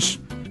Burgess,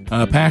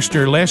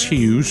 Pastor Les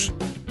Hughes,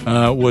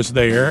 was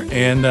there,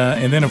 and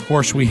then of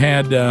course we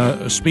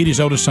had Speedy's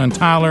oldest son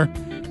Tyler,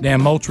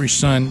 Dan Moultrie's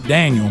son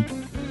Daniel.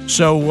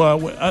 So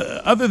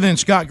other than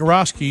Scott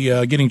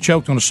Gorosky getting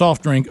choked on a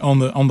soft drink on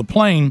the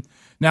plane,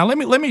 now let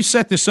me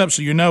set this up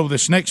so you know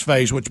this next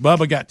phase, which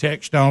Bubba got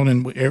text on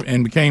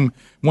and became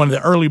one of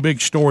the early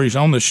big stories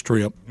on this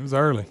trip. It was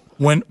early.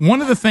 When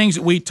one of the things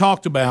that we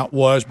talked about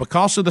was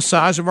because of the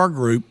size of our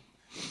group,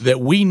 that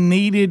we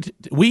needed,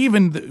 we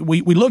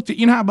looked at,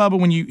 you know how,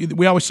 Bubba,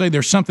 we always say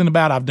there's something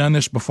about I've done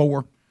this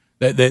before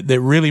that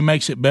really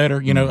makes it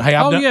better. You know, hey,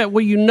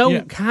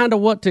 kind of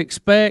what to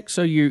expect,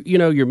 so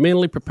you're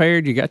mentally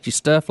prepared. You got your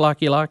stuff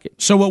like you like it.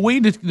 So what we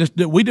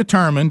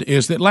determined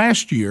is that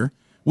last year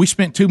we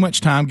spent too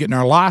much time getting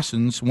our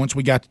license. Once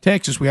we got to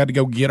Texas, we had to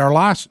go get our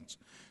license.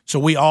 So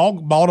we all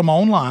bought them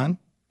online.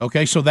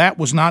 Okay, so that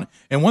was not,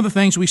 and one of the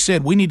things we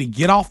said, we need to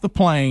get off the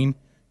plane,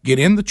 get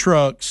in the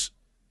trucks.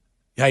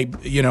 Hey,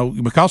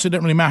 because it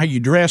doesn't really matter how you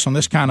dress on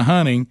this kind of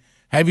hunting,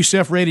 have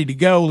yourself ready to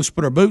go. Let's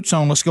put our boots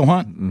on. Let's go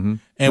hunting. Mm-hmm.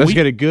 And let's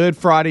get a good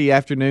Friday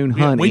afternoon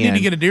hunt. We need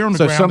to get a deer on the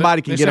ground so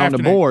somebody can get on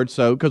the board.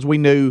 So because we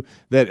knew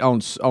that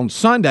on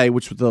Sunday,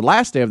 which was the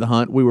last day of the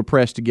hunt, we were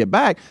pressed to get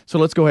back. So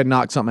let's go ahead and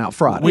knock something out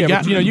Friday.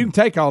 But you can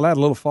take all that a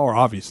little far,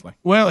 obviously.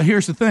 Well,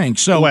 here's the thing.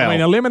 So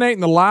eliminating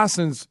the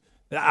license,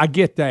 I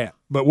get that.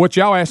 But what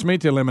y'all asked me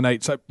to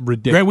eliminate is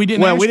ridiculous. Greg, we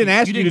didn't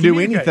ask you to do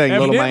anything,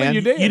 little man.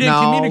 You didn't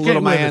communicate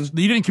with us.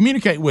 You didn't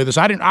communicate with us.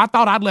 I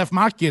thought I'd left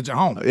my kids at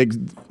home.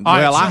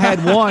 I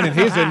had one, and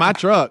his in my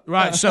truck.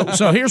 Right.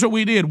 So here's what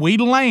we did. We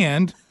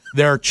land.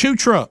 There are 2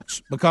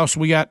 trucks because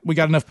we got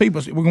enough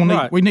people.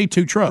 We need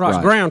 2 trucks.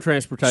 Right. Ground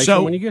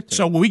transportation when you get there.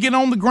 So we get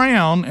on the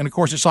ground, and of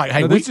course it's like,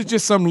 hey, this is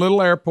just some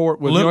little airport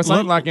with it's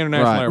not like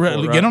international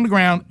airport. Right. Get on the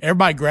ground.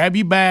 Everybody grab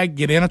your bag.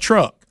 Get in a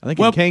truck. I think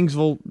in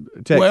Kingsville,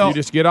 Texas, you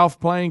just get off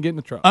the plane, get in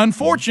the truck.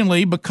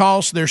 Unfortunately,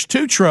 because there's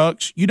 2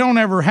 trucks, you don't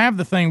ever have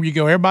the thing where you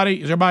go,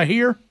 is everybody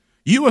here?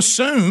 You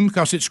assume,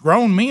 because it's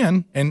grown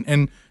men,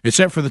 and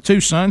except for the 2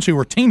 sons who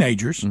were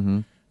teenagers,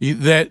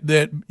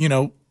 that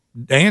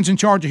Dan's in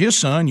charge of his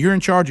son, you're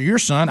in charge of your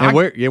son. And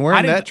we're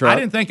in that truck. I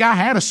didn't think I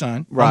had a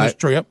son on this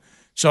trip.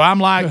 So I'm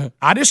like,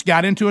 I just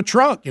got into a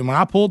truck, and when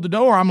I pulled the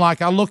door, I'm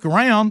like, I look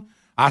around,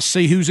 I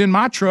see who's in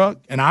my truck,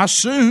 and I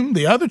assume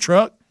the other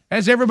truck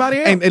as everybody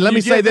else. And let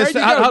me say this.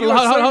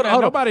 Hold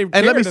on. Nobody And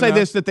let me cared say enough.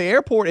 this: that the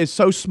airport is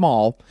so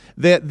small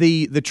that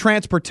the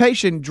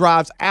transportation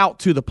drives out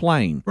to the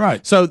plane.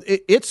 Right. So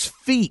it's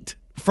feet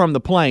from the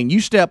plane.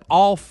 You step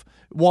off,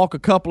 walk a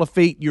couple of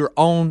feet, you're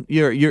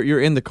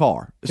in the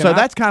car. So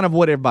that's kind of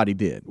what everybody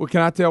did. Well,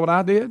 can I tell what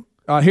I did?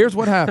 Here's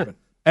what happened.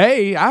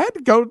 I had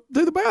to go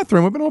to the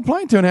bathroom. We've been on a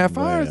plane 2.5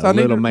 hours. I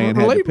needed to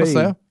relieve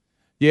myself.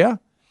 Yeah.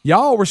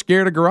 Y'all were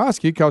scared of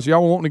Gorosky because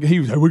y'all wanting to. He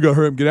was like, we got to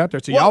hurry up and get out there.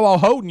 So y'all all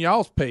holding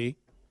y'all's pee.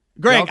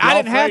 Greg, I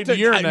didn't have to.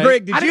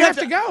 Greg, did you have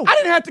to go? I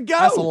didn't have to go.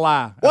 That's a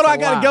lie. What do I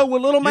got to go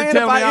with little man? You're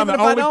telling me I'm even the if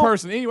I only don't?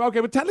 person. Anyway, okay,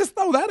 but let's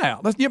throw that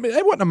out. It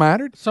wouldn't have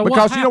mattered. So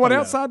because what you know what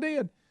happened, else I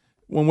did?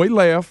 When we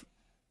left,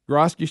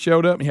 Gorosky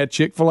showed up and he had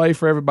Chick-fil-A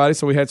for everybody,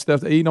 so we had stuff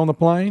to eat on the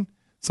plane.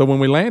 So when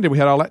we landed, we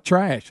had all that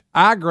trash.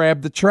 I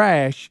grabbed the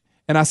trash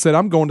and I said,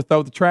 I'm going to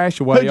throw the trash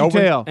away. Who'd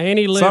you tell?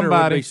 Annie Litter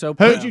Somebody. would be so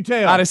proud. Who'd you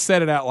tell? I just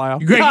said it out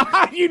loud. Greg,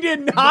 You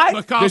did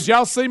not. Did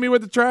y'all see me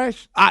with the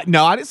trash?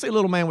 No, I didn't see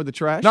little man with the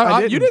trash. No,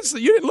 I you didn't.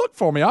 You didn't look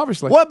for me,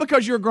 obviously. What?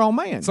 Because you're a grown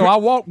man. So I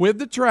walked with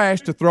the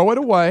trash to throw it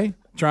away,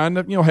 trying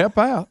to help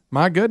out.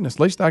 My goodness,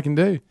 least I can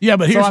do. Yeah,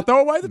 but so here's I throw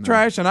away the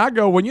trash and I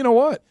go, well, you know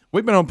what?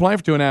 We've been on a plane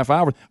for 2.5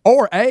 hours.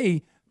 Or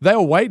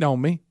they'll wait on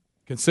me,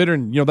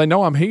 considering they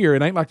know I'm here.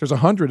 It ain't like there's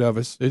 100 of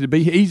us. It'd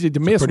be easy to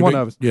miss one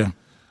of us. Yeah.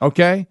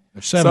 Okay.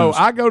 Seven So of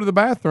us. I go to the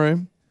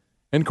bathroom.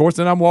 And, of course,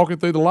 then I'm walking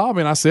through the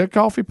lobby, and I see a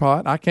coffee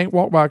pot. I can't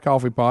walk by a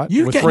coffee pot.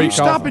 You with can't free you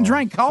stop coffee. and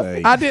drink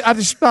coffee. I did. I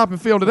just stopped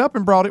and filled it up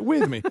and brought it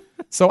with me.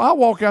 So I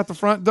walk out the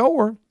front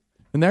door,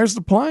 and there's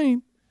the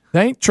plane.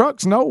 There ain't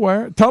trucks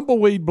nowhere.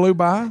 Tumbleweed blew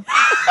by.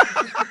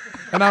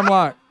 And I'm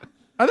like,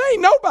 there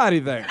ain't nobody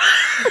there.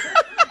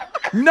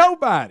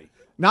 Nobody.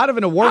 Not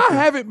even a worker. I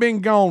haven't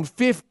been gone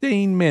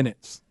 15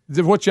 minutes.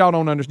 What y'all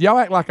don't understand. Y'all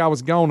act like I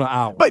was gone an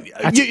hour. But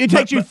it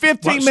takes you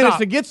 15 minutes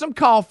to get some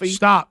coffee.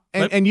 Stop.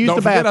 And use Don't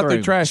the forget out bathroom.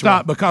 there trash.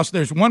 Stop, because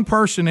there's one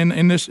person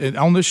in this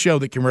on this show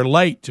that can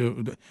relate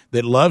to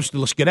that loves to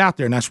let's get out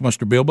there, and that's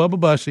Mr. Bill Bubba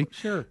Bussey.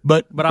 Sure.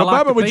 But I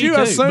like Bubba, to would pee, you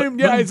too. assume?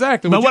 Yeah,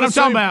 exactly. But Would what you I'm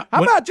talking assume- about-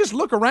 How about just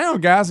look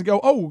around, guys, and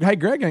go, oh, hey,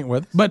 Greg ain't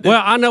with us. but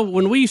Well, I know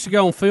when we used to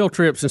go on field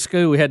trips in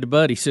school, we had the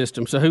buddy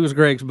system. So who was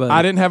Greg's buddy?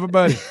 I didn't have a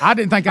buddy. I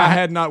didn't think I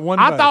had not one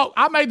buddy. I thought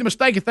I made the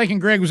mistake of thinking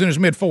Greg was in his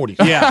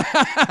mid-40s. Yeah.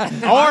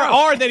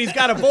 or that he's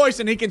got a voice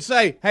and he can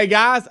say, hey,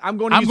 guys, I'm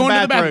going to use the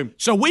bathroom.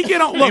 So we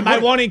get on. Look,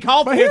 Anybody want any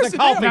coffee? But Here's here's a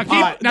the coffee deal.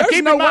 pot. Now There's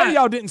keep no in mind- way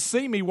y'all didn't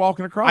see me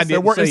walking across I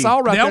there. didn't see It's you.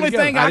 all right the there only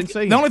together. thing I didn't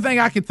see the only thing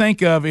I could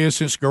think of is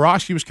since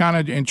Gorosky was kind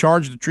of in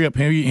charge of the trip,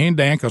 he and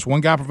Dan, because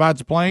one guy provides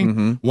the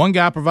plane, one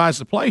guy provides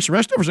the place. The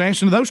rest of us are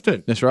answering to those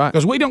two. That's right.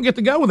 Because we don't get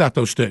to go without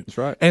those two. That's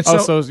right. And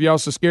So, y'all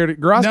so scared.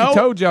 Gorosky No.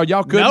 told y'all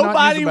could not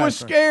Nobody use the was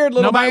bathroom. scared,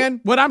 little man.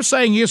 What I'm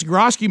saying is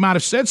Gorosky might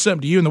have said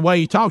something to you, and the way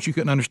he talks, you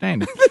couldn't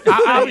understand it.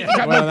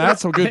 Well,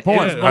 that's a good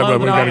point. we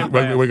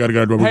got to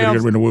go.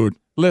 in the wood.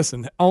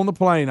 Listen, on the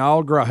plane,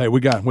 all hey, we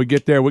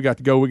get there, we got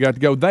to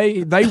go.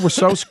 They were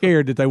so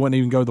scared that they wouldn't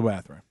even go to the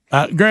bathroom.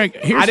 Greg,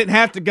 I didn't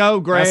have to go,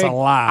 Greg. That's a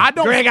lie.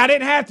 Greg, I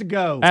didn't have to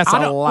go. That's a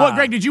lie. What,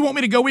 Greg? Did you want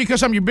me to go with you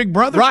because I'm your big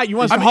brother? Right, you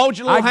want us to hold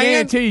your little I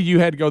hand? guarantee you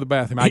had to go to the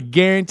bathroom. I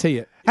guarantee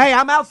it. Hey,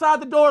 I'm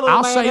outside the door, little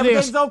I'll man. say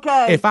Everything's this: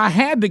 okay. if I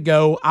had to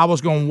go, I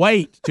was going to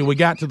wait till we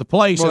got to the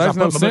place. Well, as there's I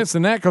no put my- sense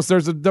in that because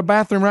there's the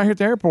bathroom right here at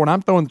the airport. And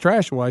I'm throwing the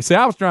trash away. See,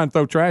 I was trying to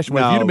throw trash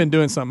away. If No. you'd have been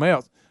doing something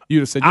else,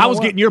 you'd have said, I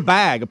was getting your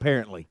bag,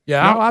 apparently.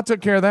 Yeah, No, I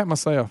took care of that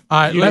myself. All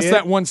right, That's did?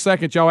 that 1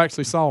 second y'all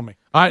actually saw me.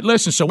 All right,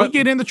 listen. So we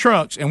get in the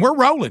trucks and we're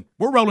rolling.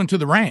 We're rolling to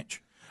the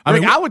ranch. I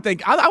mean, I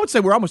would say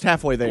we're almost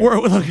halfway there.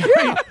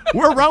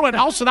 we're rolling.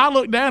 All of a sudden, I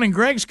look down and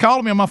Greg's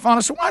calling me on my phone.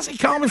 I said, "Why is he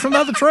calling me from the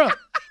other truck?"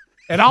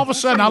 And all of a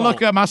sudden, I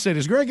look up and I said,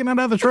 "Is Greg in that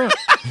other truck?"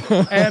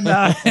 And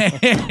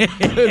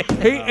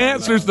He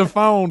answers the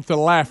phone to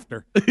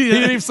laughter. He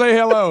didn't even say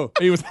hello.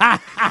 He was,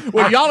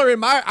 Well, y'all are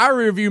in our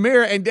rearview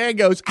mirror, and Dad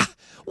goes,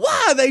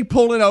 why are they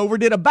pulling over?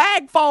 Did a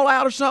bag fall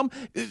out or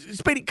something?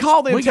 Speedy,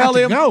 call them. We Tell got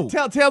to them.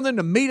 go. Tell them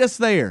to meet us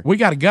there. we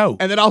got to go.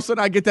 And then all of a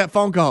sudden, I get that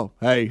phone call.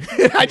 Hey,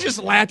 I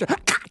just laughed.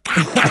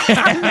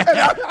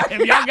 If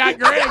y'all got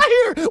Greg,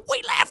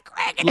 We left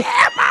Greg in the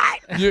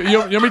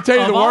airport. let me tell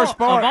you the worst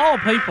part. Of all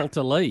people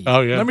to leave.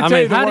 Oh, yeah. Let me I tell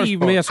mean, you the how worst do you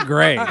part. miss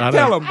Greg?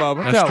 Tell him,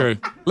 Bubba. That's tell true.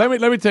 him.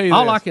 Let me tell you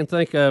All this. I can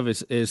think of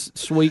is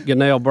sweet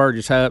Ganelle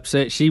Burgess, how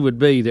upset she would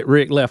be that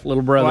Rick left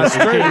little brother. Well, that's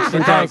in true. Kingston,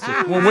 Because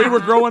Texas. when we were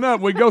growing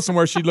up, we'd go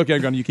somewhere, she'd look at it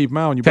going, you keep an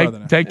eye on your brother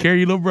now. take care of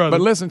your little brother.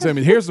 But listen to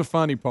me. Here's the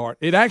funny part.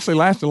 It actually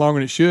lasted longer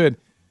than it should.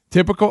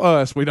 Typical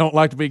us. We don't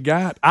like to be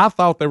got. I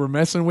thought they were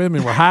messing with me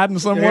and were hiding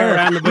somewhere.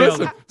 Around the Listen,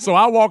 building. so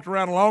I walked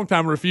around a long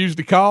time and refused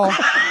to call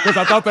because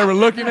I thought they were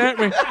looking at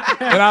me.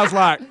 And I was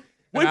like,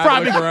 we and I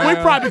looked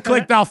probably around.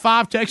 clicked off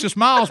 5 Texas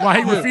miles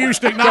while he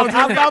refused to acknowledge.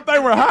 I thought they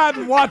were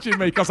hiding, watching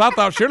me because I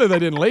thought surely they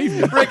didn't leave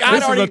me. Rick,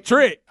 this is a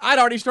trick. I'd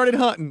already started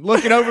hunting,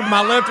 looking over to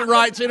my left and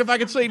right, seeing if I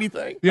could see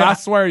anything. I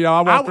swear, y'all,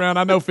 I walked around,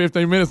 I know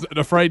 15 minutes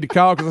afraid to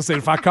call because I said,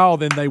 if I call,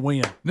 then they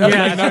win.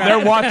 Yeah,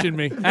 they're watching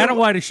me. And a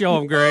way to show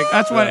them, Greg.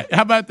 That's what.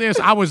 How about this?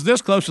 I was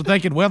this close to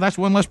thinking, well, that's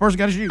one less person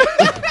got to shoot.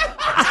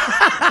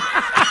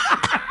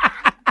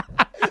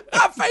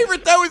 My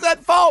favorite, though, is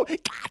that phone.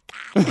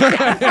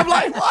 I'm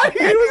like, what?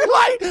 He was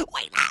like,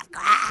 we left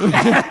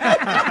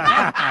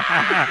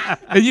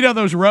And you know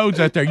those roads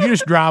out there, you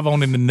just drive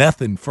on into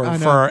nothing for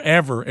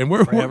forever. And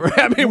we're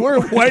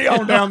way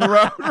on down the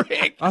road,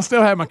 Rick. I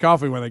still had my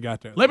coffee when they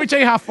got there. Let me tell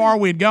you how far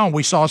we'd gone.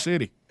 We saw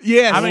city.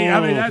 Yes. I mean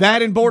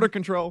that and border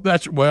control.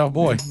 That's boy.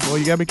 Boy,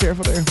 you gotta be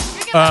careful there.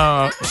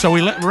 So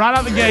we let right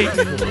out the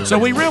gate. So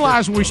we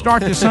realized when we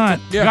start this hunt,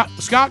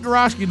 Scott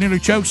Gorosky nearly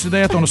chokes to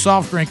death on a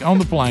soft drink on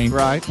the plane.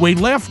 Right. We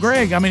left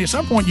Greg. I mean, at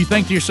some point you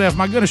think to yourself,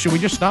 "My goodness, should we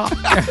just stop?"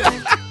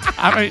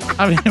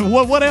 I mean,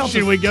 what else?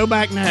 Should we go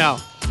back now?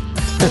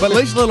 But at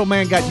least little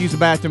man got to use the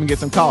bathroom and get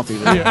some coffee.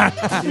 Yeah,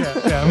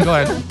 I'm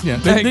glad. Yeah,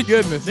 Thank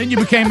goodness. Then you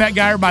became that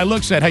guy everybody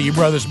looks at. Hey, your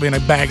brother's been a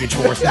baggage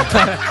horse.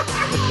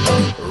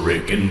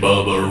 Rick and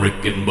Bubba,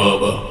 Rick and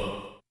Bubba.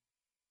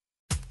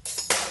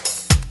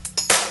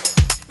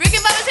 Rick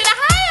and Bubba's in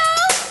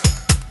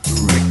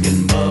Ohio. Rick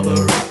and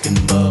Bubba, Rick and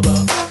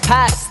Bubba.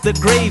 Pass the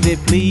gravy,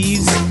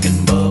 please. Rick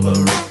and Bubba,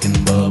 Rick and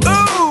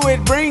Bubba. Ooh,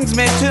 it brings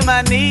me to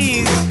my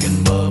knees. Rick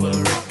and Bubba,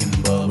 Rick and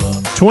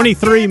Bubba.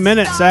 23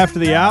 minutes after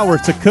the hour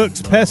to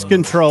Cook's Pest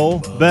Control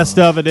Best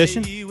of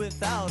Edition. It's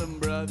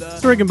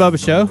the Rick and Bubba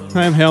Show.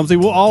 I'm Helmsy.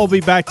 We'll all be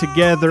back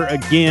together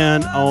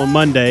again on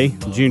Monday,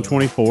 June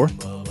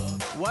 24th.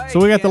 So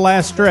we got the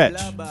last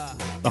stretch,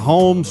 the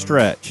home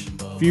stretch.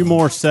 A few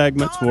more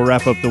segments. We'll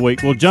wrap up the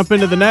week. We'll jump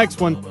into the next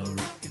one.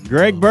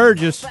 Greg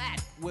Burgess.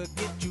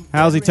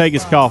 How's he take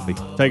his coffee?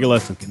 Take a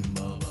listen.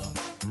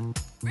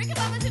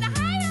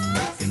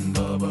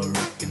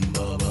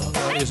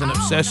 Is an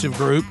obsessive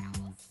group,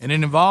 and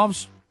it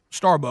involves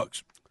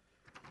Starbucks.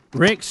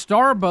 Rick,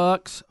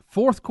 Starbucks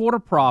fourth quarter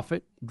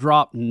profit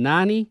dropped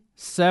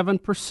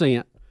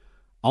 97%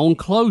 on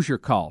closure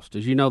cost.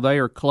 As you know, they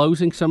are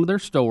closing some of their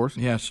stores.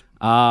 Yes.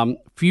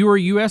 Fewer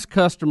U.S.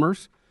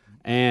 customers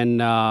and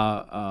their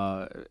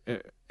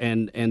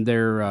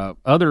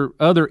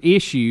other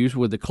issues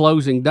with the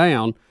closing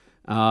down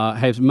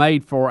has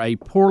made for a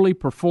poorly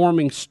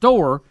performing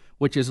store,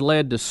 which has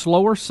led to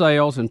slower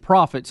sales and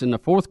profits in the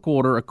fourth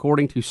quarter,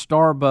 according to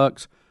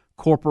Starbucks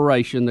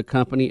Corporation, the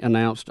company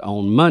announced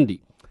on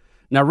Monday.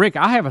 Now, Rick,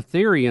 I have a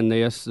theory in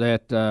this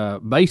that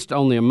based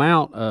on the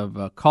amount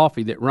of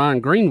coffee that Ryan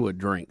Greenwood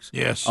drinks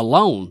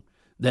alone,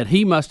 that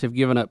he must have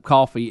given up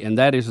coffee, and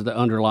that is the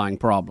underlying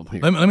problem here.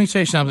 Let me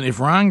tell you something.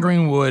 If Ryan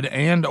Greenwood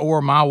and or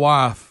my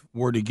wife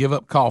were to give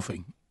up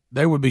coffee,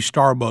 there would be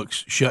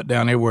Starbucks shut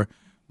down everywhere.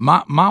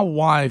 My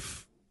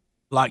wife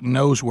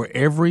knows where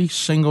every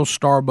single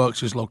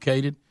Starbucks is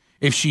located.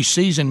 If she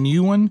sees a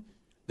new one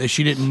that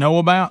she didn't know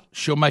about,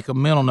 she'll make a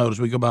mental note as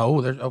we go by.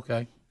 Oh, there's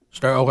okay.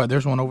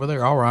 There's one over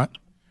there. All right.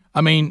 I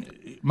mean,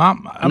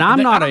 I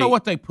don't know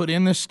what they put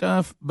in this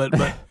stuff, but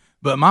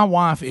my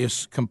wife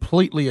is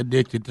completely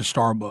addicted to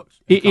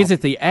Starbucks. Is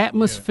it the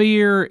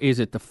atmosphere? Is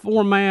it the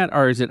format?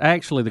 Or is it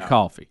actually the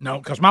coffee? No,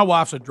 because my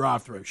wife's a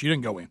drive-through. She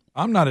didn't go in.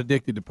 I'm not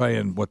addicted to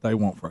paying what they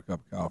want for a cup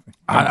of coffee.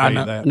 I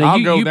know that. Now,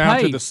 I'll go down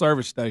paid. to the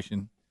service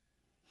station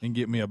and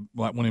get me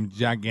one of them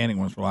gigantic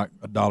ones for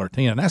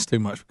 $1.10. That's too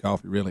much for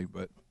coffee, really.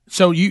 But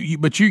so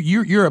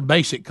you're a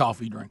basic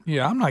coffee drinker.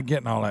 Yeah, I'm not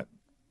getting all that.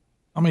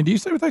 I mean, do you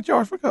see what they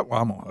charge for a cup? Well,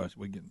 I'm gonna hush.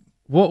 We get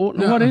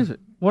what is it?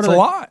 It's a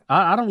lot.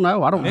 I don't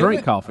know. I don't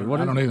drink coffee. I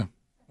don't either.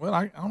 Well,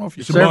 I don't know if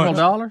you several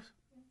dollars.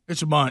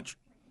 It's a bunch.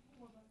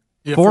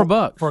 Yeah,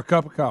 $4 for a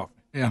cup of coffee.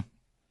 Yeah,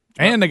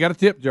 and they got a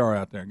tip jar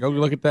out there. Go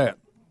look at that.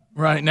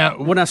 Right now,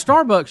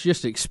 Starbucks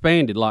just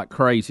expanded like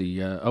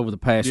crazy over the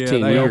past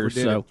 10 years.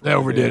 So they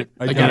overdid it.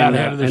 They got out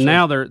ahead of this. And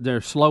now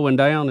they're slowing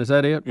down. Is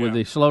that it? With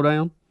the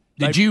slowdown?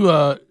 Did you?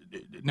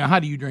 Now, how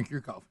do you drink your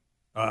coffee?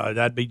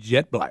 That'd be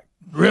jet black.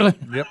 Really?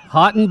 Yep.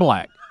 Hot and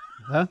black.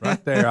 Huh?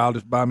 Right there. I'll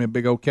just buy me a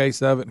big old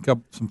case of it and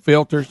some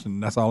filters,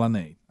 and that's all I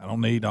need. I don't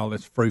need all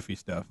this froofy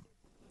stuff.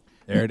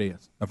 There it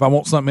is. If I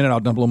want something in it, I'll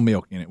dump a little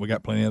milk in it. We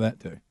got plenty of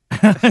that too.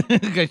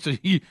 Okay, so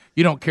you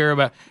don't care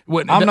about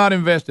what? I'm not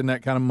investing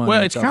that kind of money.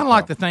 Well, it's kind of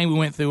like the thing we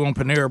went through on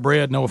Panera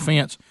Bread. No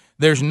offense.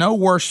 There's no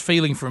worse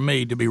feeling for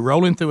me to be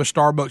rolling through a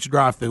Starbucks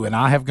drive-through, and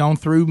I have gone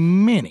through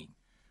many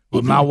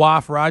with my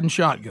wife riding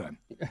shotgun.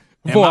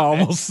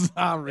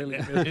 I really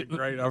miss it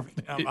great over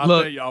time. I'll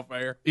tell you off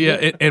air.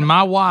 Yeah, and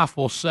my wife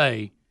will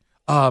say,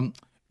 go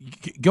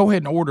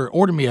ahead and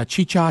order me a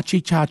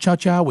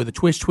cha-cha with a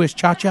twist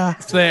cha-cha.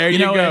 There you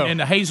go. And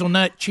the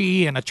hazelnut chi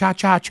and a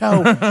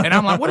cha-cha-cho. And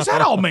I'm like, what does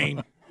that all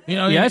mean?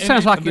 It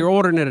sounds like you're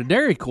ordering at a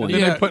Dairy Queen.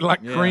 And then they put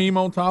cream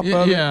on top of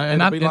it. Yeah,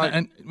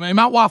 and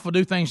my wife will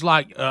do things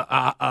like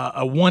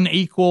a one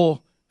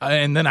equal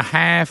and then a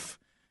half.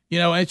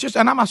 And it's just,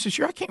 and I said,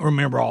 sure, I can't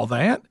remember all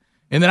that.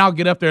 And then I'll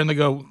get up there and they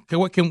go,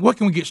 okay, what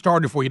can we get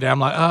started for you, Dad? I'm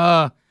like,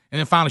 and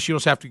then finally she'll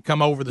just have to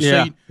come over the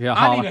seat. Yeah,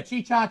 I need a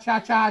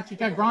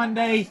chicha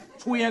grande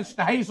twist,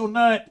 a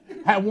hazelnut,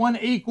 have one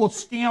equal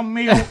skim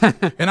milk.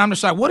 And I'm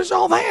just like, what is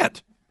all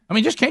that? I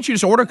mean, can't you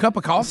just order a cup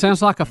of coffee?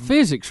 Sounds like a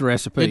physics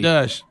recipe. It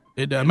does.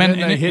 Man, then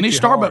and they hit these you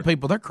Starbucks hard.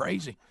 people, they're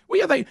crazy. Well,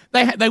 yeah,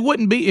 they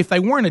wouldn't be if they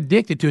weren't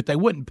addicted to it. They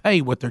wouldn't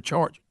pay what they're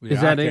charging.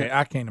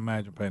 I can't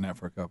imagine paying that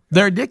for a cup.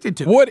 They're addicted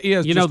to it. What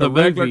is You just know, a the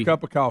regular movie-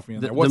 cup of coffee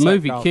in The, there? the What's that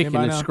movie called? Kicking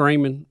Anybody and know?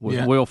 Screaming with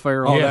Yeah. Will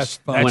Ferrell. Oh, that's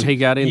fun. when he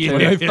got into When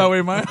they it. throw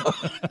him out.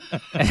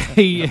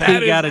 he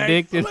That is got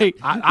addicted. He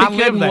I live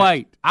couldn't that.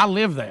 wait. I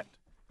live that.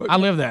 I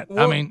live that.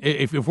 I mean,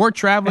 if we're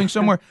traveling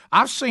somewhere,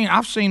 I've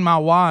seen my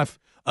wife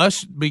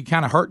us be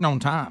kind of hurting on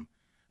time.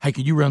 Hey,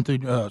 could you run through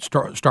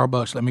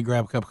Starbucks? Let me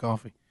grab a cup of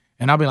coffee.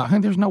 And I'll be like, hey,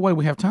 there's no way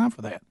we have time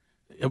for that.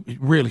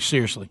 Really,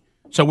 seriously.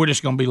 So we're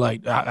just going to be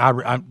late.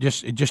 I'm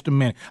just a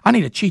minute. I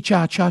need a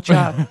cha.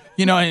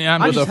 You know, and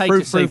I'm I with just a hate fruit,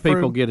 to see fruit, people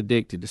fruit. get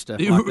addicted to stuff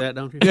like that,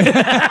 don't you?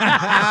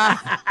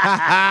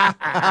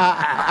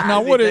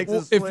 Now, what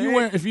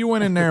if you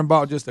went in there and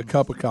bought just a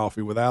cup of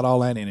coffee without all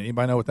that in it?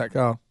 Anybody know what that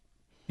called?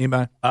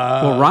 Anybody?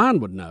 Well, Ryan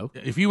would know.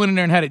 If you went in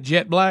there and had it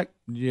jet black,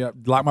 Yeah,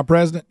 like my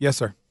president? Yes,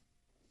 sir.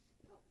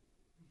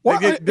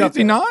 What? Is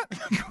he not?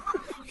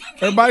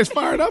 Everybody's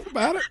fired up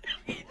about it.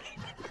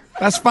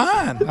 That's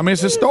fine. I mean,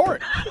 it's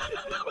historic.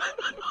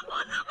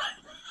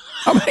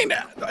 I mean,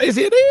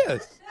 it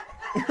is.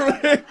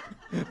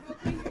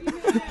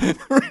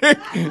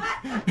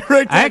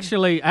 Rick,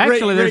 Actually,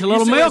 there's a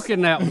little milk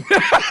in that one.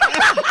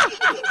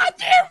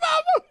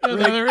 Yeah,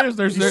 there is.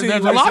 There's You see a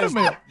where it lot says of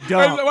milk.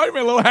 dump. Wait a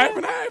minute, a little half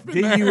and half.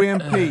 in there.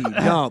 DUMP,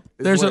 dump.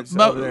 is There's what a it's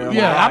over there on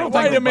yeah. the I right. don't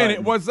Wait think a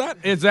minute.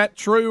 Is that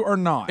true or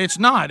not? it's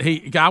not.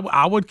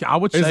 I would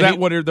say Is that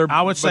what they're?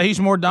 I would say he's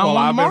more Donald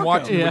Well, I've been Marco.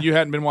 watching. Yeah. But you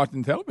hadn't been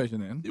watching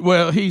television then.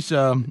 Well, he's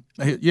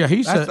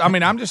he's. That's, I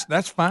mean,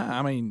 that's fine.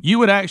 I mean, you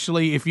would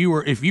actually, if you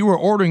were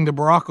ordering the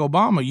Barack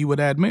Obama, you would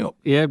add milk.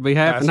 Yeah, it'd be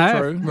half that's and half.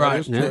 true. That Right,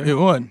 is true. it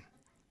would.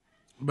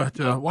 But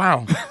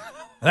wow,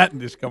 That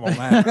just come on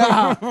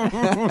now.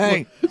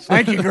 Hey,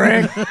 thank you,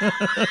 Greg.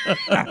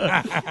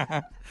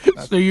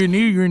 so your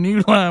new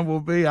line will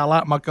be, I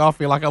like my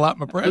coffee like I like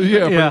my president.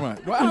 Yeah, Yeah. pretty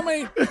much. Well, I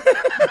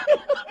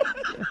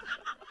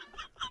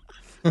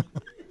mean,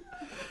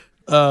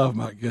 Oh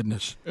my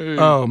goodness.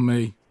 Oh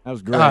me. That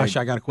was Greg. Gosh,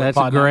 I got to quit. That's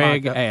potting my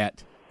Greg mic up.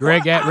 at.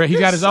 Greg at. He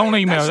got his own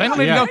email. They don't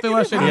need to go through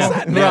us anymore.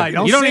 Right.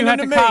 You don't even have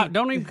send to them to me.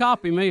 don't even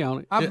copy me on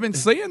it. I've been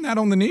seeing that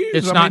on the news.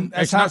 It's I not- mean,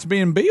 that's it's how not- it's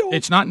being billed.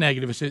 It's not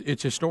negative.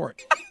 It's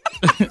historic.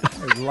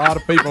 There's a lot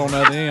of people on the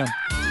other end.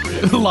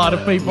 A lot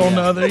of people on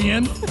the other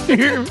end.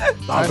 A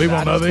lot of people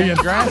on the other end.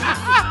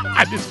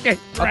 I just can't.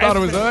 I thought it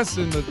was us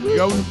and the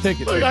golden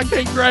ticket. Look, I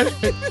can't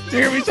grasp it. You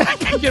hear me? I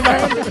can't get my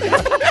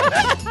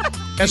hand.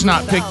 That's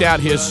not picked out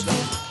his.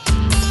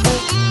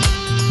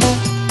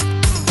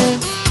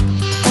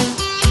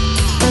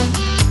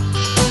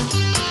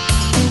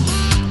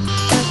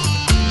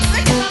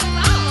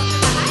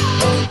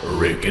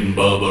 Rick and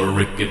Bubba,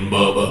 Rick and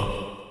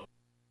Bubba.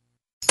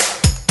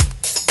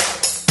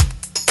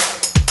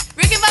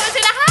 Rick and Bubba's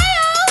in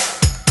Ohio.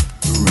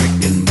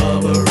 Rick and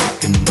Bubba,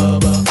 Rick and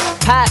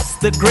Bubba. Pass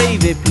the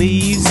gravy,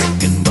 please.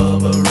 Rick and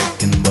Bubba,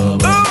 Rick and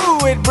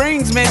Bubba. Ooh, it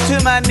brings me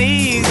to my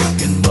knees.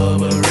 Rick and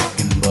Bubba, Rick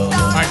and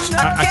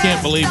Bubba. I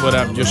can't believe what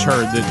I've just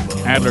heard,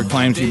 that Adler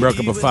claims he broke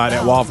up a fight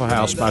at Waffle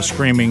House by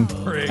screaming,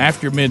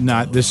 after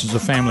midnight, this is a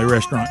family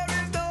restaurant.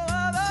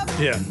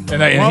 Yeah, And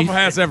Waffle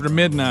House after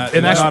midnight.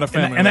 and that's, not a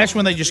family. and that's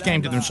when they just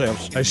came to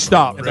themselves. they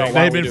stopped. That's all Rick.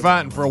 why They've we been do.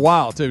 fighting for a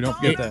while too. Don't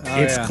forget that.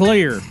 It's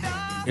clear.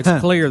 It's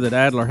clear that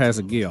Adler has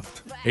a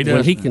gift. He When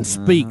does. he can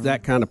speak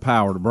that kind of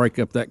power to break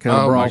up that kind Oh,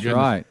 of my brawl. goodness.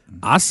 Right.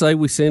 I say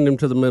we send him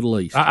to the Middle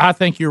East. I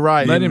think you're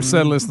right. Let him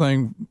settle this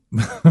thing.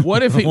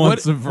 What if he?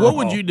 once and for What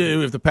would all. you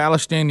do if the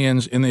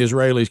Palestinians and the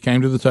Israelis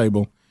came to the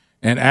table,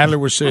 and Adler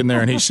was sitting there,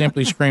 and he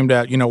simply screamed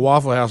out,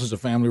 Waffle House is a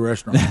family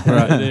restaurant,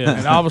 Right.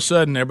 And all of a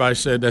sudden, everybody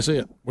said, "That's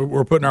it.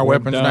 We're putting our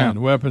weapons down."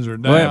 The weapons are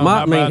down. well, it might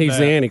How mean about he's that?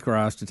 the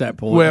Antichrist at that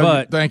point. Well,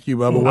 but thank you,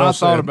 Bubba. Well I said.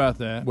 thought about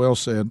that. Well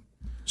said.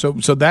 So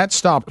that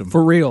stopped him.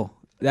 For real.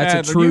 That's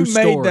Adler, a true you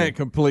story. made that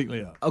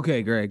completely up.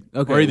 Okay, Greg.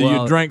 Okay, Or either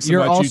well, you drank so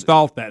you're much also, you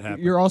thought that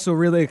happened. You're also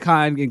really a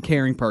kind and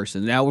caring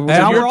person. Now we're, And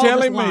now you're we're all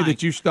telling just me lying.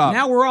 that you stopped.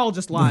 Now we're all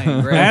just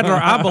lying, Greg. Adler,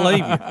 I believe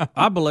you.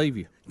 I believe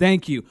you.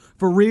 Thank you.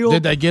 For real.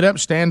 Did they get up,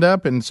 stand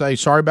up, and say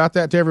sorry about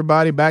that to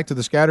everybody? Back to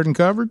the scattered and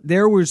covered.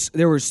 There was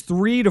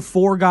 3 to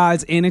 4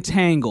 guys in a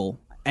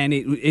tangle, and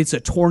it's a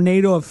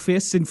tornado of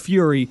fists and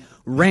fury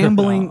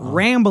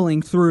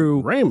rambling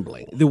through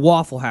the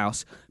Waffle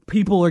House.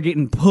 People are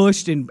getting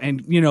pushed, and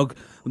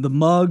the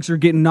mugs are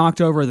getting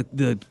knocked over.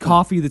 The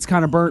coffee that's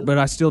kind of burnt, but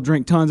I still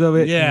drink tons of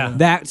it. Yeah.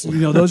 That's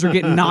those are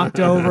getting knocked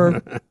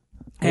over,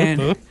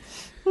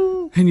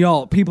 and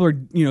y'all, people are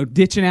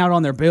ditching out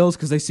on their bills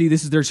because they see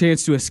this is their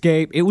chance to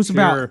escape. It was Sure.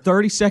 about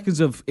 30 seconds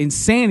of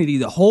insanity.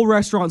 The whole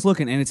restaurant's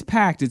looking, and it's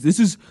packed. This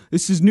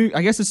is new.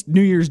 I guess it's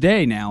New Year's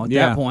Day now at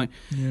that point.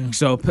 Yeah.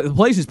 So the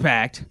place is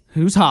packed.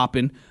 Who's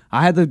hopping?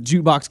 I had the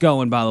jukebox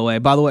going. By the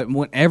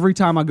way, every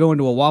time I go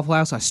into a Waffle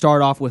House, I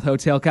start off with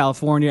Hotel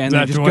California and then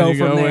That's just the one go you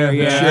from go there. with?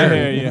 Yeah,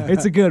 Sure. Yeah.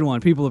 It's a good one.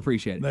 People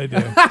appreciate it. They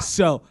do.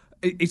 So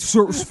It's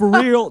for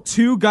real.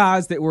 2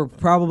 guys that were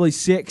probably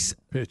 6'9"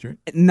 Picture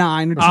to 10,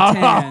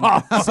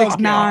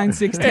 6'9",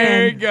 6'10".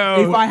 There you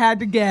go. If I had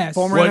to guess,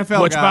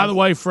 Which, by the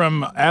way,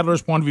 from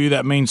Adler's point of view,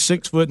 that means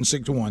 6 foot and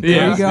 6'1".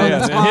 There you go.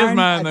 That's in his fine.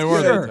 mind, they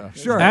were.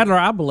 Sure. Adler,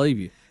 I believe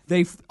you.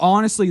 They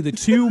honestly, the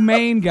 2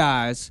 main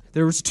guys.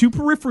 There was 2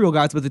 peripheral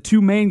guys, but the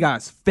 2 main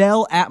guys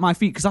fell at my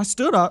feet because I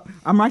stood up.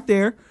 I'm right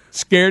there.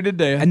 Scared to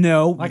death. And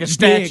no, like a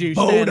statue,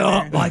 bowed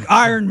up like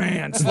Iron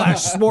Man /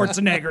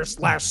 Schwarzenegger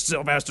 /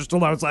 Sylvester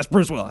Stallone /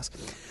 Bruce Willis,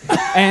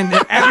 and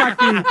at my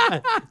feet,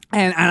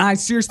 and I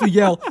seriously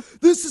yelled,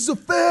 "This is a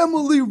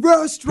family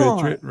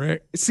restaurant!" Picture it,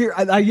 Rick.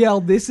 I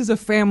yelled, "This is a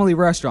family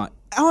restaurant."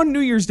 On New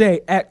Year's Day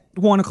at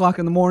 1:00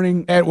 in the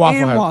morning at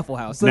Waffle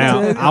House.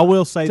 Now, I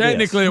will say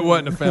technically this. it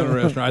wasn't a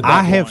family restaurant.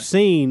 I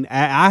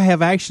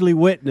have actually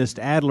witnessed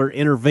Adler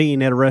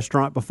intervene at a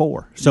restaurant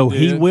before, so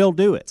he will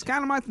do it. It's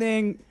kind of my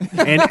thing.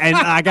 And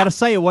I got to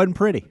say, it wasn't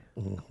pretty.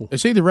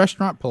 Is he the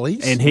restaurant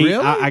police? And he,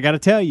 really? I got to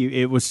tell you,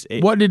 it was.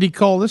 What did he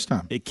call this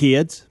time?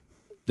 Kids.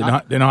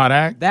 They know how to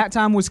act? That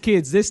time was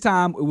kids. This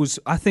time it was,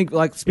 I think,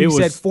 like Speedy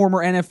said,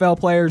 former NFL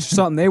players or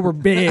something. They were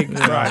big.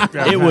 Right.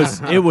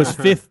 It was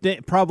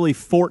 15, probably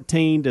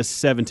 14 to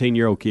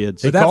 17-year-old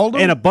kids. He called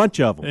them? And a bunch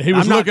of them. He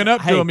was looking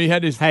up to him. He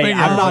had his finger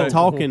I'm on not it.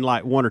 talking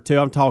like 1 or 2.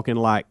 I'm talking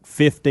like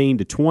 15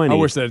 to 20. I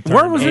wish that had turned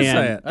Where was this And-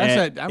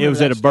 at? and it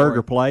was at a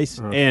burger place,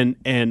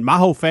 and my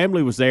whole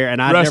family was there, and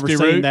I'd Rusty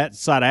never seen Root? that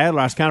side of Adler.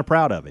 I was kind of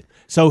proud of it.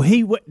 So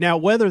now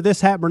whether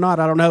this happened or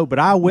not, I don't know, but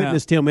I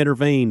witnessed him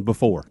intervene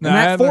before. And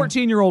that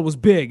 14-year-old was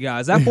big,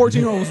 guys. That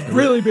 14-year-old was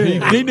really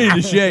big. He needed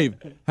to shave.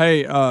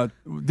 Hey,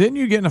 didn't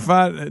you get in a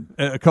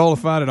fight, call a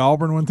fight at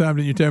Auburn one time?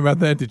 Didn't you tell me about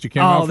that? That you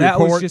came off that your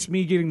porch? was just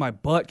me getting my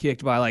butt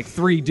kicked by like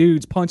 3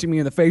 dudes punching me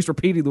in the face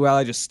repeatedly while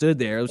I just stood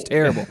there. It was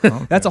terrible.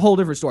 That's a whole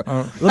different story.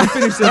 Let me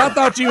finish this. I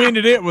thought you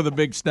ended it with a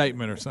big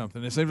statement or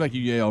something. It seems like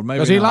you yelled.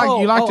 Maybe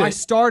I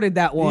started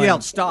that one. You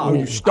yelled stop.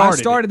 You started I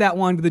started that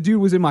one, but the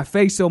dude was in my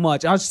face so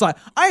much. I was just like,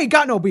 I ain't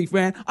got no beef,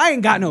 man. I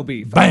ain't got no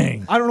beef.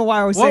 Bang. I don't know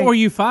why I was What saying. were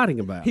you fighting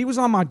about? He was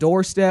on my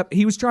doorstep.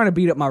 He was trying to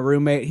beat up my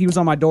roommate. He was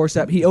on my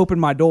doorstep. He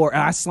opened my door,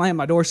 and I slammed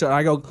my door shut. And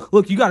I go,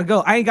 look, you got to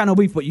go. I ain't got no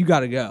beef, but you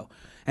got to go.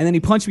 And then he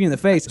punched me in the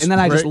face, and then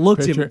I just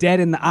looked him dead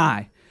in the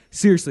eye.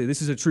 Seriously,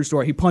 this is a true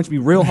story. He punched me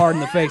real hard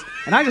in the face,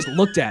 and I just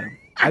looked at him.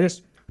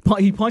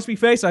 He punched me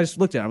face. I just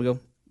looked at him. I go,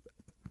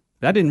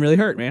 that didn't really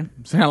hurt, man.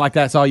 Sound like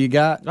that's all you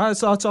got?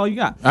 That's all you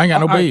got. I ain't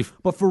got no beef.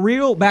 But for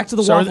real, back to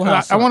the So Waffle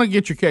House. I want to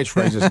get your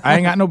catchphrases. I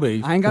ain't got no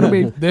beef. I ain't got no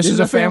beef. This is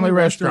a family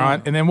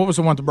restaurant. And then what was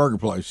the one at the burger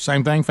place?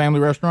 Same thing,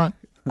 family restaurant?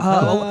 You're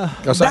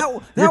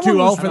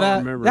too old for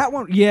that? That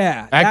one,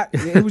 yeah.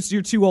 It was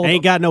you're too old.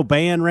 Ain't got no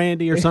band,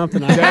 Randy, or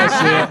something.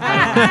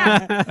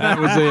 That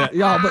was it.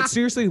 Y'all, but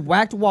seriously,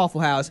 back to Waffle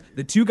House.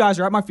 The 2 guys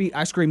are at my feet.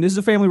 I scream, this is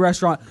a family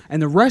restaurant.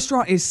 And the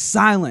restaurant is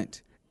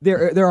silent.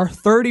 There are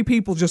 30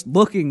 people just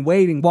looking,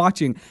 waiting,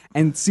 watching.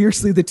 And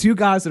seriously, the 2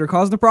 guys that are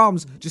causing the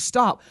problems just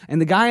stop. And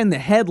the guy in the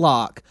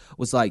headlock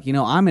was like,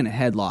 I'm in a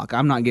headlock.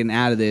 I'm not getting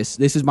out of this.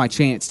 This is my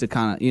chance to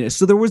kind of,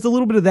 So there was a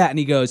little bit of that. And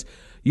he goes,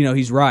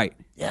 he's right.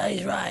 Yeah,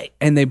 he's right.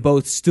 And they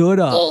both stood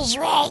up. He's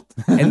right.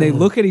 And they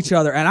look at each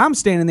other, and I'm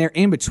standing there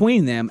in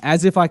between them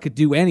as if I could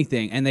do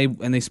anything. And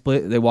they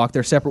split. They walk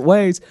their separate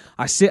ways.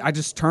 I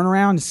just turn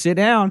around and sit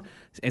down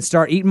and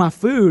start eating my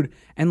food.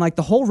 And like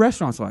the whole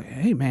restaurant's like,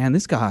 hey man,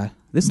 this guy.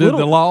 Did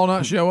the law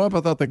not show up?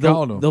 I thought they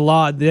called him. The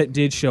law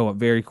did show up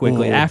very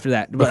quickly after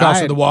that. But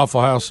Because of the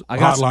Waffle House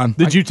hotline.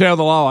 Did you tell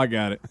the law? I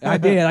got it. I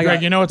did.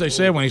 Greg, you know what they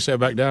said when he sat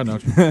back down,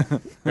 don't you?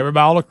 Everybody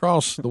all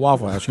across the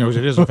Waffle House,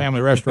 it is a family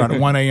restaurant at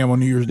 1 a.m.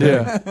 on New Year's Day.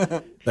 Yeah.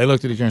 They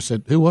looked at each other and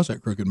said, who was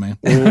that crooked man?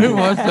 Who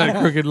was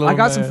that crooked little I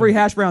got man? some free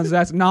hash browns.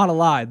 That's not a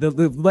lie. The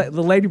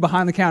lady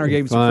behind the counter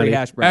gave me some free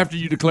hash browns. After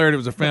you declared it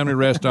was a family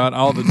restaurant,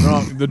 all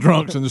the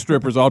drunks and the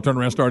strippers all turned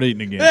around and started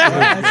eating again.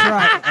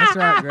 That's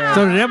right, Greg.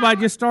 So did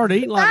everybody just start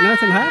eating like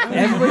nothing happened?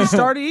 Everybody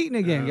started eating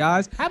again,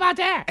 guys. How about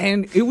that?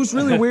 And it was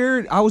really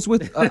weird. I was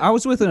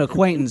with an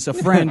acquaintance, a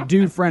friend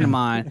of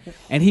mine,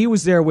 and he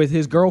was there with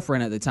his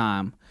girlfriend at the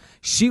time.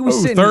 She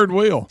was sitting third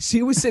wheel.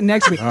 She was sitting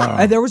next to me,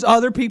 and there was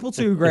other people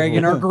too, Greg,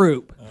 in our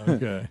group.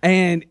 Okay.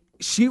 And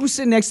she was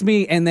sitting next to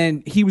me, and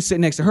then he was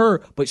sitting next to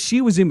her, but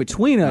she was in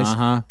between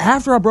us.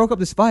 After I broke up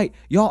this fight,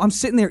 y'all, I'm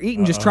sitting there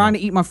eating, just trying to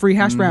eat my free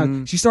hash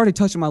browns. She started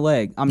touching my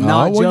leg. I'm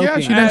not joking. Yeah,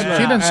 she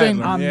done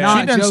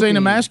seen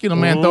a masculine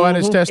man throw out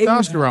his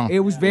testosterone. It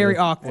was very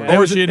awkward.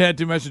 Or she had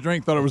too much to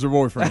drink, thought it was her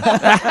boyfriend.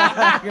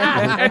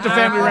 At the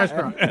family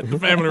restaurant. At the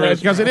family restaurant.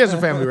 Because it is a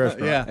family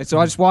restaurant. Yeah. And so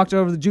I just walked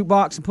over to the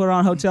jukebox and put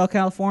on Hotel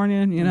California,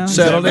 and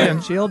settled in,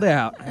 chilled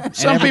out.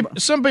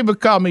 Some people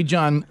call me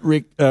John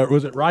Rick.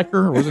 Was it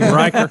Riker? Or was it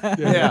Riker?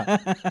 Yeah.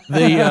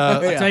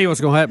 I'll tell you what's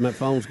going to happen. That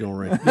phone's going to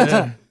ring.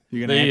 Yeah.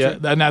 You gonna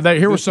answer? Now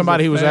here was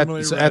somebody who was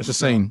at the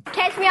scene.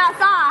 Catch me outside.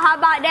 How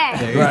about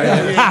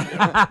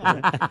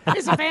that? Right.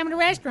 It's a family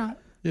restaurant.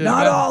 Yeah,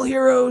 not all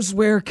heroes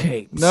wear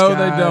capes. No,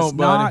 guys. they don't,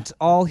 buddy. Not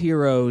all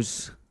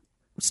heroes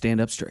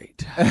stand up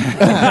straight.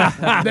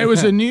 There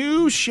was a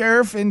new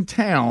sheriff in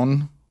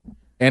town,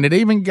 and it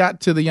even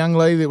got to the young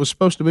lady that was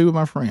supposed to be with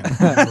my friend.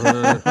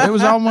 It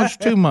was almost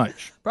too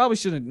much. Probably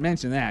shouldn't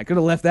mention that. Could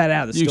have left that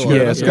out of the You story.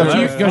 should,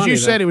 because you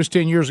said it was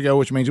 10 years ago,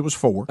 which means it was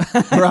 4.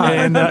 Right.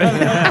 And,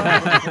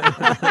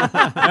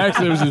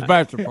 actually, it was his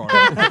bachelor party.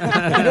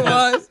 It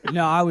was?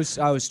 No, I was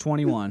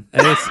 21.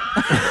 And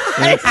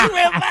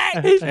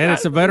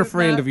it's a better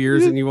friend of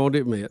yours than you won't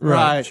admit.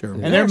 Right. Sure.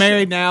 And they're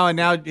married now, and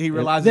now he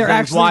realizes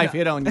that his wife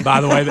hit on you.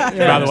 By the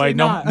way,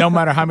 no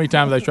matter how many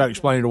times they try to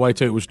explain it away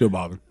to, it was still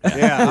bothering.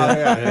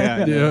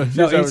 Yeah.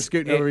 No, She's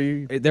scooting over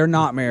you. They're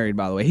not married,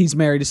 by the way. He's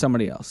married to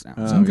somebody else now.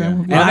 Okay.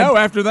 And I know.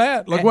 After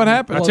that, look what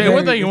happened. I'll tell you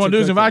one thing you want to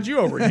do is invite you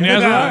over. That's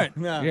right.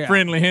 Yeah.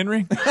 Friendly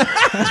Henry. Look,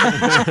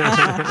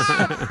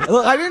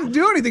 I didn't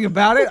do anything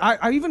about it.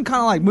 I even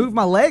kind of like moved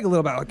my leg a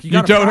little bit. Like, You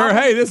told her,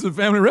 hey, this is a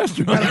family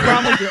restaurant.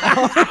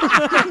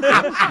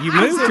 You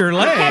moved your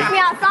leg. Catch me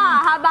outside.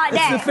 How about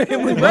that? It's a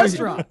family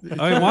restaurant.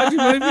 I mean, why'd you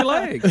move your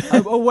leg?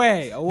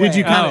 Away.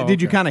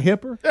 Did you kind of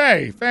hip her?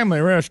 Hey, family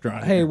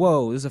restaurant. Hey,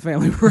 whoa, this is a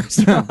family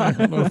restaurant. I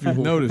don't know if you've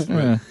noticed,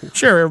 man.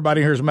 Sure,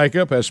 everybody here's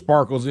makeup has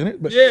sparkles in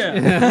it, but Yeah.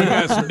 We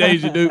got some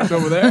Daisy Dukes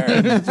over there.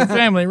 it's a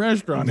family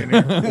restaurant in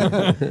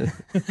here.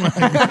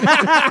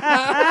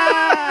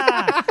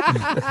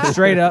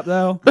 Straight up,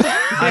 though.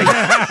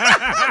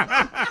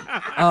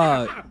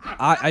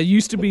 I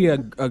used to be a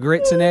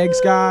grits and eggs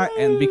guy,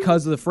 and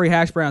because of the free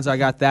hash browns I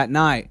got that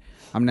night,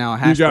 I'm now a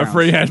hash You got browns.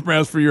 free hash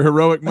browns for your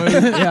heroic move?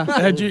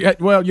 Yeah.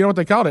 Well, you know what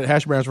they called it?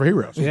 Hash browns for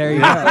heroes. There you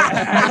go.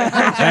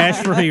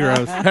 Hash for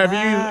heroes.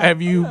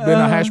 Have you been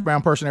a hash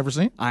brown person ever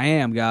since? I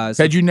am, guys.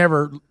 Had you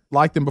never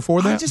liked them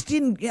before that? I just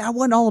didn't. Yeah, I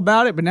wasn't all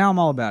about it, but now I'm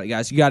all about it,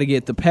 guys. You got to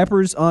get the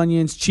peppers,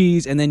 onions,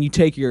 cheese, and then you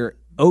take your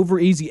over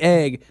easy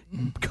egg,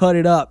 cut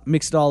it up,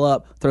 mix it all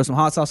up, throw some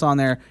hot sauce on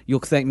there.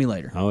 You'll thank me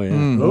later. Oh, yeah.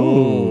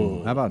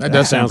 Ooh. How about that? That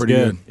does sound pretty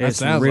good. It's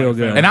sounds real like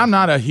good. And I'm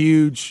not a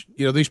huge,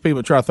 these people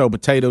that try to throw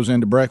potatoes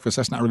into breakfast,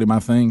 that's not really my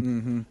thing.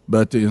 Mm-hmm.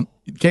 But, when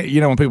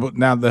people,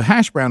 now the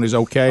hash brown is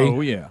okay.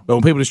 Oh, yeah. But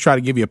when people just try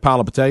to give you a pile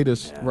of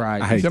potatoes,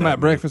 Right. I hate Talking that. about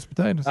breakfast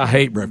potatoes? I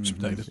hate breakfast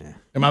potatoes.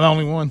 Am I the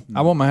only one?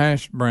 I want my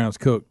hash browns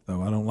cooked,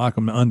 though. I don't like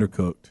them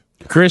undercooked.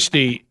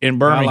 Christy in I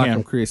Birmingham. like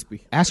them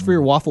crispy. Ask for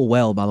your waffle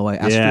well, by the way.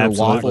 Ask Yeah, for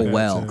your absolutely. waffle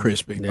well.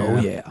 Crispy. Oh,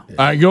 yeah. All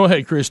right, go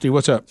ahead, Christy.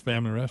 What's up? It's a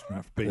family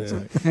restaurant, for Pete's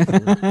sake.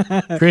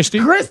 Christy?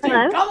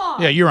 Hello? Come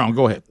on. Yeah, you're on.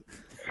 Go ahead.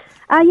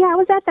 Yeah, I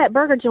was at that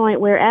burger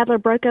joint where Adler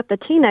broke up the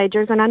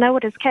teenagers, and I know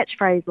what his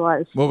catchphrase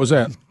was. What was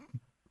that?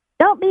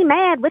 Don't be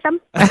mad with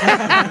them.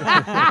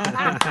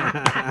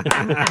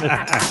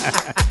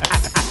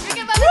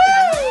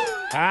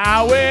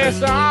 Highway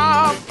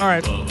song. All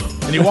right.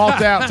 And he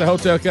walked out to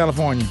Hotel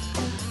California.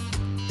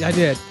 I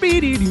did.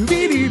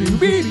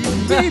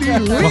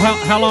 Well,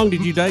 how long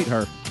did you date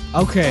her?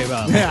 Okay,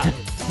 Bob. Yeah.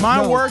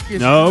 My work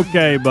is.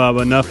 Okay,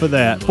 Bubba, enough of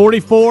that.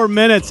 44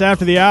 minutes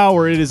after the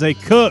hour, it is a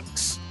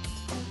Cook's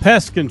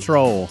Pest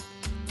Control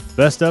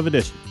Best of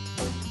Edition.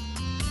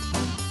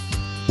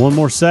 One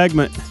more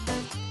segment.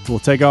 We'll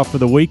take off for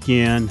the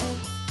weekend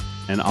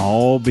and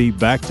all be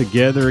back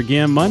together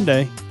again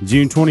Monday,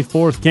 June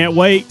 24th. Can't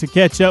wait to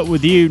catch up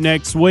with you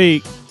next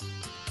week.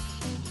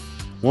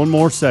 One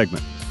more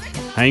segment.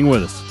 Hang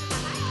with us.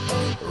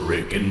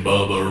 Rick and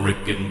Bubba,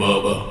 Rick and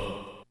Bubba.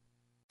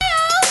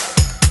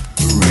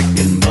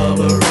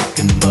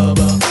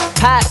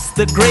 Pass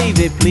the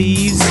gravy,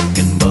 please. Rick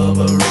and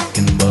Bubba, Rick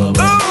and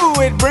Bubba.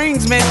 Ooh, it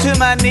brings me to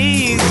my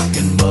knees. Rick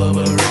and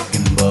Bubba, Rick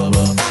and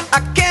Bubba. I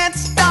can't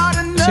start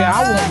another. See,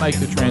 I won't make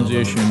the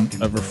transition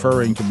of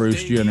referring to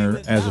Bruce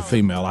Jenner as a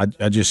female. I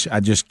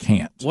just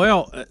can't.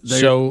 Well,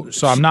 So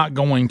I'm not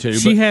going to.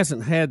 She but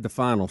hasn't had the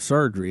final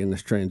surgery in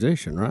this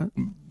transition, right?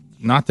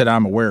 not that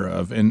I'm aware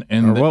of. And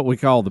or what we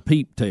call the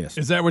PEEP test.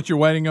 Is that what you're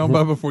waiting on,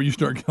 Bubba, before you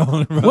start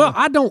calling her? Well,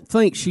 I don't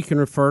think she can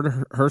refer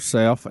to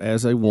herself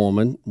as a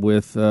woman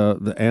with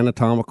the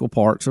anatomical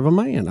parts of a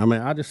man. I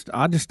mean, I just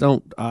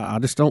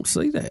don't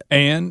see that.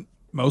 And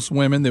most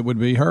women that would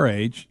be her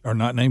age are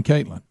not named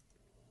Caitlin.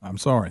 I'm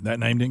sorry, that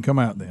name didn't come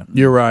out then.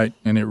 You're right,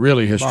 and it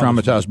really has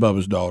traumatized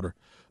Bubba's daughter.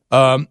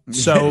 Don't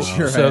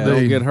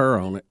get her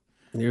on it.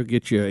 You'll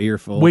get you an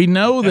earful. We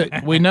know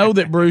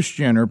that Bruce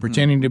Jenner,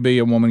 pretending to be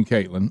a woman,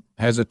 Caitlyn,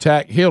 has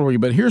attacked Hillary.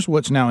 But here's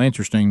what's now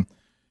interesting: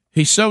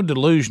 he's so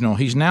delusional.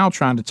 He's now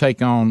trying to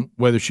take on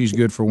whether she's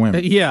good for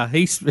women. Yeah,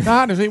 he's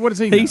what is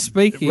he? He's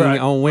speaking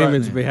on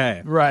women's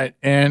behalf, right?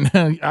 And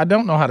I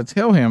don't know how to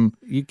tell him.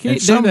 You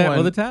can't do that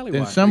with a tallywhacker.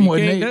 And someone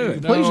you can't need, do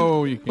it. Please,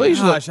 No, you can't. please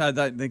look. Gosh, I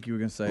didn't think you were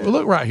going to say it. Well,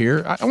 look right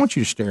here. I want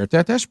you to stare at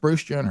that. That's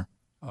Bruce Jenner.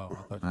 Oh,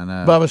 I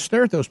know. Bubba,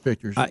 stare at those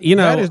pictures.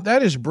 That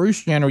is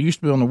Bruce Jenner.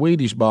 Used to be on the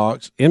Wheaties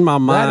box. In my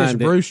mind, that is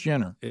Bruce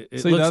Jenner.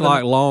 It looks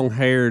like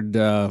long-haired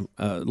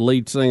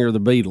lead singer of the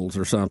Beatles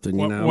or something.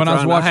 You know, when I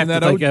was watching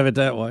think of it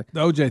that way. The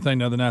OJ thing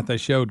the other night, they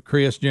showed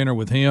Kris Jenner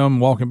with him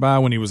walking by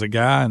when he was a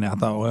guy, and I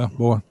thought, well,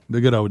 boy, the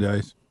good old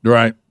days,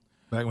 right?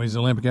 Back when he's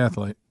an Olympic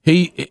athlete.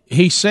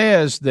 He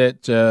says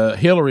that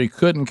Hillary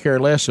couldn't care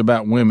less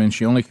about women.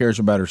 She only cares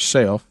about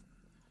herself.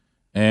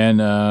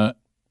 And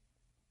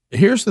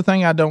here's the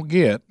thing I don't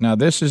get. Now,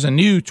 this is a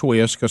new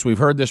twist because we've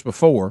heard this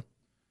before.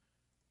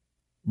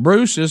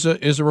 Bruce is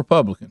a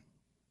Republican.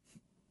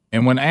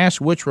 And when asked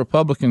which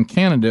Republican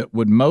candidate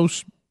would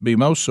be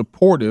most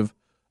supportive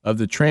of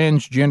the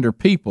transgender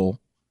people,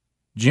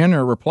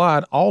 Jenner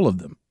replied, all of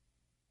them.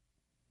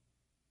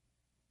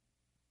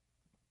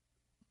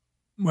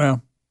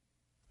 Well,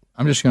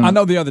 I'm just going to. I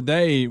know the other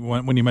day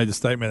when you made the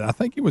statement, I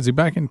think was he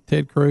back in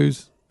Ted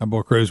Cruz? My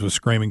boy Cruz was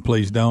screaming,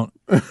 "Please don't."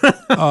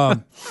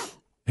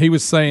 He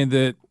was saying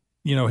that,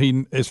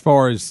 he, as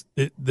far as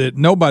that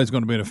nobody's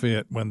going to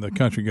benefit when the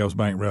country goes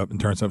bankrupt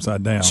and turns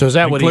upside down. So is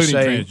that what he's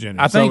saying? Transgender.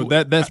 I think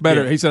that's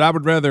better. He said, I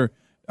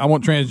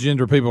want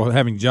transgender people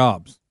having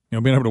jobs,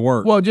 being able to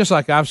work. Well, just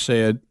like I've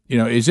said,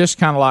 is this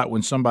kind of like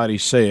when somebody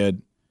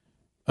said,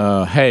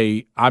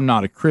 hey, I'm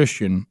not a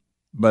Christian,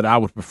 but I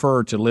would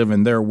prefer to live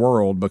in their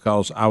world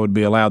because I would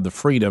be allowed the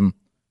freedom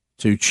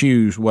to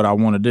choose what I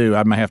want to do.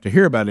 I may have to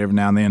hear about it every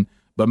now and then,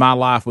 but my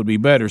life would be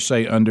better,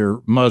 say,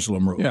 under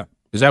Muslim rule. Yeah.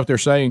 Is that what they're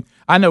saying?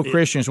 I know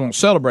Christians won't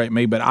celebrate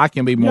me, but I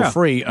can be more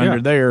free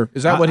under their.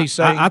 Is that what he's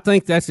saying? I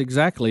think that's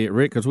exactly it,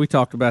 Rick, because we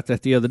talked about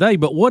that the other day.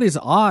 But what is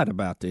odd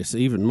about this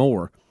even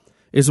more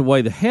is the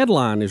way the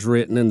headline is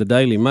written in the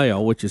Daily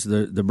Mail, which is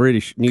the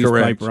British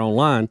newspaper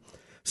online.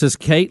 Says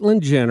Caitlyn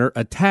Jenner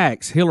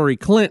attacks Hillary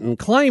Clinton,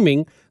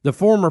 claiming the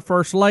former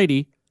First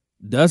Lady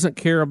doesn't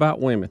care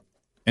about women.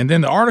 And then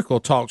the article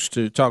talks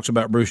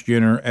about Bruce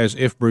Jenner as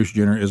if Bruce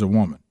Jenner is a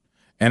woman.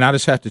 And I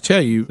just have to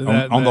tell you,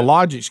 on the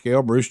logic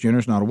scale, Bruce Jenner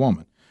is not a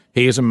woman.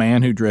 He is a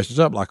man who dresses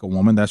up like a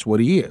woman. That's what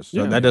he is.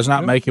 So that does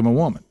not make him a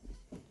woman.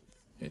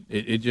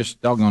 It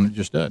just, doggone it,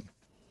 just doesn't.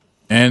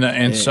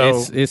 And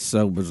so it's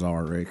so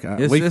bizarre, Rick.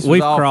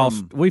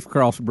 We've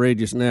crossed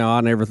bridges now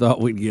I never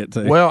thought we'd get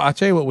to. Well, I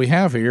tell you what we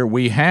have here.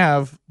 We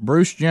have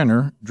Bruce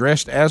Jenner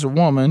dressed as a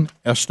woman,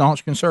 a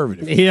staunch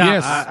conservative. Yeah,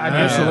 yes,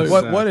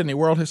 absolutely. What in the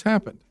world has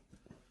happened?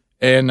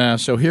 And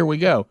so here we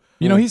go.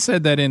 He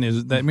said that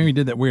maybe he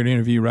did that weird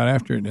interview right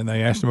after it, and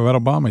they asked him about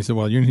Obama. He said,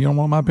 "Well, you don't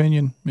want my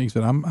opinion." He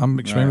said, "I'm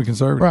extremely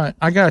conservative." Right,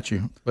 I got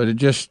you, but it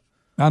just.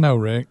 I know,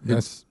 Rick.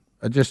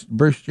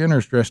 Bruce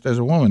Jenner's dressed as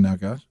a woman now,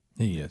 guys.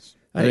 He is.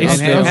 And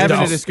having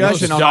a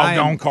discussion on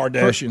doggone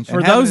Kardashians.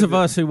 For those of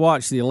us who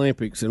watched the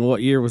Olympics, and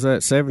what year was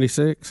that?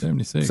 76?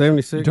 76.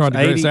 76? You're talking about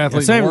the greatest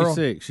athlete in the world?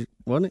 76,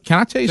 wasn't it? Can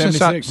I tell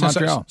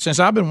you, since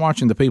I've been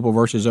watching The People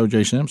versus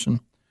O.J. Simpson,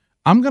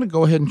 I'm going to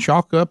go ahead and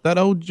chalk up that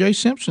O.J.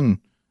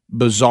 Simpson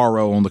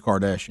bizarro on the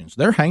Kardashians.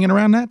 They're hanging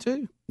around that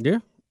too. Yeah.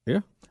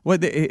 Well,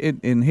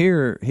 and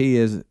here he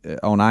is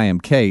on I Am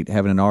Kate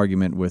having an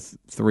argument with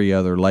three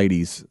other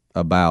ladies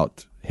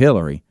about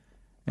Hillary.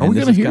 And are we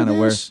going to hear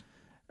this?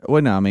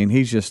 Well, no, I mean,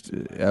 he's just...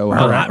 Rick,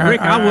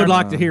 I would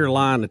like to hear a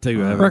line or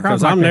two of it,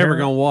 because I'm never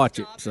going to watch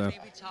it. So.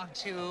 Talk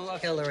to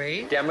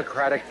Hillary.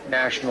 Democratic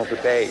national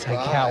debate.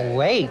 I can't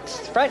wait.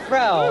 Front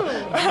row.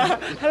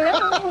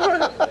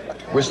 Hello.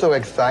 We're so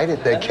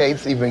excited that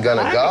Kate's even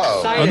going to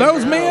go. Are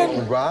those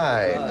men?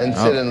 Right. And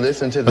sit and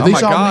listen to them. Oh,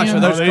 my gosh. Are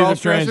those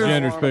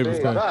transgenders people?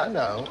 I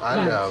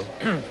know.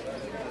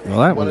 Well,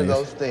 that one of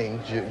those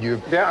things you're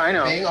I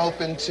know. being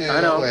open to.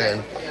 I know.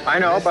 I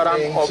know,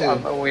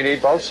 but we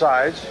need both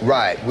sides.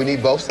 Right. We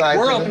need both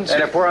sides.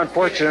 And if we're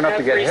unfortunate enough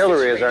to get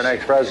Hillary as our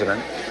next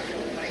president,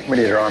 we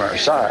need her on our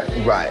side.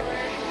 Right.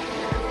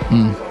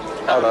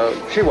 Although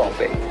she won't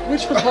be.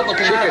 Which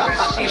Republican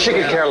She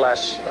could care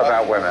less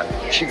about women.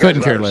 She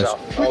couldn't care less.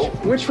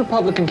 Which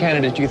Republican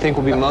candidate do you think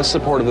will be most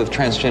supportive of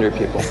transgender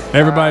people?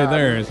 Everybody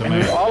there is a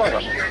man. All of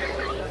them.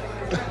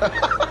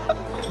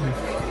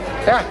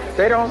 Yeah,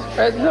 they don't.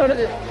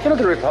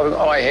 The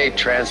Republicans. Oh, I hate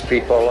trans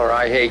people, or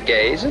I hate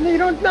gays, and they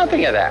don't.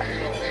 Nothing of that.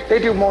 They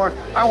do more.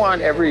 I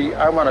want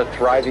a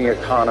thriving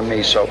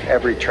economy, so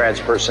every trans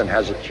person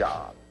has a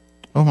job.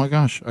 Oh my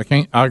gosh,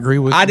 I agree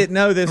with. I didn't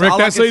know this. Rick,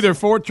 that's either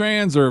for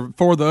trans or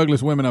for the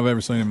ugliest women I've ever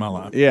seen in my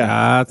life.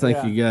 Yeah, I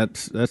think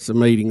that's a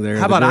meeting there.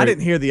 How about I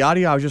didn't hear the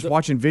audio? I was just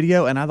watching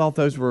video, and I thought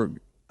those were.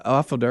 Oh,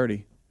 I feel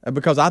dirty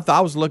because I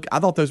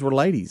thought those were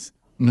ladies.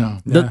 No,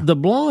 the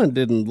blonde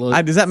didn't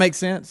look. Does that make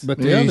sense? But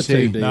the other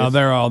two did. No,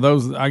 they're all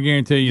those. I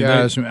guarantee you.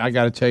 Guys, I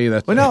got to tell you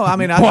that. Well, no, I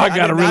mean, I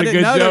got a really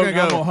good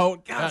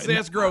joke. God,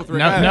 that's growth.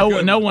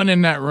 No one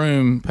in that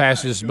room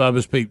passes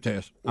Bubba's peep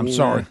test. I'm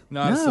sorry.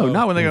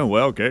 Not when they go.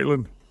 Well,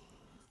 Caitlin.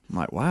 I'm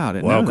like, wow, I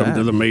didn't know Welcome that.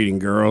 to the meeting,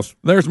 girls.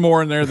 There's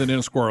more in there than in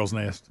a squirrel's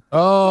nest.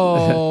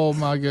 Oh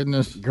my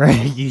goodness,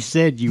 Greg, you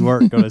said you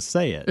weren't going to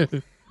say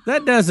it.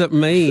 That doesn't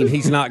mean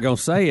he's not going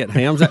to say it,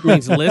 Hams. That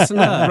means listen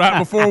up. Right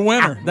before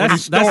winter.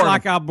 That's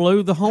like I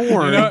blew the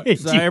horn,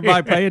 so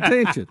everybody pay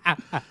attention. Rick,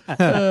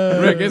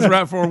 it's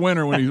right before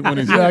winter when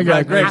he's. I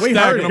got Greg. We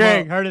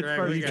heard it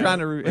first. You're trying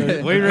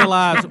to. We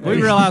realize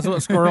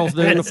what squirrels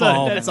do in the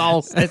fall. That's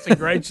a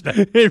great stuff.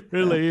 It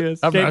really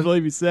is. Can't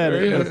believe you said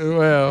it.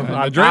 Well,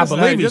 I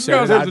believe he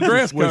said it. There's a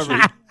dress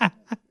covered.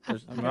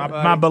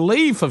 My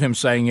belief of him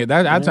saying it,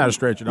 that's how to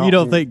stretch it off. You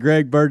don't think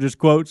Greg Burgess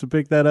quotes would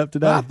pick that up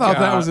today? I thought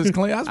that was his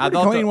clean. That's a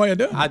pretty clean way of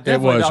doing it.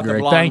 It was,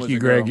 Greg. Thank you,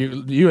 Greg.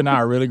 You and I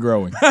are really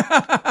growing.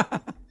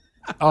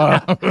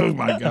 Oh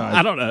my God!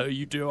 I don't know who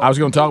you two are. I was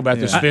going to talk about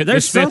this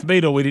fifth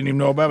Beatle we didn't even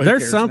know about. But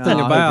There's something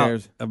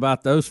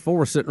about those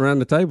four sitting around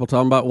the table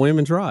talking about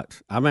women's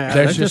rights. I mean,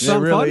 there's just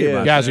something funny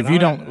about guys. that. If you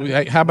don't,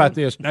 hey, how about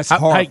this? That's Hey,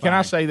 horrifying. can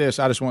I say this?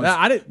 I just want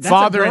That's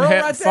Father a in girl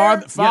heaven. right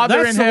there? Father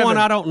that's in the heaven. one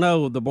I don't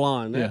know. The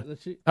blonde. Yeah.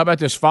 How about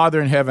this?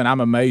 Father in heaven, I'm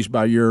amazed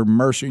by your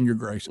mercy and your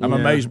grace. I'm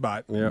amazed by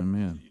it. Yeah.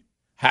 Man.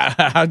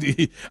 How do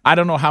you, I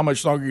don't know how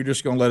much longer you're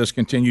just going to let us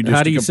continue. Just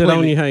How do to you sit on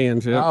completely- your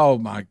hands? Yeah. Oh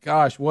my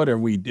gosh, what are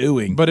we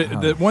doing? But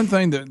the one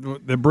thing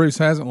that Bruce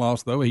hasn't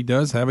lost, though, he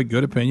does have a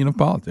good opinion of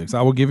politics.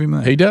 I will give him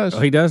that. He does.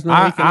 He does know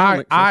I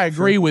economics.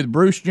 agree with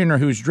Bruce Jenner,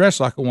 who's dressed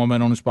like a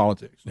woman on his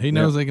politics. He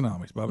knows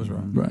economics. Bubba's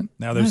right. Right.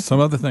 Now, there's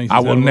some other things. I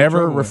he's will had a little never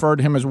trouble with. refer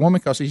to him as a woman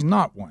because he's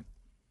not one.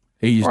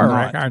 He's Well,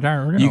 not.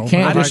 Rick, You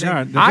can't just.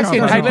 I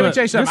can. Hey, let me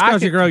tell you something. Just I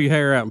because you can, grow your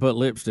hair out and put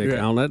lipstick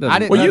on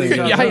it, well, you could.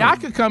 Hey, I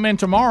could come in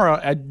tomorrow.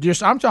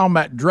 I'm talking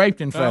about draped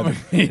in feathers,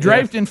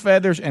 draped in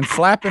feathers, and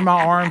flapping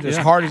my arms as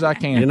hard as I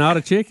can. You're not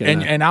a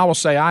chicken. And I will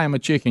say I am a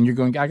chicken. You're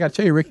going. I got to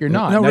tell you, Rick, you're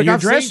not. No, now, Rick, you're I've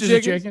dressed seen as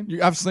a chickens.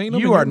 chicken. I've seen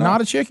them. You are not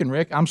a chicken,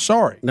 Rick. I'm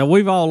sorry. Now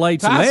we've all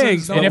laid some Tyson's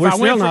eggs, don't- but we're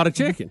still not a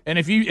chicken. And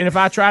if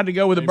I tried to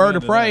go with a bird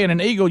of prey and an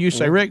eagle, you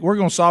say, Rick, we're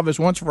going to solve this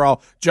once for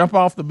all. Jump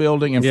off the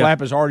building and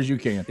flap as hard as you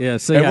can. Yeah,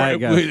 see and how it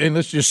goes. And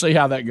let's just see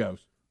how that goes.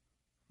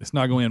 It's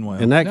not going to end well.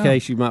 In that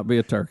case, you might be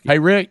a turkey. Hey,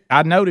 Rick,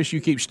 I notice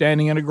you keep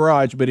standing in a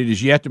garage, but it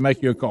is yet to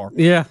make you a car.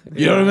 Yeah.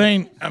 You know what I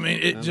mean? I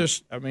mean, it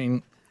just, I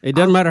mean. It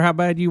doesn't matter how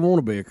bad you want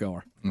to be a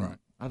car. Right.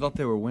 I thought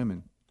they were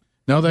women.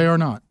 No, they are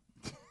not.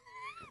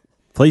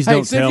 Please Hey,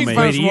 don't see if tell you me.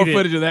 can find some more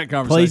footage of that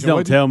conversation. Please don't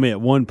would you? tell me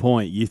at one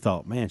point you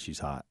thought, man, she's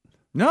hot.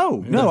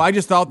 No, I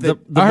just thought that.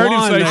 The I heard him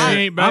blonde, say man, she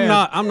ain't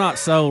bad. I'm not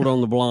sold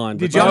on the blonde.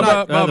 Did but y'all the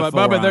not, other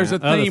four Bubba? There's I a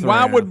am. Other theme. three Why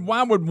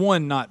I am. would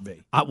one not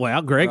be?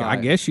 Well, Greg, I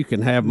Right. guess you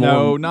can have more.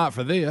 No, not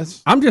for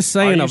this. I'm just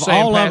saying you of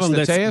saying all of pass them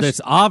the test?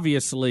 that's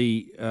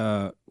obviously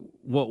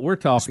what we're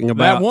talking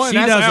about. That one, she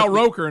that's doesn't- Al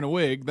Roker in a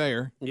wig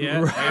there.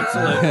 Yeah,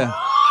 absolutely.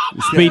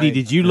 Speedy,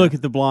 did you look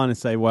at the blonde and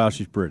say, wow,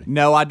 she's pretty?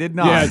 No, I did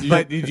not. Yeah,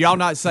 but did y'all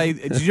not say?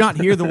 Did you not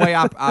hear the way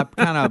I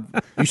kind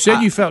of? You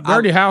said you felt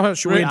dirty. How else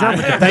should we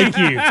interpret that? Thank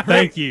you.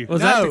 Thank you. Was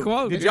that the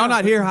quote? Did y'all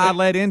not hear how I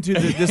led into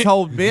this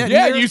whole bit?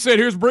 Yeah, here? you said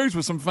here's Bruce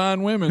with some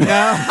fine women. No,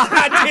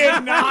 I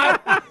did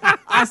not.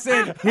 I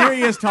said here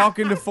he is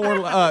talking to a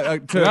I'll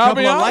couple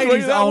be of honest with ladies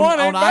you, that one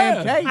on ain't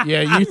bad. IMK.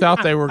 Yeah, you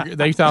thought they were.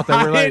 They thought they were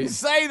I didn't ladies.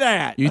 say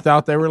that. You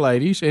thought they were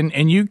ladies, and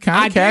you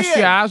kind I of cast did.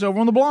 your eyes over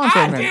on the blonde for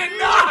a minute. did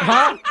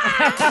not.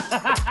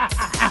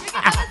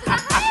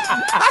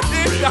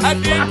 I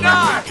did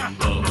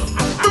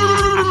not.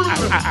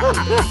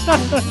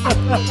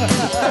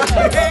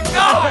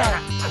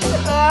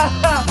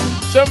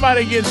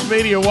 Somebody get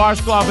Speedy a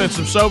washcloth and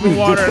some soap and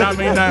water, and I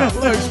mean now.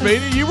 Look,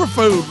 Speedy, you were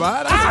fooled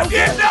by it. I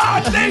did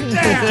not think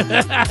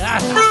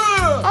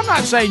that. I'm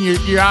not saying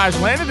your eyes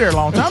landed there a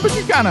long time, but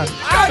you kind of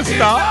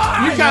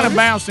stopped. You kind of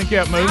bounced and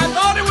kept moving. I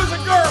thought it was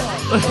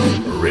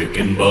a girl. Rick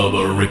and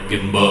Bubba, Rick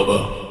and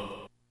Bubba.